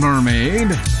 Sea Mermaid.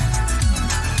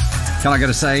 Can I get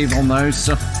a save on those,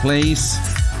 please?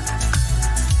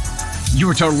 You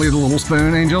were totally the little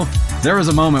spoon, Angel. There was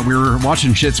a moment we were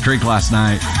watching Schitt's Creek last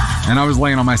night, and I was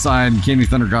laying on my side, and Candy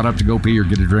Thunder got up to go pee or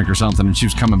get a drink or something, and she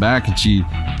was coming back, and she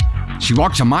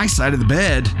walked to my side of the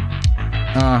bed,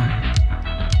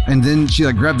 and then she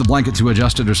like grabbed the blanket to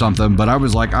adjust it or something. But I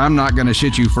was like, I'm not going to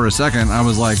shit you for a second. I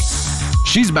was like,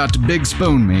 she's about to big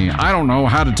spoon me. I don't know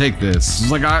how to take this.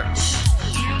 It's like,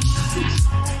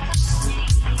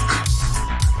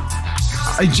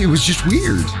 it was just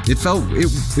weird.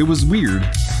 It was weird.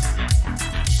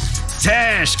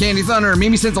 Tash, Candy Thunder,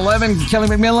 Mimi since 11, Kelly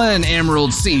McMillan,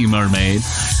 Emerald Sea Mermaid,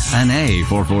 Anna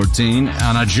 414,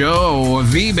 Anna Joe,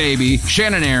 V Baby,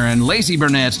 Shannon Aaron, Lacey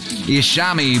Burnett,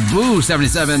 Ishami, Boo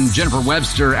 77, Jennifer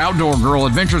Webster, Outdoor Girl,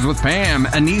 Adventures with Pam,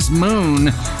 Anise Moon,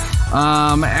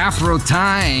 Afro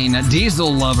Tyne,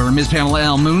 Diesel Lover, Miss Pamela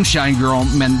L, Moonshine Girl,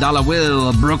 Mandala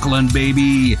Will, Brooklyn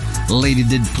Baby, Lady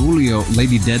Deadpoolio,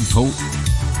 Lady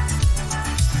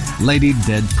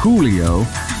Deadpoolio,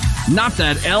 Not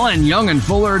That, Ellen, Young and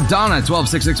Fuller, Donna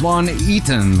 12661,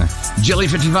 Eaton, Jelly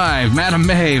 55, Madam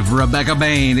Maeve, Rebecca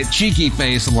Bain, Cheeky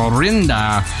Face,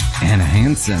 Lorinda, and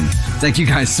Hanson. Thank you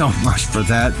guys so much for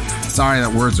that. Sorry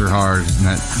that words are hard and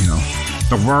that,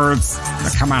 the words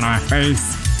that come out of my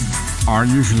face are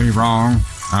usually wrong.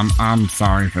 I'm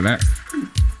sorry for that.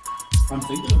 I'm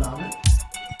thinking about it.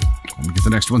 Let me get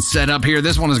the next one set up here.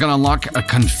 This one is going to unlock a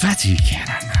confetti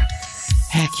cannon.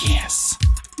 Heck yes.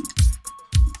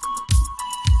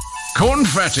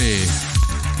 Confetti.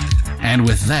 And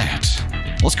with that,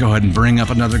 let's go ahead and bring up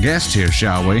another guest here,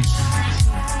 shall we?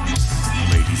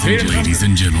 Ladies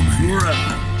and gentlemen. You're up.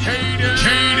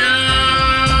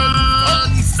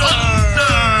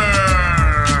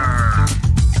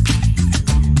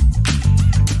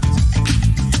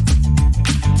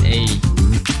 Hey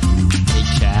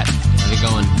chat. How's it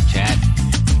going, chat?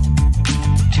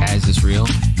 Chat, is this real?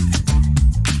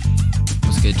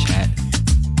 What's good, chat?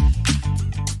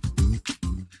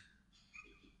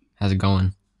 How's it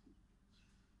going?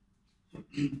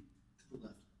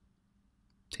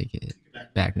 Take it.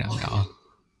 Back now, y'all.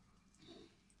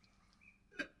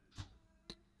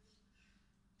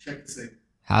 Check the sync.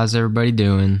 How's everybody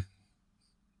doing?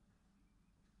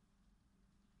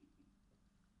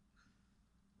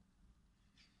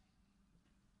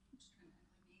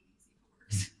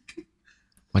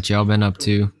 What y'all been up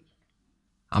to?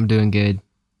 I'm doing good.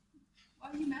 Why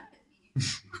are you mad at me?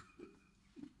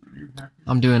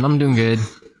 I'm doing good.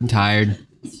 I'm tired.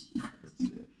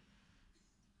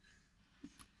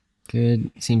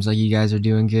 Good. Seems like you guys are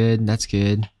doing good. That's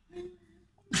good.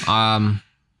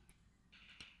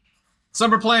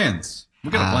 Summer plans. We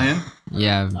got a plan.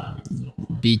 Yeah,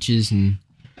 beaches and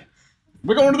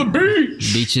We're going to the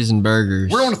beach. burgers.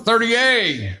 We're going to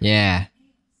 30A. Yeah,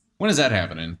 When is that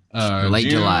happening? Late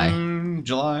July.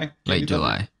 July. late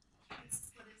July.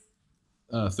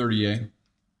 30A.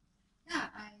 Yeah,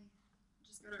 I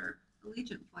just got our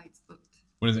Allegiant flights booked.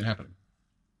 When is it happening?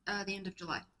 The end of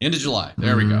July. End of July.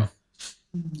 There we go.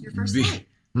 Your first Be- flight.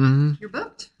 Mm-hmm. You're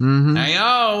booked. Mm-hmm. Hey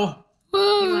yo. You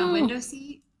want a window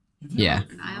seat? Yeah,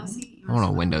 An aisle seat? You I want a sit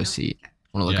in the window seat. I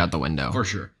want to look Yeah, out the window For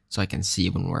sure. so I can see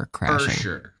when we're For crashing.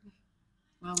 sure.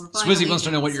 Well, we're flying Swizzy wants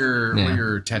to know what Allegiant.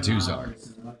 your tattoos are.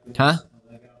 Huh?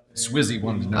 Swizzy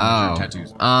wanted to know what your Oh,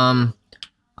 tattoos are.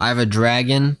 I have a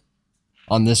dragon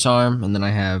on this arm, and then I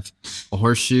have a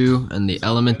horseshoe and the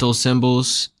elemental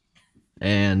symbols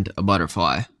and a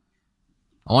butterfly.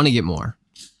 I want to get more.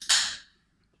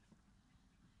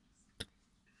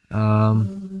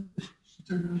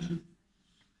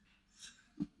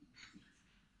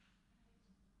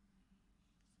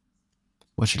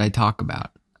 What should I talk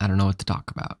about? I don't know what to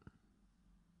talk about.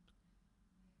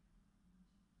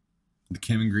 The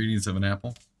chem ingredients of an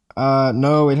apple.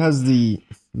 No, it has the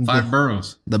 5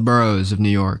 boroughs. the boroughs of New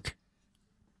York.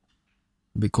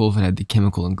 It'd be cool if it had the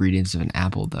chemical ingredients of an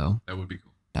apple, though. That would be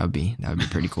cool. That would be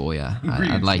pretty cool. Yeah, I'd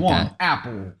Ingredients, like 1, that.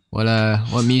 apple.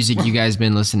 What music you guys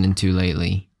been listening to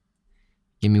lately?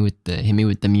 Hit me with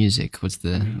the music. What's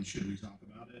the? Should we talk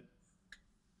about it?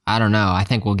 I don't know. I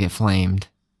think we'll get flamed.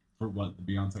 For what, the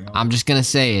Beyonce album? I'm just gonna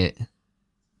say it.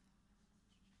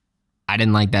 I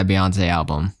didn't like that Beyonce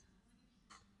album.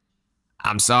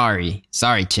 I'm sorry.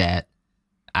 Sorry, chat.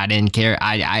 I didn't care.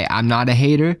 I'm not a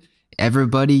hater.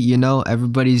 Everybody,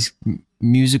 everybody's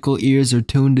musical ears are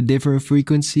tuned to different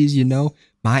frequencies,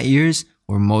 My ears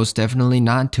were most definitely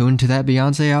not tuned to that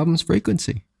Beyonce album's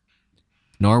frequency.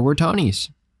 Nor were Tony's.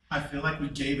 I feel like we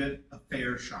gave it a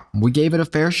fair shot. We gave it a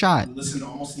fair shot. We listened to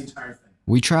almost the entire thing.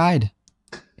 We tried.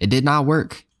 It did not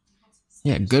work.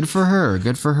 Yeah, good for her.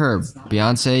 Good for her.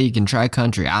 Beyonce, you can try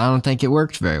country. I don't think it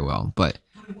worked very well, but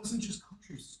But it wasn't just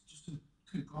country. It's just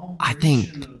a I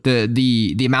conglomeration think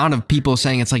the amount of people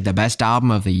saying it's like the best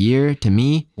album of the year, to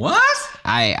me, What?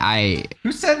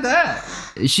 Who said that?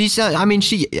 she said, I mean,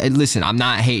 listen, I'm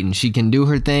not hating. She can do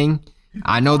her thing.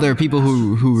 I know there are people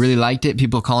who really liked it.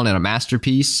 People calling it a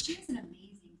masterpiece. She has an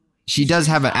amazing voice. She does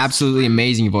have an absolutely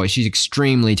amazing voice. She's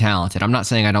extremely talented. I'm not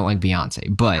saying I don't like Beyonce, The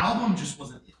but album just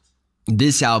wasn't it.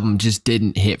 this album just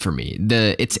didn't hit for me.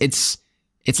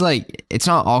 It's like, it's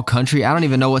not all country. I don't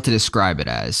even know what to describe it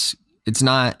as. It's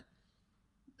not.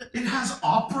 It has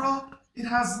opera. It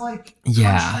has like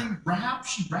Yeah. country rap.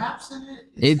 She raps in it.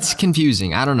 It's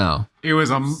confusing. I don't know. It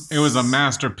was a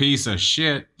masterpiece of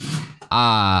shit.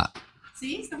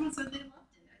 See, someone said they loved it.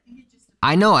 I think it just.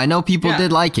 I know people Yeah.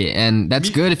 did like it, and that's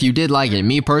good if you did like it.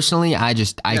 Me personally, I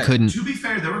couldn't. To be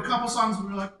fair, there were a couple songs we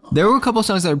were like, oh, There were a couple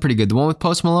songs that were pretty good. The one with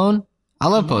Post Malone, I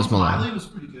love Post Miley Malone. was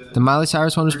pretty good. The Miley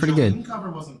Cyrus one was Her pretty Jolene good.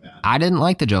 cover wasn't bad. I didn't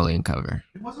like the Jolene cover.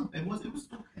 It was okay.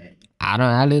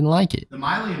 I didn't like it. The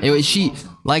Miley. And It was Post she Malone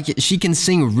song. like she can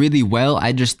sing really well.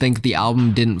 I just think the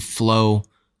album didn't flow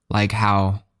like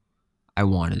how I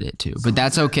wanted it to. But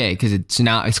that's okay because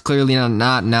it's clearly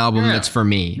not an album Yeah. that's for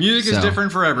me. Music is So,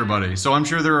 different for everybody, so I'm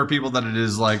sure there are people that it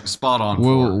is like spot on.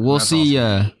 We'll That's see.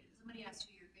 awesome. Somebody asked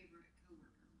who your favorite coworker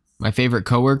was. My favorite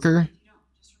coworker. You don't.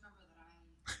 Just remember that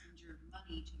I send your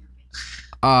money to your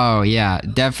face. Oh yeah,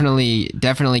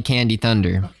 definitely Candy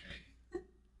Thunder.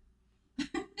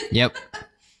 Yep.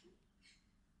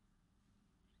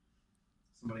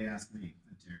 Somebody asked me.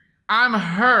 Interior. I'm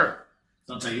hurt.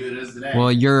 So I'll tell you who it is today.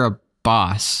 Well, you're a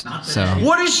boss, Not so today.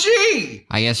 What is she?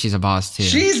 I guess she's a boss too.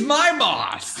 She's my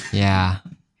boss. Yeah.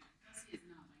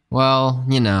 Well,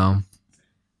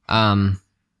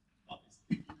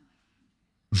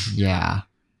 yeah.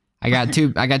 I got too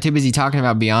busy talking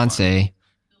about Beyonce.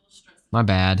 My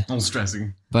bad. I'm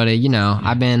stressing. But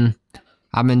I've been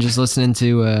just listening to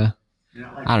You're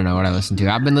not like- I don't know what I listened to.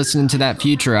 I've been listening to that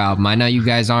Future album. I know you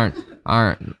guys aren't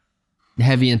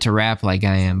heavy into rap like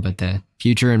I am, but the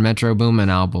Future and Metro Boomin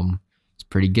album is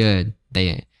pretty good.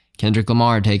 They Kendrick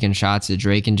Lamar taking shots at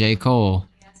Drake and J. Cole.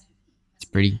 It's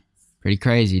pretty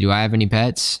crazy. Do I have any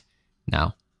pets?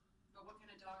 No. But what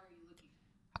kind of dog are you looking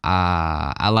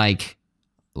at? I like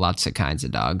lots of kinds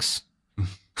of dogs.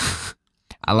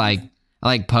 I like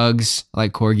pugs. I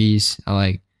like corgis. I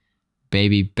like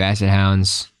baby basset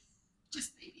hounds.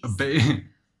 Just babies.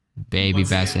 Baby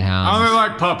basset I hounds. only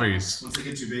like puppies. Once they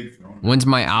get too big, throw 'em. When's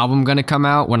my album gonna come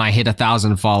out? When I hit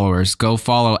 1,000 followers. Go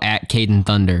follow at Caden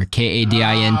Thunder.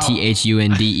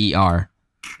 KADINTHUNDER.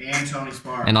 And Tony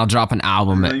Spark. And I'll drop an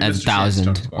album And at then you missed your chance, 1,000.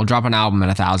 Tony Spark. I'll drop an album at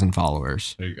 1,000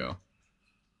 followers. There you go.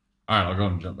 All right, I'll go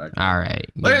and jump back. All right.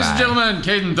 Ladies and goodbye. gentlemen,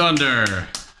 Caden Thunder.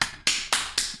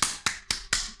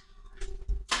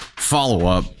 Follow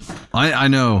up. I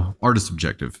know art is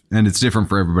subjective and it's different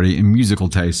for everybody, and musical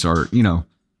tastes are, you know,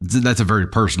 that's a very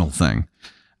personal thing.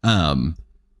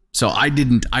 So I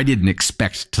didn't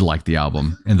expect to like the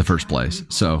album in the first place.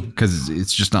 So, because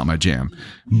it's just not my jam.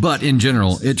 But in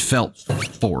general, it felt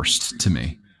forced to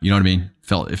me. You know what I mean?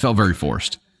 It felt very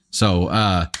forced. So,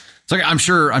 it's like I'm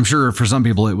sure for some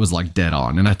people it was like dead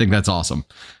on, and I think that's awesome.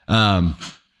 I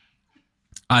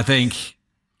think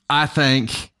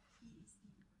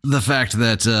the fact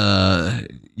that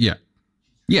yeah,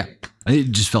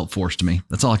 it just felt forced to me.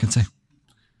 That's all I can say.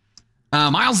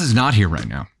 Miles is not here right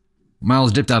now.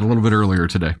 Miles dipped out a little bit earlier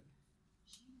today.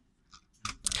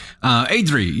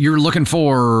 A3, you're looking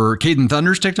for Caden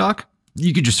Thunder's TikTok?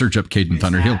 You could just search up Caden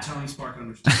Thunder. At Tony Spark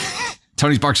underscore.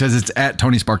 Tony Spark says it's at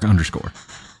Tony Spark _.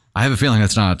 I have a feeling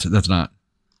that's not.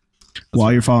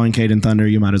 While you're following Caden Thunder,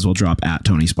 you might as well drop at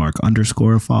Tony Spark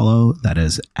 _ follow. That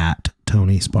is at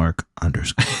Tony Spark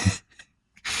 _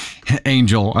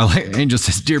 Angel. Angel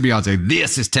says, "Dear Beyonce,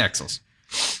 this is Texas."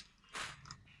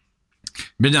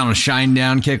 Been down a Shine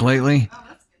Down kick lately. Oh,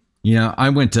 that's good. Yeah, I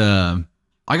went.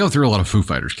 I go through a lot of Foo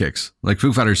Fighters kicks. Like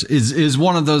Foo Fighters is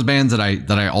one of those bands that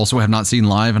I also have not seen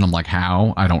live, and I'm like,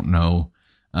 how? I don't know.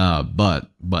 But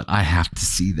I have to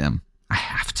see them. I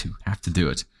have to do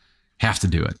it. Have to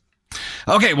do it.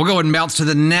 Okay, we'll go ahead and bounce to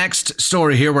the next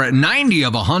story here. We're at 90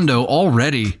 of a hundo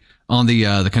already on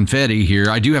the confetti here.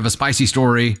 I do have a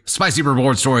spicy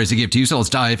reward stories to give to you, so let's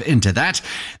dive into that.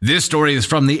 This story is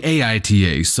from the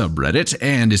AITA subreddit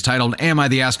and is titled, "Am I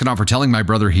the astronaut for telling my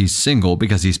brother he's single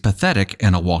because he's pathetic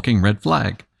and a walking red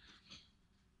flag?"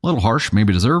 A little harsh,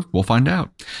 maybe deserved. We'll find out.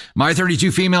 My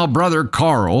 32 female brother,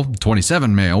 Carl,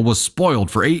 27 male, was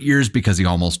spoiled for 8 years because he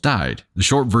almost died. The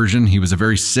short version, he was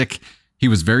very sick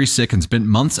and spent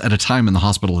months at a time in the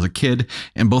hospital as a kid,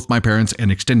 and both my parents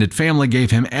and extended family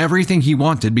gave him everything he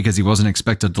wanted because he wasn't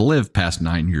expected to live past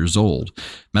 9 years old.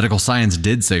 Medical science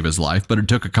did save his life, but it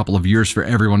took a couple of years for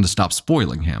everyone to stop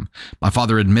spoiling him. My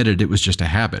father admitted it was just a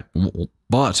habit.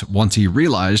 But once he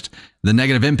realized the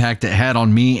negative impact it had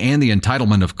on me and the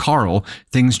entitlement of Carl,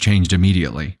 things changed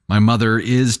immediately. My mother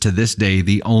is to this day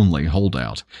the only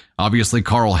holdout. Obviously,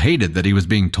 Carl hated that he was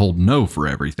being told no for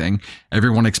everything.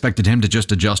 Everyone expected him to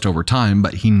just adjust over time,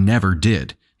 but he never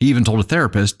did. He even told a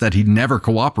therapist that he'd never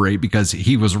cooperate because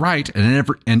he was right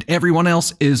and everyone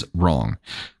else is wrong.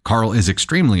 Carl is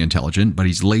extremely intelligent, but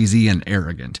he's lazy and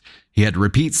arrogant. He had to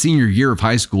repeat senior year of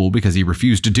high school because he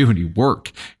refused to do any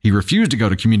work. He refused to go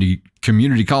to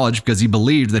community college because he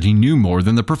believed that he knew more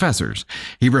than the professors.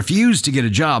 He refused to get a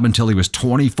job until he was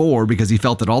 24 because he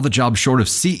felt that all the jobs short of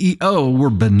CEO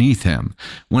were beneath him.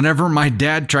 Whenever my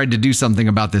dad tried to do something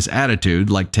about this attitude,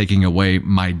 like taking away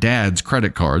my dad's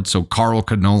credit card so Carl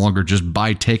could no longer just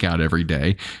buy takeout every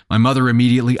day, my mother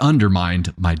immediately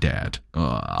undermined my dad.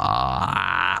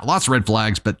 Lots of red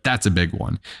flags, but that's a big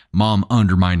one. Mom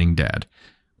undermining dad.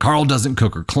 Carl doesn't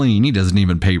cook or clean. He doesn't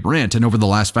even pay rent. And over the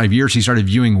last 5 years, he started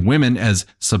viewing women as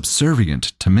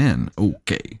subservient to men.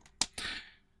 Okay.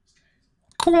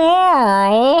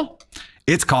 Carl.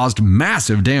 It's caused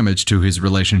massive damage to his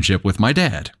relationship with my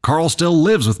dad. Carl still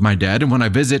lives with my dad, and when I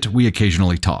visit, we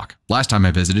occasionally talk. Last time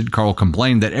I visited, Carl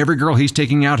complained that every girl he's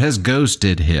taking out has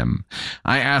ghosted him.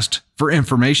 I asked for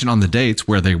information on the dates,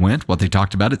 where they went, what they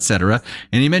talked about, etc.,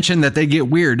 and he mentioned that they get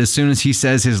weird as soon as he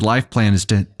says his life plan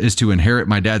is to inherit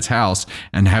my dad's house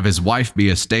and have his wife be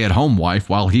a stay-at-home wife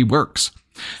while he works.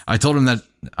 I told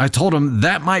him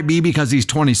that might be because he's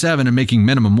 27 and making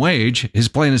minimum wage. His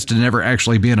plan is to never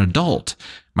actually be an adult.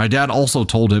 My dad also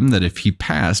told him that if he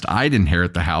passed, I'd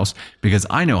inherit the house because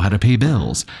I know how to pay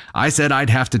bills. I said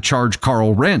I'd have to charge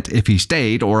Carl rent if he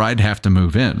stayed, or I'd have to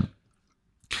move in.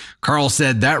 Carl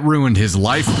said that ruined his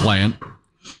life plan.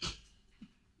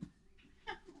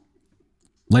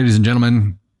 Ladies and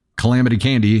gentlemen, Calamity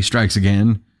Candy strikes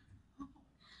again.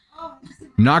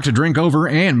 Knocked a drink over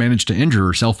and managed to injure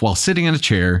herself while sitting in a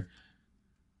chair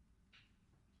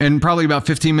and probably about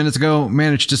 15 minutes ago,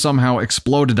 managed to somehow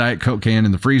explode a Diet Coke can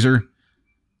in the freezer.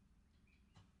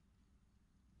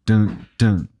 Dun,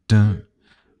 dun, dun.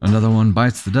 Another one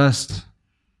bites the dust.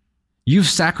 You've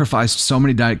sacrificed so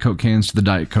many Diet Coke cans to the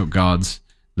Diet Coke gods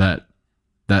that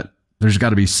there's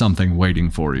got to be something waiting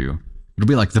for you. It'll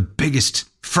be like the biggest,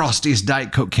 frostiest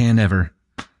Diet Coke can ever.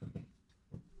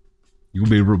 You'll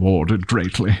be rewarded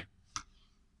greatly.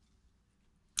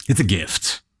 It's a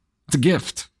gift. It's a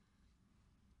gift.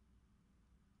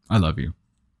 I love you.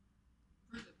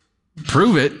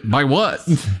 Prove it by what?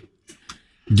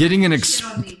 Getting an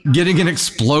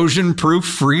explosion-proof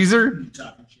freezer?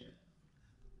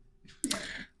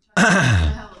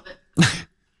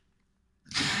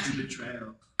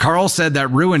 Carl said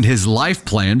that ruined his life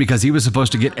plan because he was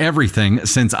supposed to get everything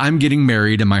since I'm getting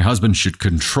married and my husband should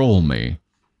control me.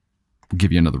 I'll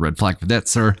give you another red flag for that,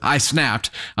 sir. I snapped.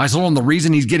 I told him the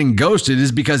reason he's getting ghosted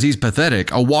is because he's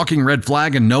pathetic, a walking red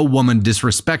flag, and no woman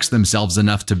disrespects themselves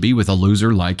enough to be with a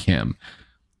loser like him.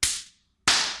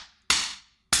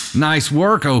 Nice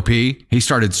work, OP. He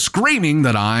started screaming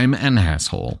that I'm an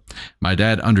asshole. My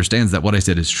dad understands that what I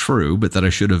said is true, but that I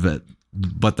should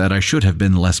have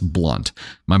been less blunt.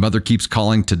 My mother keeps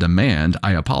calling to demand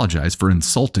I apologize for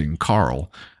insulting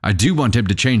Carl. I do want him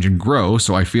to change and grow,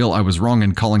 so I feel I was wrong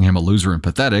in calling him a loser and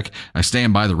pathetic. I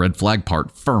stand by the red flag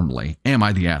part firmly. Am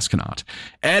I the astronaut?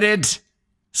 Edit!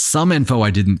 Some info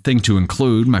I didn't think to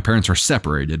include. My parents are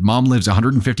separated. Mom lives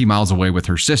 150 miles away with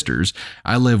her sisters.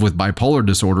 I live with bipolar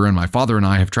disorder, and my father and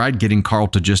I have tried getting Carl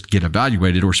to just get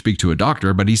evaluated or speak to a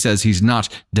doctor, but he says he's not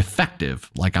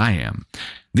defective like I am.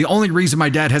 The only reason my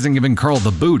dad hasn't given Carl the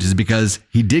boot is because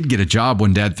he did get a job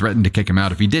when Dad threatened to kick him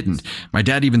out if he didn't. My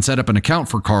dad even set up an account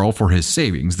for Carl for his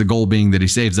savings, the goal being that he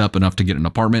saves up enough to get an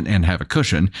apartment and have a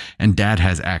cushion, and Dad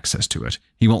has access to it.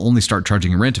 He will only start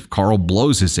charging rent if Carl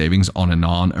blows his savings on a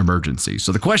non-emergency.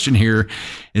 So the question here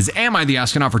is, am I the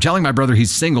astronaut for telling my brother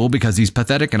he's single because he's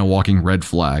pathetic and a walking red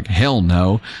flag? Hell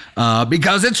no,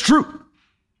 because it's true.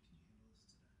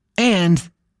 And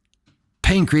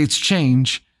pain creates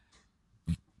change.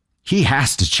 He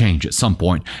has to change at some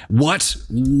point. What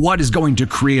is going to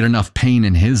create enough pain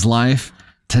in his life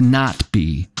to not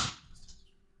be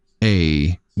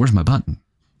a... Where's my button?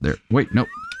 There. Wait, nope.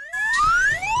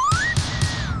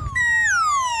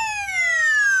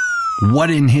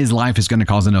 What in his life is going to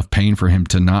cause enough pain for him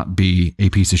to not be a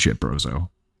piece of shit brozo?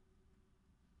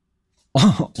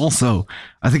 Also,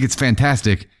 I think it's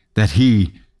fantastic that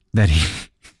he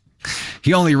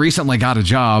only recently got a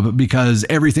job because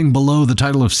everything below the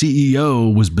title of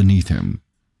CEO was beneath him.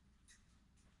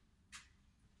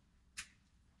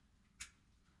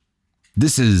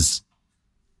 This is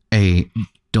a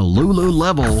Delulu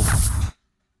level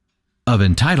of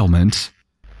entitlement.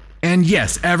 And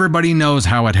yes, everybody knows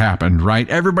how it happened, right?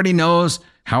 Everybody knows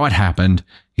how it happened.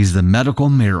 He's the medical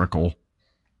miracle.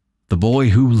 The boy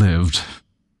who lived.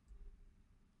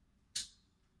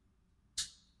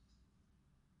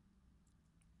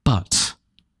 But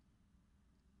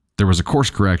there was a course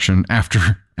correction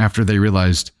after they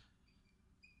realized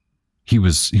he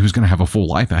was going to have a full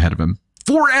life ahead of him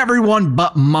for everyone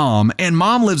but Mom. And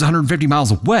Mom lives 150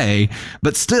 miles away,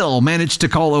 but still managed to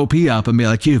call OP up and be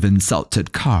like, "You've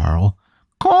insulted Carl."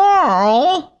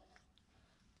 Carl?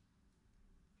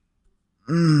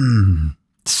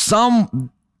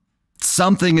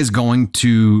 Something is going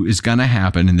to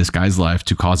happen in this guy's life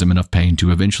to cause him enough pain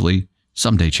to eventually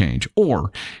someday change,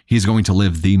 or he's going to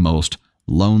live the most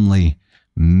lonely,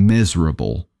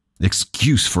 miserable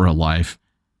excuse for a life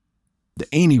that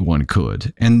anyone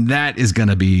could, and that is going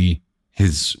to be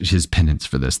his penance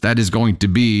for this. That is going to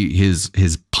be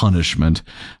his punishment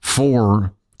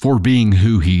for being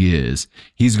who he is.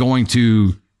 He's going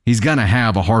to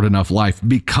have a hard enough life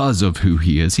because of who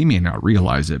he is. He may not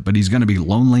realize it, but he's going to be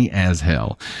lonely as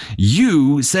hell.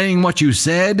 You saying what you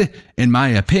said, in my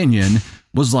opinion,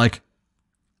 was like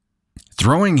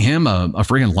throwing him a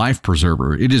freaking life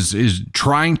preserver. It is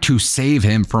trying to save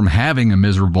him from having a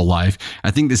miserable life. I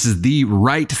think this is the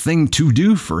right thing to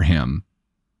do for him.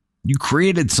 You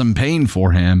created some pain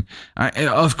for him.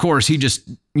 Of course, he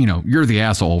just, you're the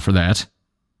asshole for that.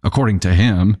 According to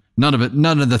him, none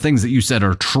of the things that you said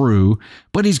are true,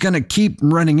 but he's going to keep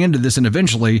running into this. And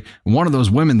eventually one of those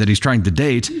women that he's trying to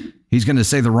date, he's going to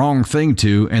say the wrong thing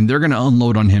to, and they're going to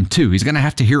unload on him too. He's going to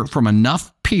have to hear it from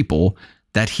enough people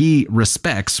that he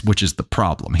respects, which is the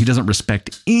problem. He doesn't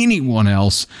respect anyone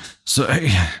else. So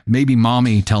maybe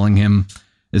Mommy telling him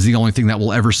is the only thing that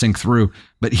will ever sink through,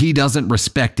 but he doesn't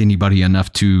respect anybody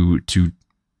enough to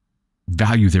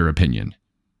value their opinion.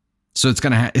 So it's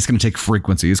gonna take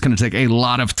frequency. It's gonna take a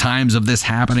lot of times of this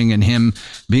happening and him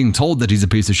being told that he's a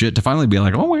piece of shit to finally be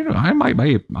like, oh wait, I might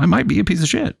be a piece of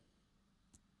shit.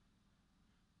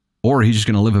 Or he's just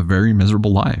gonna live a very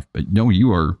miserable life. But no,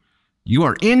 you are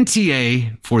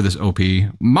NTA for this OP.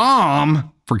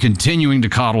 Mom for continuing to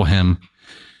coddle him.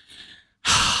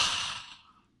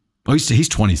 Oh, he's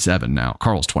 27 now.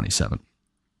 Carl's 27.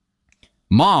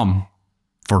 Mom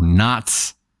for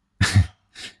not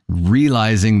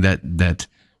realizing that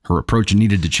her approach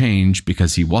needed to change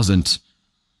because he wasn't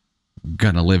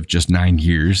gonna live just 9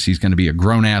 years. He's gonna be a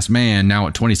grown-ass man now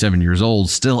at 27 years old,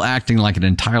 still acting like an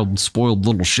entitled, spoiled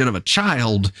little shit of a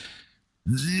child.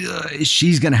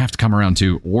 She's gonna have to come around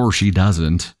too, or she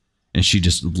doesn't, and she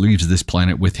just leaves this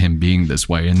planet with him being this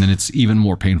way, and then it's even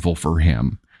more painful for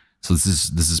him. So this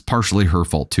is partially her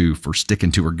fault too, for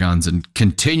sticking to her guns and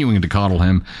continuing to coddle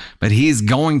him, but he's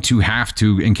going to have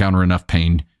to encounter enough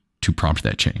pain to prompt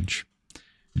that change.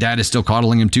 Dad is still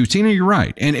coddling him too. Tina, you're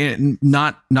right. And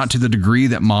not to the degree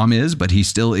that mom is, but he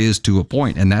still is to a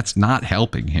point, and that's not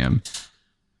helping him.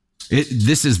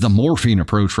 This is the morphine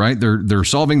approach, right? They're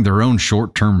solving their own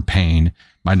short-term pain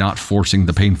by not forcing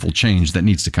the painful change that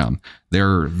needs to come. They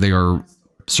are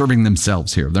serving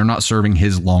themselves here. They're not serving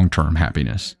his long-term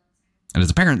happiness. And as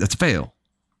a parent, that's a fail.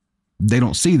 They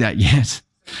don't see that yet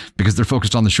because they're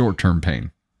focused on the short-term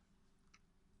pain.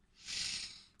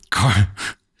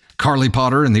 Carly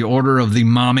Potter in the order of the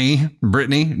mommy,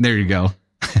 Brittany. There you go.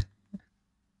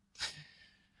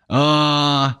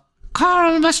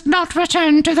 Carl must not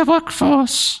return to the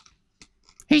workforce.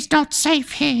 He's not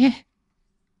safe here.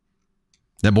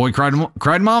 That boy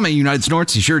cried mommy, United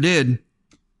Snorts. He sure did.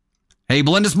 Hey,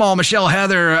 Belinda Small, Michelle,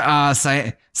 Heather,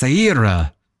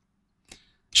 Saira,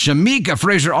 Shamika,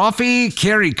 Fraser Offie,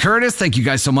 Carrie Curtis, thank you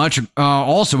guys so much.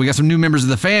 Also, we got some new members of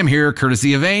the fam here,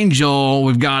 courtesy of Angel.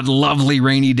 We've got Lovely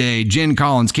Rainy Day, Jen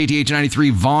Collins,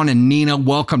 KTH93, Vaughn, and Nina.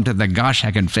 Welcome to the Gosh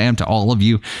Heckin' fam to all of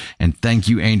you, and thank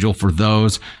you, Angel, for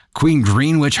those. Queen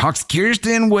Greenwich, Hawks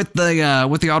Kirsten with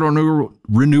the auto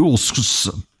renewals.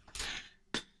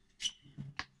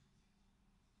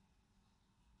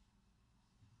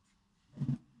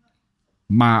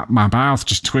 My mouth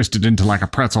just twisted into like a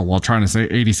pretzel while trying to say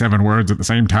 87 words at the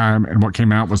same time, and what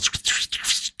came out was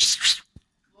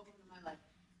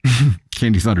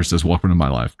Candy Thunder says, welcome to my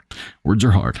life. Words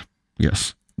are hard.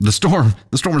 Yes. The storm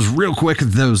is real quick.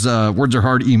 Those words are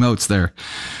hard emotes there.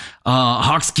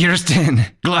 Hawks Kirsten,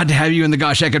 glad to have you in the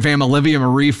Gosh Heckin' fam. Olivia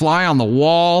Marie, Fly on the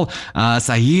Wall.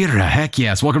 Saira, heck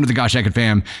yes. Welcome to the Gosh Heckin'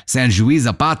 fam. San Luis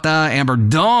Zapata, Amber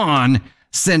Dawn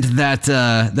sent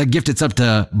that gift. It's up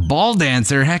to Ball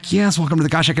Dancer. Heck yes. Welcome to the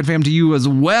Gosh Heckin' fam to you as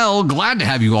well. Glad to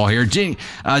have you all here. Ginny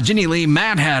Lee,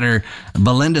 Mad Hatter,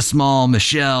 Belinda Small,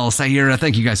 Michelle, Saira.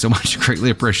 Thank you guys so much. Greatly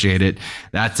appreciate it.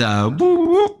 That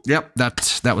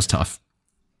was tough.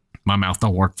 My mouth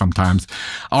don't work sometimes.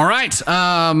 All right.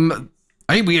 I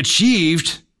think we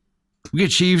achieved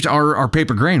our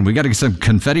paper grain. We got to get some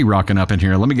confetti rocking up in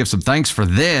here. Let me give some thanks for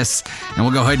this, and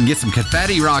we'll go ahead and get some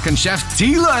confetti rocking. Chef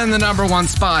Tila in the #1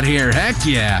 spot here. Heck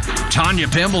yeah. Tanya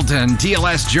Pimbleton,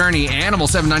 TLS Journey, Animal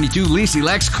 792, Lacey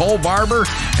Lex, Cole Barber,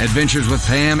 Adventures with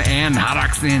Pam, and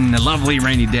Hadaxin, Lovely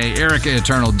Rainy Day, Erica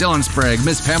Eternal, Dylan Sprague,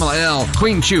 Miss Pamela L,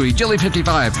 Queen Chewy,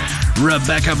 Jilly55,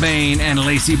 Rebecca Bain, and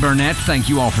Lacey Burnett. Thank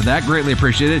you all for that. Greatly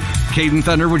appreciate it. Caden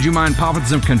Thunder, would you mind popping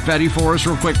some confetti for us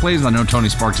real quick, please? I know Tony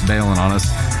Sparks bailing on us.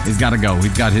 He's got to go.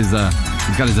 He's got his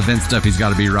event stuff he's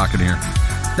got to be rocking here.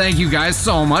 Thank you guys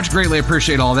so much. Greatly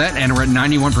appreciate all that. And we're at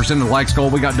 91% of the likes goal.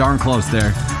 We got darn close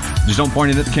there. Just don't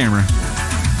point it at the camera.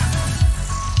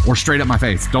 Or straight at my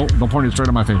face. Don't point it straight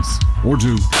at my face. Or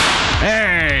do.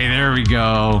 Hey, there we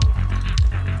go.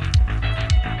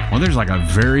 Well, there's like a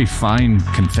very fine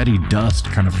confetti dust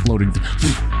kind of floating through.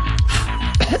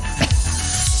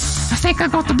 I think I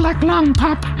got the black lung,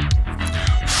 Pop.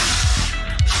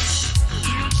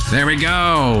 There we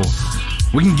go.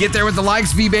 We can get there with the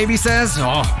likes, V-Baby says.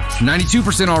 Oh,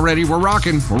 92% already. We're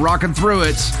rocking through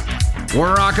it.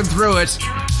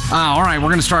 All right, we're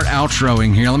going to start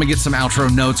outroing here. Let me get some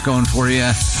outro notes going for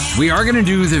you. We are going to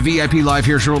do the VIP live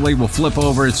here shortly. We'll flip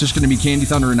over. It's just going to be Candy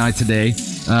Thunder and I today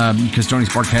because Tony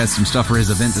Spark has some stuff for his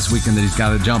event this weekend that he's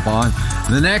got to jump on.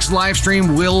 The next live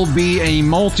stream will be a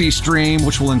multi-stream,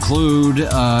 which will include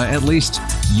at least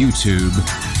YouTube.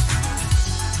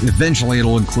 Eventually,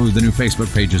 it'll include the new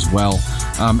Facebook page as well.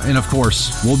 And of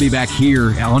course, we'll be back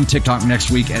here on TikTok next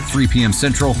week at 3 p.m.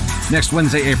 Central. Next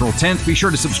Wednesday, April 10th. Be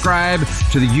sure to subscribe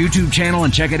to the YouTube channel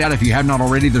and check it out if you have not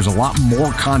already. There's a lot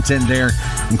more content there,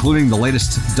 including the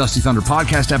latest Dusty Thunder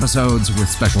podcast episodes with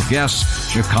special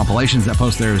guests. We have compilations that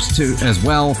post there as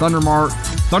well.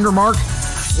 Thundermark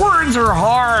Words are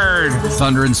hard.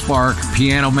 Thunder and Spark,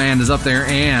 Piano Man is up there,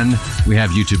 and we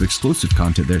have YouTube exclusive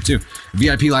content there too.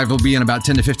 VIP Live will be in about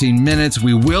 10 to 15 minutes.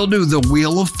 We will do the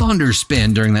Wheel of Thunder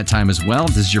spin during that time as well.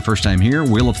 If this is your first time here,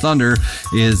 Wheel of Thunder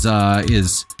is a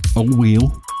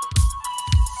wheel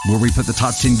where we put the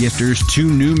top 10 gifters, 2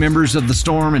 new members of the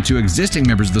Storm and 2 existing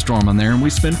members of the Storm on there, and we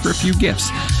spin for a few gifts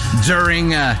during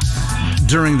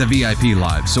the VIP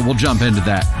Live. So we'll jump into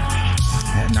that.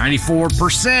 94%,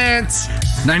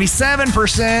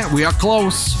 97%. We are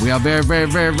close. We are very, very,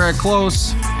 very, very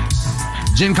close.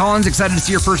 Jen Collins, excited to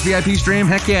see your first VIP stream?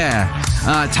 Heck yeah.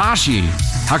 Tashi,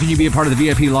 how can you be a part of the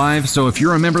VIP Live? So if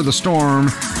you're a member of the Storm,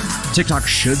 TikTok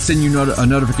should send you a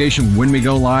notification when we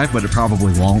go live, but it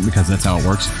probably won't because that's how it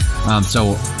works.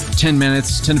 So 10 to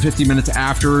 15 minutes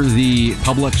after the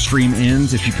public stream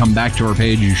ends, if you come back to our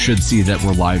page, you should see that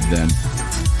we're live then.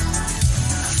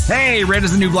 Hey, red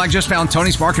is the new black. Just found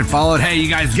Tony Spark and followed. Hey, you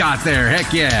guys got there.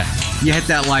 Heck yeah. You hit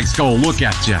that like skull. Look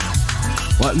at you.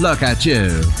 What? Look at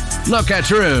you. Look at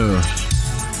you.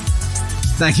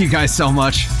 Thank you guys so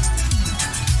much.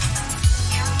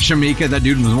 Shamika, that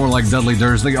dude was more like Dudley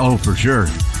Dursley. Oh, for sure.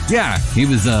 Yeah, he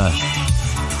was,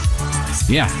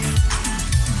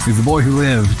 he's the boy who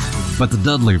lived, but the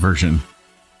Dudley version.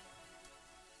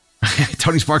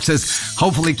 Tony Spark says,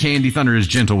 hopefully Candy Thunder is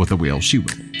gentle with the wheel. She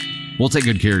will. We'll take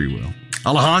good care of you, Will.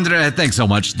 Alejandra, thanks so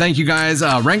much. Thank you guys.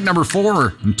 Rank number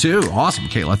 4 and 2. Awesome,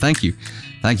 Kayla. Thank you.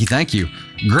 Thank you.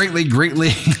 Greatly.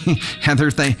 Heather,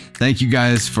 thank you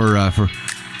guys for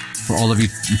all of you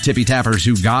tippy tappers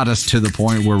who got us to the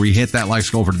point where we hit that like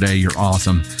goal for today. You're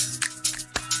awesome.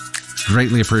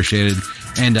 Greatly appreciated.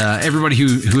 And everybody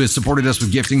who has supported us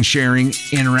with gifting, sharing,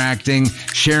 interacting.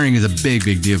 Sharing is a big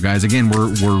deal, guys. Again,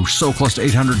 we're so close to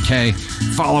 800K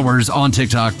followers on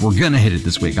TikTok. We're going to hit it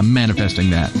this week. I'm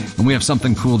manifesting that. And we have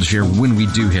something cool to share when we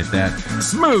do hit that.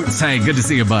 Smoots, hey, good to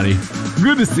see you, buddy.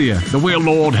 Good to see you. The Wheel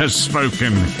Lord has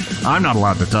spoken. I'm not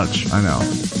allowed to touch. I know.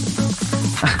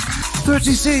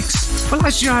 36. Well,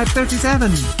 last year I had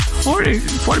 37.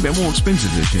 Quite a bit more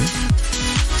expensive this year.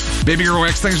 Baby Girl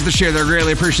X, thanks for the share there.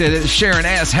 Greatly appreciate it. Sharon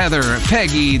S. Heather,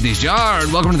 Peggy,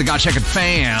 Desjard, welcome to the Gosh Heckin'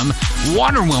 Fam.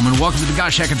 Wonder Woman, welcome to the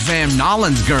Gosh Heckin' Fam.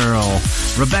 Nolan's Girl,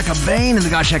 Rebecca Bain in the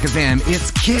Gosh Heckin' Fam.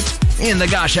 It's Kit in the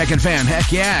Gosh Heckin' Fam.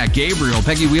 Heck yeah. Gabriel,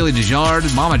 Peggy Wheelie, Desjard,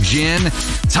 Mama Jen,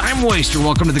 Time Waster,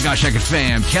 welcome to the Gosh Heckin'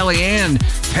 Fam. Kelly Ann,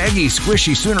 Peggy,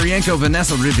 Squishy, Sunarienko,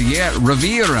 Vanessa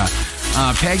Riviera.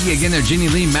 Peggy again there, Jenny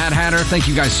Lee, Mad Hatter, thank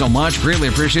you guys so much. Greatly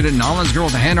appreciate it. Nolan's Girl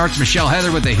with the hand arts, Michelle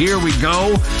Heather with the Here We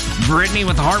Go, Brittany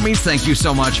with the heartbeats, thank you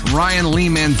so much. Ryan Lee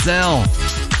Mansell,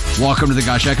 welcome to the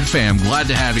Gosh Heckin' Fam. Glad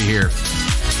to have you here.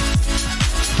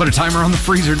 Put a timer on the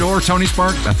freezer door, Tony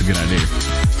Spark. That's a good idea.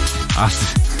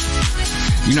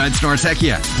 United Stars, heck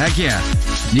yeah.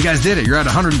 You guys did it. You're at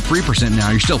 103% now.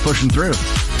 You're still pushing through.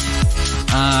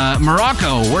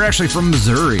 Morocco, we're actually from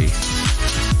Missouri.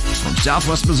 From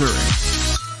Southwest Missouri.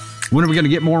 When are we going to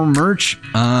get more merch?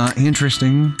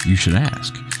 Interesting. You should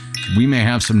ask. We may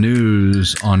have some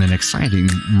news on an exciting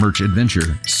merch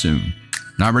adventure soon.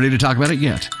 Not ready to talk about it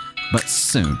yet, but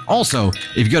soon. Also,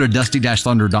 if you go to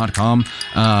dusty-thunder.com,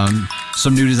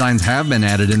 some new designs have been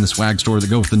added in the swag store that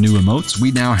go with the new emotes.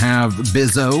 We now have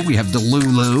Bizzo. We have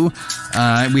Delulu.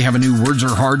 We have a new Words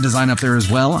Are Hard design up there as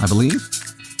well, I believe.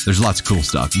 There's lots of cool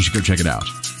stuff. You should go check it out.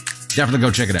 Definitely go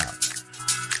check it out.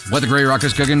 What the Grey Rock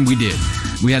is cooking, we did.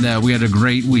 We had a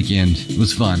great weekend. It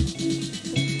was fun.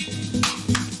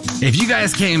 If you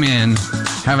guys came in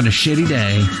having a shitty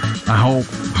day, I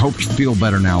hope you feel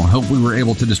better now. I hope we were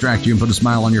able to distract you and put a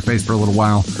smile on your face for a little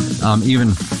while.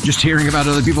 Even just hearing about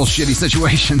other people's shitty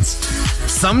situations.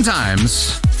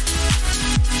 Sometimes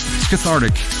it's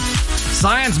cathartic.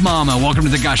 Science Mama, welcome to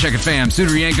the Gosh Heckin' Fam.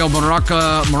 Sudarienko,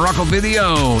 Morocco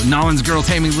Video, Nolan's Girl,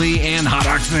 Tammy Lee, and Hot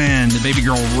Oxen, the Baby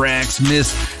Girl Rex,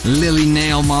 Miss Lily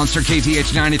Nail Monster,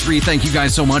 KTH93. Thank you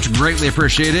guys so much. Greatly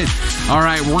appreciate it. All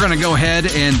right, we're going to go ahead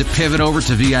and pivot over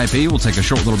to VIP. We'll take a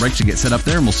short little break to get set up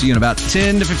there, and we'll see you in about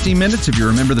 10 to 15 minutes if you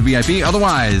remember the VIP.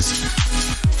 Otherwise,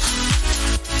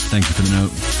 thank you for the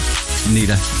note.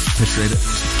 Nita, appreciate it.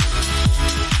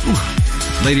 Ooh.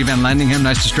 Lady Van Landingham,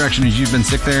 nice distraction as you've been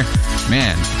sick there.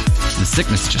 Man, the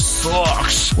sickness just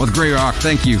sucks. With Grey Rock,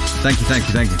 thank you. All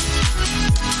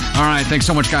right, thanks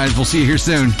so much, guys. We'll see you here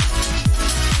soon.